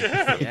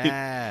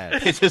 Yeah.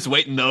 It's just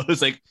waiting though.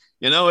 It's like,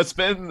 it's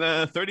been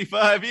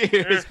 35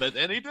 years, but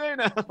any day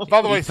now.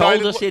 By the way, He so I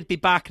told just, us he'd be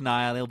back,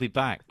 Niall. He'll be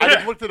back. I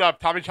just looked it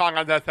up. Tommy Chong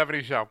on that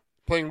 70s show.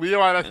 Playing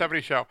Leo on that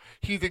 70s show.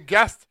 He's a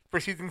guest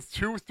for seasons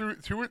 2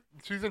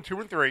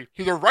 and 3.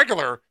 He's a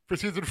regular for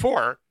season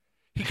 4.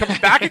 He comes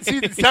back in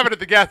season 7 as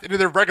the guest and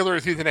is a regular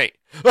in season 8.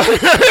 And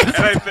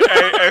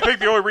I think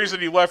the only reason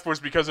he left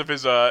was because of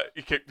his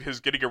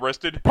getting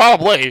arrested.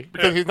 Probably,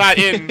 because he's not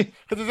in.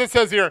 Because it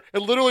says here, it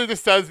literally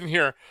just says in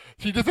here,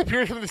 he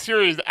disappears from the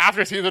series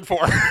after season 4.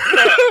 And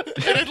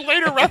it's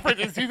later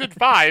referenced in season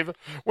 5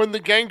 when the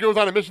gang goes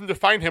on a mission to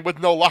find him with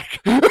no luck.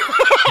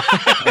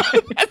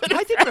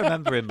 I didn't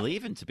remember him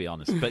leaving, to be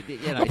honest. But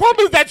The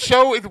problem is that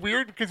show is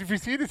weird because if you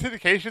see the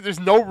syndication, there's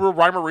no real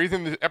rhyme or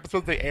reason in the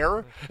episodes they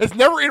air. It's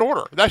never in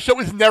order. That show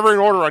is never in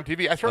order on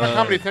TV. I started on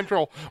Comedy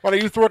Central when I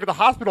used to work at the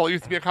hospital. It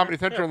used to be a Comedy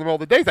Central in the middle of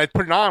the days. I'd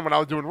put it on when I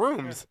was doing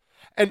rooms.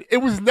 And it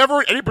was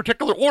never in any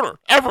particular order,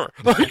 ever.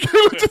 Like,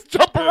 it would just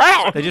jump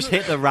around. they just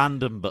hit the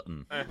random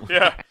button.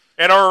 Yeah.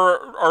 And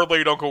our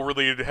late uncle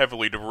related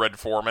heavily to Red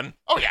Foreman.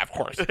 Oh, yeah, of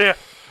course. Yeah.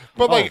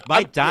 But, like,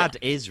 My dad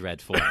is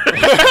Red Foreman.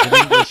 There's an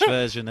English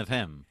version of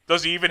him.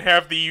 Does he even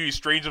have the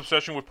strange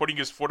obsession with putting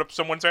his foot up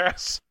someone's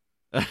ass?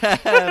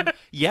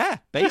 Yeah,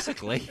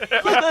 basically.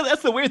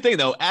 That's the weird thing,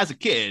 though. As a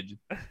kid,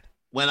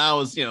 when I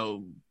was,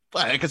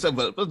 I guess it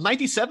was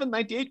 97,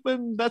 98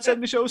 when that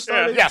 70 show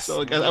started. Yes. So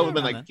like, I would have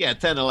been like,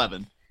 10,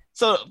 11.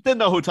 So didn't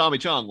know who Tommy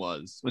Chong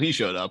was when he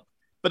showed up.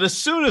 But as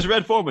soon as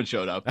Red Foreman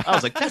showed up, I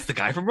was like, that's the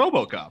guy from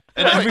RoboCop.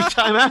 And every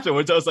time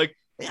afterwards, I was like,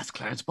 hey, that's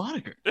Clarence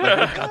Boddicker.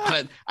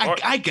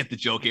 I get the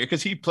joke here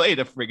because he played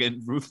a friggin'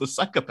 ruthless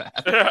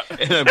psychopath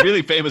in a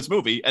really famous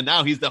movie, and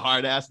now he's the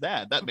hard-ass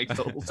dad. That makes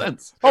total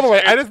sense. By the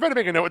way, I just better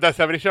make a note with that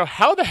 70 show.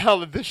 How the hell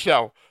did this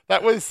show,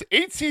 that was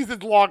 8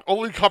 seasons long,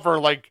 only cover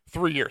like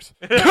 3 years?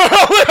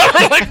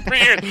 Like 3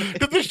 years.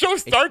 Because the show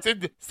starts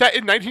set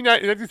in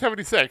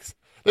 1976.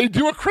 They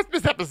do a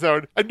Christmas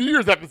episode, a New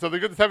Year's episode. They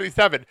go to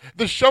 77.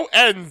 The show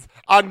ends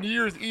on New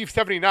Year's Eve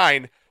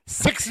 79.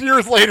 6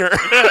 years later.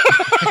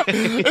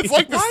 It's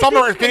like the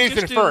summer in Phineas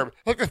and Ferb.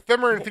 Like the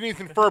summer in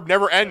Phineas and Ferb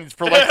never ends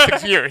for like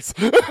 6 years.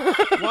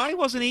 Why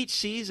wasn't each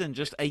season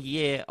just a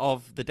year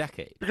of the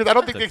decade? Because I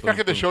don't think they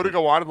expected the show to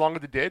go on as long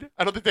as it did.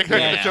 I don't think they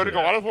expected the show to go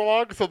on as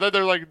long. So then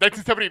they're like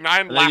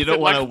 1979 lasted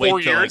like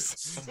 4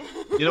 years.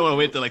 You don't want to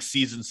wait till like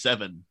season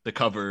 7 to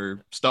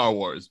cover Star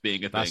Wars being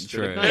a thing. That's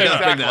true. They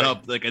gotta bring that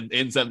up like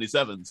in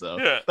 77. So,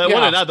 but I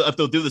wonder now if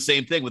they'll do the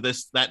same thing with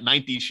that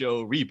 90s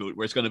show reboot,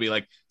 where it's going to be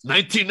like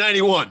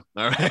 1991.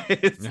 All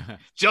right,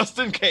 just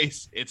in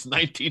case it's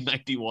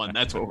 1991.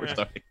 That's what we're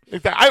starting.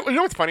 Exactly. You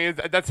know what's funny is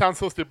that sounds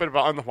so stupid, but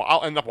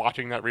I'll end up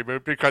watching that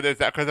reboot because of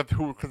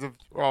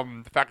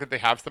the fact that they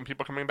have some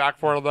people coming back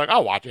for it. Like,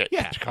 I'll watch it.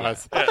 Yeah.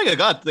 Because I think they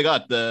got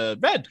the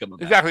Red coming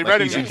back. Exactly, Like,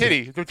 Red and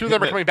Kitty. The two of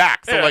them are coming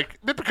back. So like,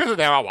 because of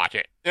them, I'll watch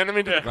it. You know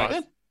what I mean?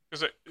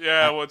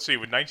 Yeah. Well, let's see.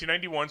 With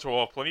 1991, so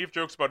we'll have plenty of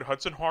jokes about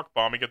Hudson Hawk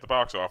bombing at the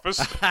box office.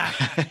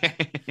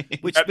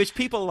 which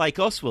people like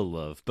us will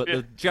love, but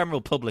the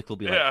general public will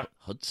be like,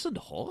 Hudson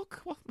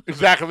Hawk? What?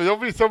 Exactly. There'll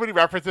be so many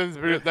references.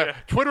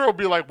 That Twitter will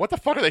be like, what the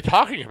fuck are they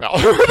talking about?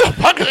 What the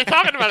fuck are they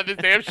talking about in this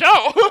damn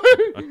show?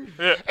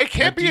 It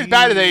can't be as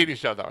bad as the 80s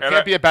show, though. It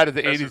can't be as bad as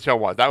the 80s show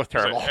was. That was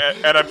terrible.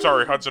 And I'm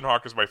sorry, Hudson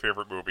Hawk is my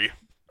favorite movie.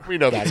 We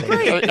know that.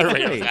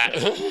 Everybody knows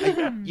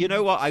that. You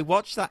know what? I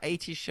watched that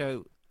 80s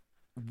show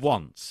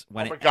once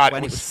when it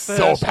was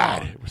so first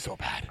bad. It was so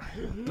bad.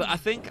 But I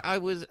think I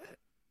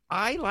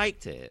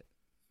liked it,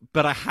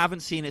 but I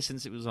haven't seen it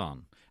since it was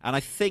on. And I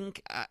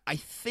think I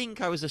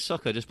was a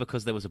sucker just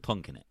because there was a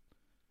punk in it.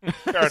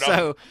 Fair enough.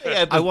 So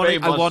I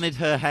wanted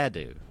her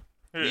hairdo.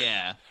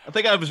 Yeah, I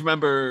think I just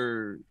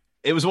remember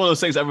it was one of those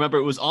things. I remember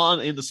it was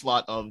on in the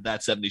slot of that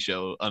 70s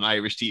show on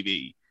Irish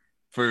TV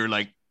for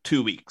like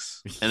 2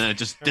 weeks, and then it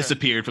just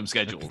disappeared from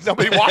schedules.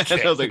 Nobody watched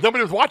it. Like,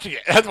 Nobody was watching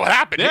it. That's what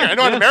happened. Yeah, I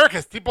know in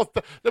America, people.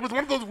 There was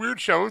one of those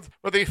weird shows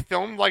where they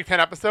filmed like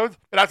 10 episodes,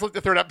 but after like the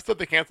third episode,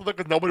 they canceled it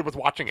because nobody was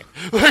watching it.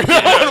 No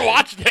one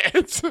watched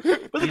it.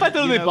 But the fact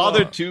that they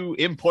bothered to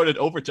import it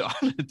over to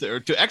Ireland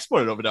or to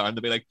export it over to Ireland,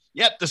 to be like,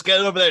 "Yep, just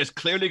get it over there. It's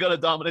clearly going to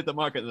dominate the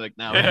market." And they're like,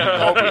 "Now."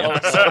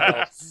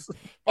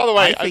 By the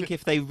way, I think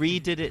if they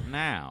redid it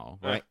now,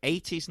 right,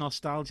 80s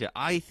nostalgia,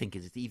 I think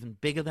is even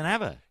bigger than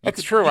ever.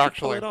 That's true,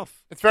 actually. Pull it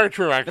off. It's very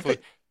true, actually.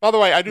 By the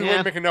way, I do want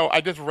to make a note. I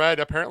just read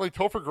apparently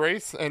Topher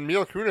Grace and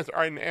Mila Kunis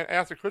and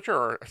Ashton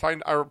Kutcher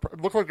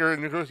look like they're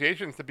in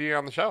negotiations to be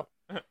on the show.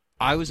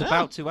 I was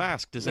about to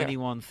ask, does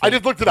anyone think I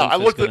just looked it up. I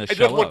just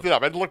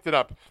looked it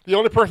up. The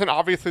only person,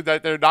 obviously,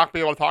 that they're not going to be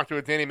able to talk to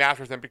is Danny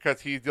Masterson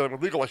because he's dealing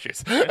with legal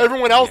issues.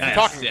 Everyone else is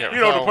talking to. You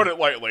know, to put it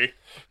lightly.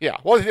 Yeah.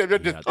 Well, I'm just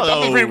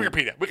reading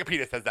Wikipedia.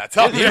 Wikipedia says that.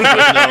 So.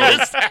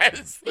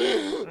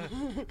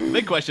 The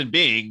big question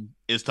being,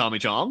 is Tommy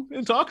Chong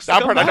in talks?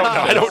 That part I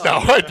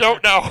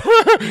don't know.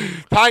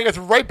 Tying us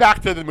right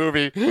back to the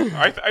movie.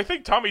 I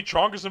think Tommy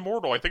Chong is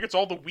immortal. I think it's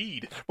all the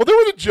weed. Well, there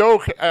was a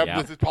joke.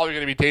 This is probably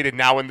going to be dated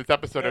now in this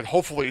episode, and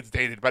hopefully it's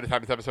dated by the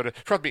time this episode is.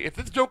 Trust me, if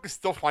this joke is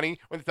still funny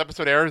when this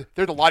episode airs,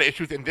 there's a lot of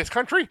issues in this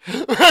country.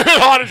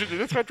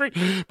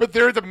 But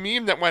there's a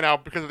meme that went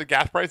out because of the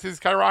gas prices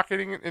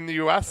skyrocketing in the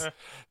U.S.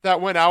 That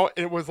went out,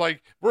 and it was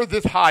like, we're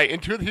this high,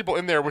 and two of the people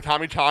in there were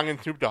Tommy Chong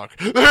and Snoop Dogg.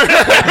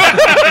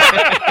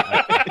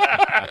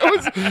 It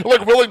was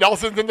like Willie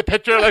Nelson's in the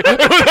picture. Like, it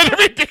was a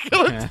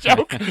ridiculous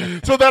joke.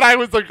 So then I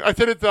was like, I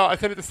sent it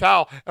to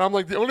Sal, and I'm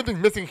like, the only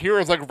thing missing here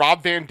is like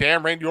Rob Van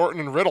Dam, Randy Orton,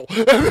 and Riddle.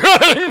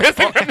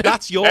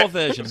 That's your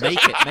version. Make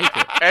it.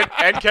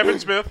 And Kevin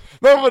Smith.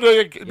 No,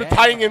 but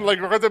tying in like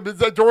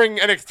during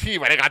NXT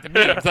when I got to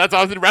meet him. So that's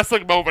I was in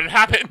wrestling mode when it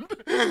happened.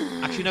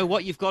 Actually, you know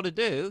what you've got to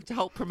do to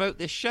help promote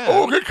this show?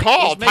 Oh, good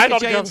call. Make a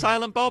Jay and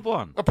Silent Bob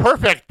one.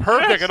 Perfect.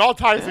 Yes. It all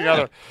ties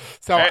together.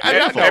 So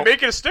and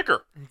make it a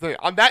sticker.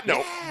 On that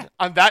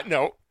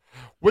note,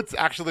 let's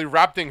actually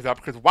wrap things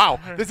up because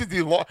this is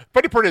the long.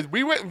 Funny part is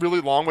we went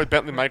really long with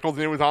Bentley Michaels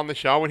and he was on the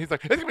show and he's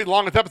like, "This is gonna be the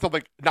longest episode."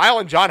 Like Niall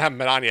and John haven't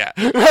been on yet.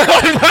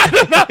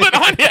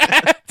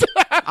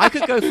 I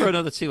could go for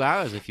another 2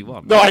 hours if you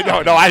want. No, I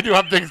don't. No, I do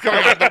have things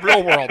coming out in the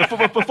real world.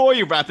 Before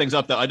you wrap things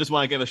up, though, I just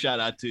want to give a shout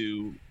out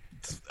to.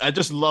 I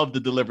just love the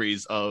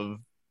deliveries of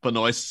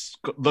Benoist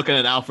looking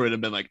at Alfred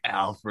and being like,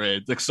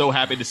 "Alfred," like so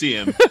happy to see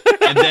him,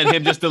 and then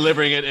him just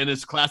delivering it in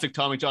his classic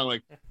Tommy Chong,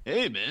 like,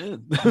 "Hey,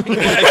 man."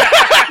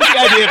 The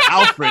idea of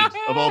Alfred,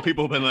 of all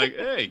people, been like,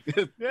 "Hey,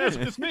 yeah,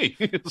 it's me."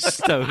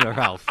 Stoner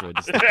Alfred.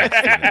 It's the best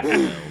thing in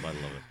the world. I love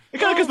it. It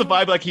kind of gives the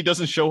vibe like he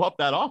doesn't show up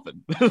that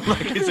often.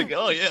 Like he's like,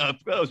 "Oh yeah,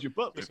 that was your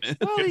butler, man."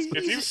 Well,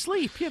 he's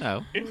asleep, you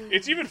know.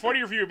 It's even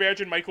funnier if you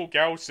imagine Michael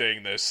Gow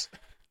saying this.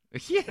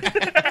 Yeah.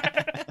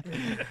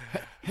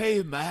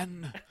 Hey,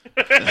 man.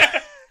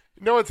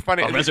 No, it's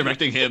funny.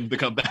 Resurrecting him to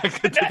come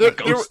back.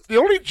 The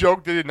only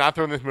joke they did not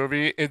throw in this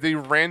movie is the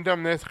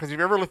randomness. Because if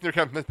you ever listen to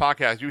Kevin Smith's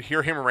podcast, you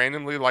hear him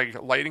randomly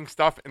like lighting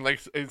stuff and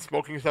like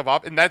smoking stuff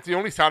up, and that's the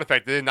only sound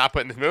effect they did not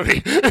put in this movie.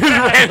 He's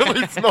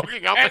randomly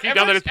smoking up like he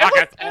does in his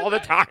podcast all the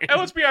time. And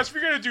let's be honest,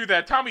 if you're gonna do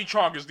that, Tommy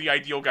Chong is the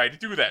ideal guy to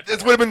do that.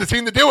 This would have been the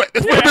scene to do it.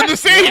 This would have been the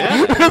scene.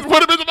 This would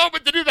have been the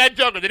moment to do that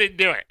joke, but they didn't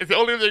do it. It's the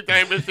only thing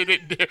they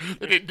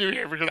didn't do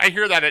here, because I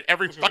hear that at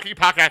every fucking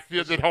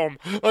podcast at home.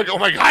 Like, oh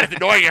my god, it's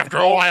annoying after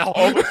a while.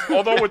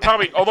 Although with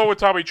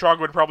Tommy Chong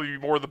would probably be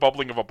more the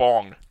bubbling of a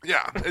bong.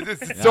 Yeah,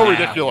 it's so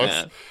ridiculous.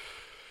 Yeah.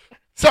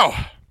 So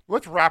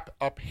let's wrap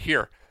up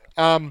here.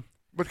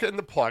 Let's get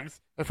into plugs.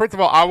 And first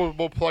of all, I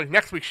will plug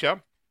next week's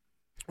show,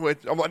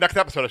 next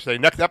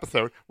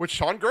episode with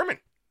Sean Gurman.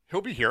 He'll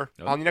be here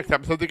on the next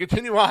episode to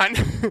continue on.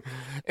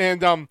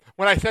 And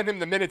when I send him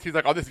the minutes, he's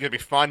like, "Oh, this is gonna be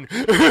fun.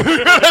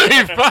 It's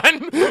gonna be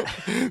fun."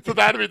 So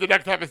that'll be the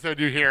next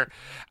episode you hear.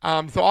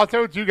 So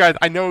also, you guys,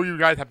 I know you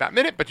guys have that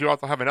minute, but you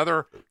also have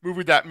another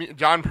movie that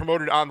John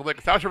promoted on the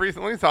Lake South Show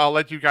recently. So I'll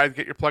let you guys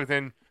get your plugs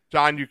in.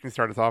 John, you can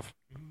start us off.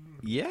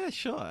 Yeah,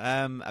 sure.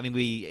 I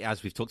mean,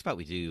 as we've talked about,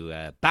 we do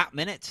Bat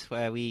Minute,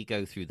 where we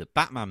go through the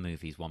Batman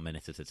movies 1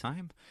 minute at a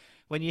time.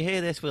 When you hear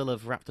this, we'll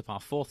have wrapped up our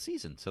 4th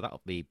season, so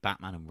that'll be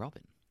Batman and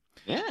Robin.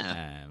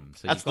 Yeah,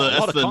 so that's the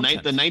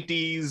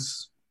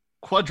 90s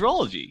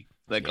quadrilogy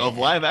of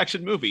live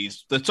action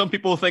movies that some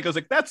people think is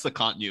like that's the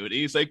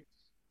continuity. It's like,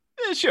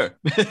 sure.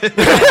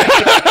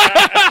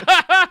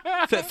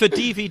 for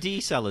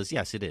DVD sellers,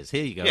 yes, it is.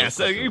 Here you go. Yeah,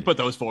 so you put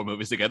those 4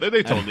 movies together,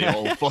 they totally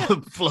all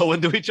flow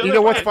into each other. You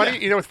know what's funny?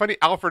 Yeah. You know what's funny?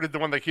 Alfred is the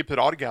one that keeps it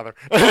all together.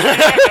 Him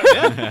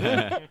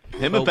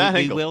and Bat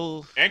we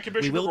will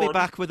Gordon. be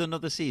back with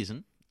another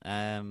season.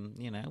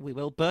 We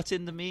will. But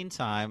in the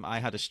meantime,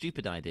 I had a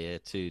stupid idea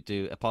to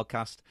do a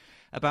podcast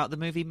about the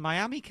movie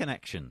Miami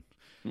Connection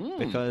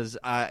because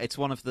it's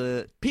one of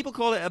the people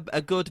call it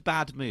a good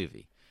bad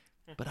movie,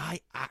 but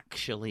I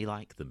actually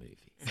like the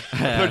movie.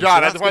 So John, so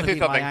I just want to say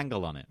something. My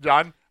angle on it,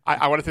 John,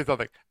 I want to say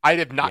something. I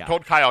have not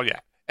told Kyle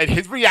yet. And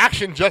his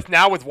reaction just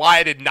now was why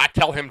I did not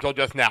tell him till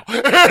just now.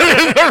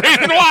 The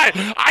reason why.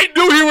 I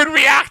knew he would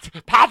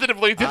react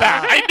positively to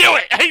that. I knew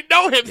it. I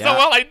know him so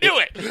well. I knew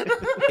it.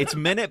 It's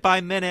minute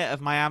by minute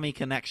of Miami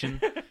Connection.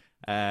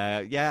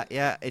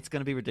 It's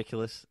going to be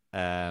ridiculous.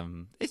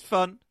 It's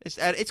fun.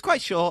 It's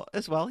quite short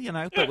as well,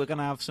 but we're going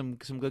to have some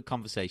good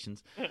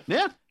conversations.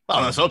 Yeah.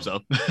 Well, let's hope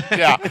so.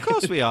 Yeah. Of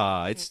course we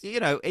are. It's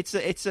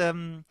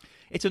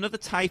another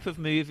type of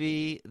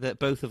movie that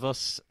both of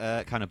us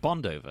kind of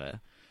bond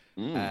over.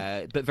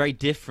 But very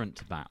different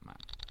to Batman.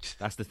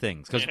 That's the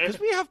thing, because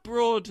we have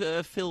broad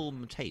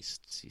film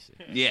tastes. You see.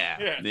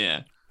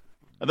 Yeah.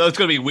 Although it's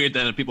going to be weird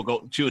then if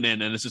people tune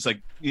in and it's just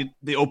like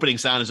the opening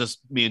sound is just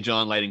me and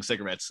John lighting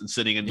cigarettes and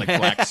sitting in like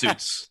black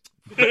suits,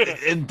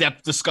 in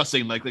depth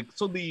discussing like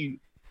so the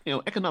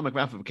economic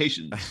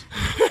ramifications of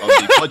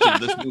the budget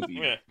of this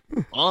movie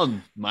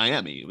on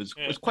Miami. It was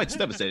quite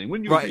devastating.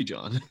 Wouldn't you agree,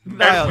 John?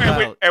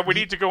 And we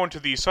need to go into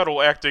the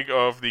subtle acting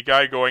of the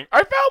guy going,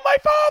 "I found my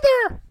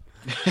father."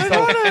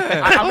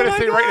 I'm going to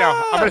say right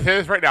now. I'm going to say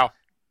this right now.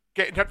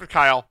 Get in touch with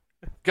Kyle.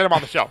 Get him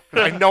on the show.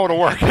 I know it'll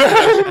work.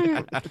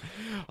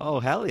 Oh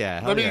hell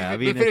yeah! I mean,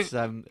 it's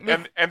and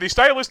the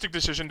stylistic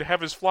decision to have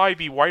his fly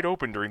be wide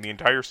open during the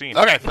entire scene.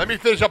 Okay, let me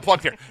finish up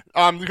plugs here.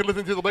 You can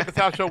listen to the Lake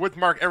South Show with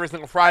Mark every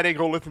single Friday.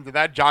 Go listen to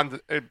that. John's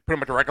pretty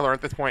much a regular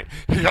at this point.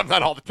 He comes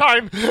on all the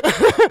time.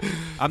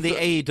 I'm the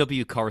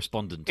AEW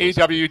correspondent.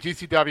 AEW,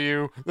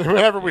 GCW,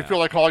 whatever we feel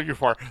like calling you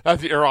for.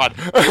 That's the you're on.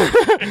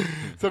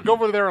 So go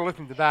over there and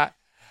listen to that.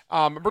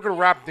 We're going to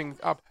wrap things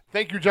up.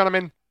 Thank you,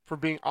 gentlemen, for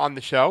being on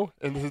the show,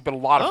 and this has been a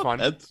lot of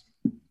fun.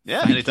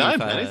 Anytime.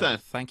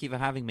 Thank you for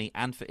having me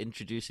and for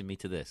introducing me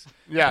to this.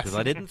 Yes, because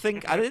I didn't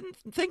think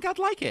I'd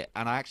like it,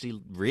 and I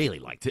actually really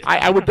liked it.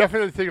 I would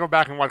definitely say go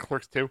back and watch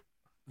Clerks 2.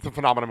 It's a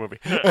phenomenal movie.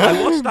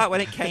 I watched that when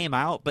it came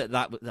out, but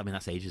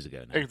that's ages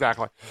ago now.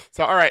 Exactly.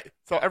 So all right.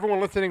 So everyone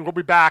listening, we'll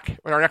be back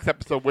in our next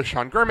episode with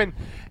Sean Gurman.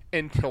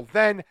 Until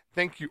then,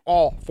 thank you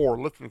all for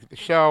listening to the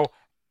show.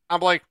 I'm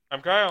Blake.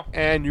 I'm Kyle.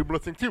 And you've been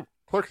listening to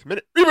Clerks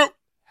Minute Reboot.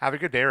 Have a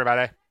good day,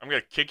 everybody. I'm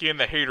going to kick you in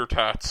the hater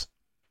tots.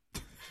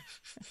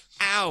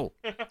 Ow.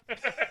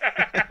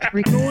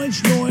 Snoring,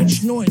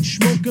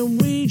 smoking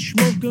weeds,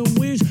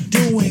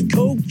 doing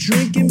coke,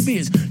 drinking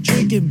beers,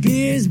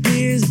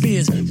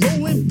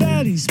 rolling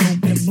fatties,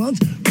 smoking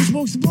blunts. Who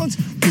smokes the blunts?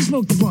 We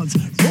smoke the blunts,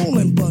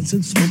 rolling blunts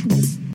and smoking.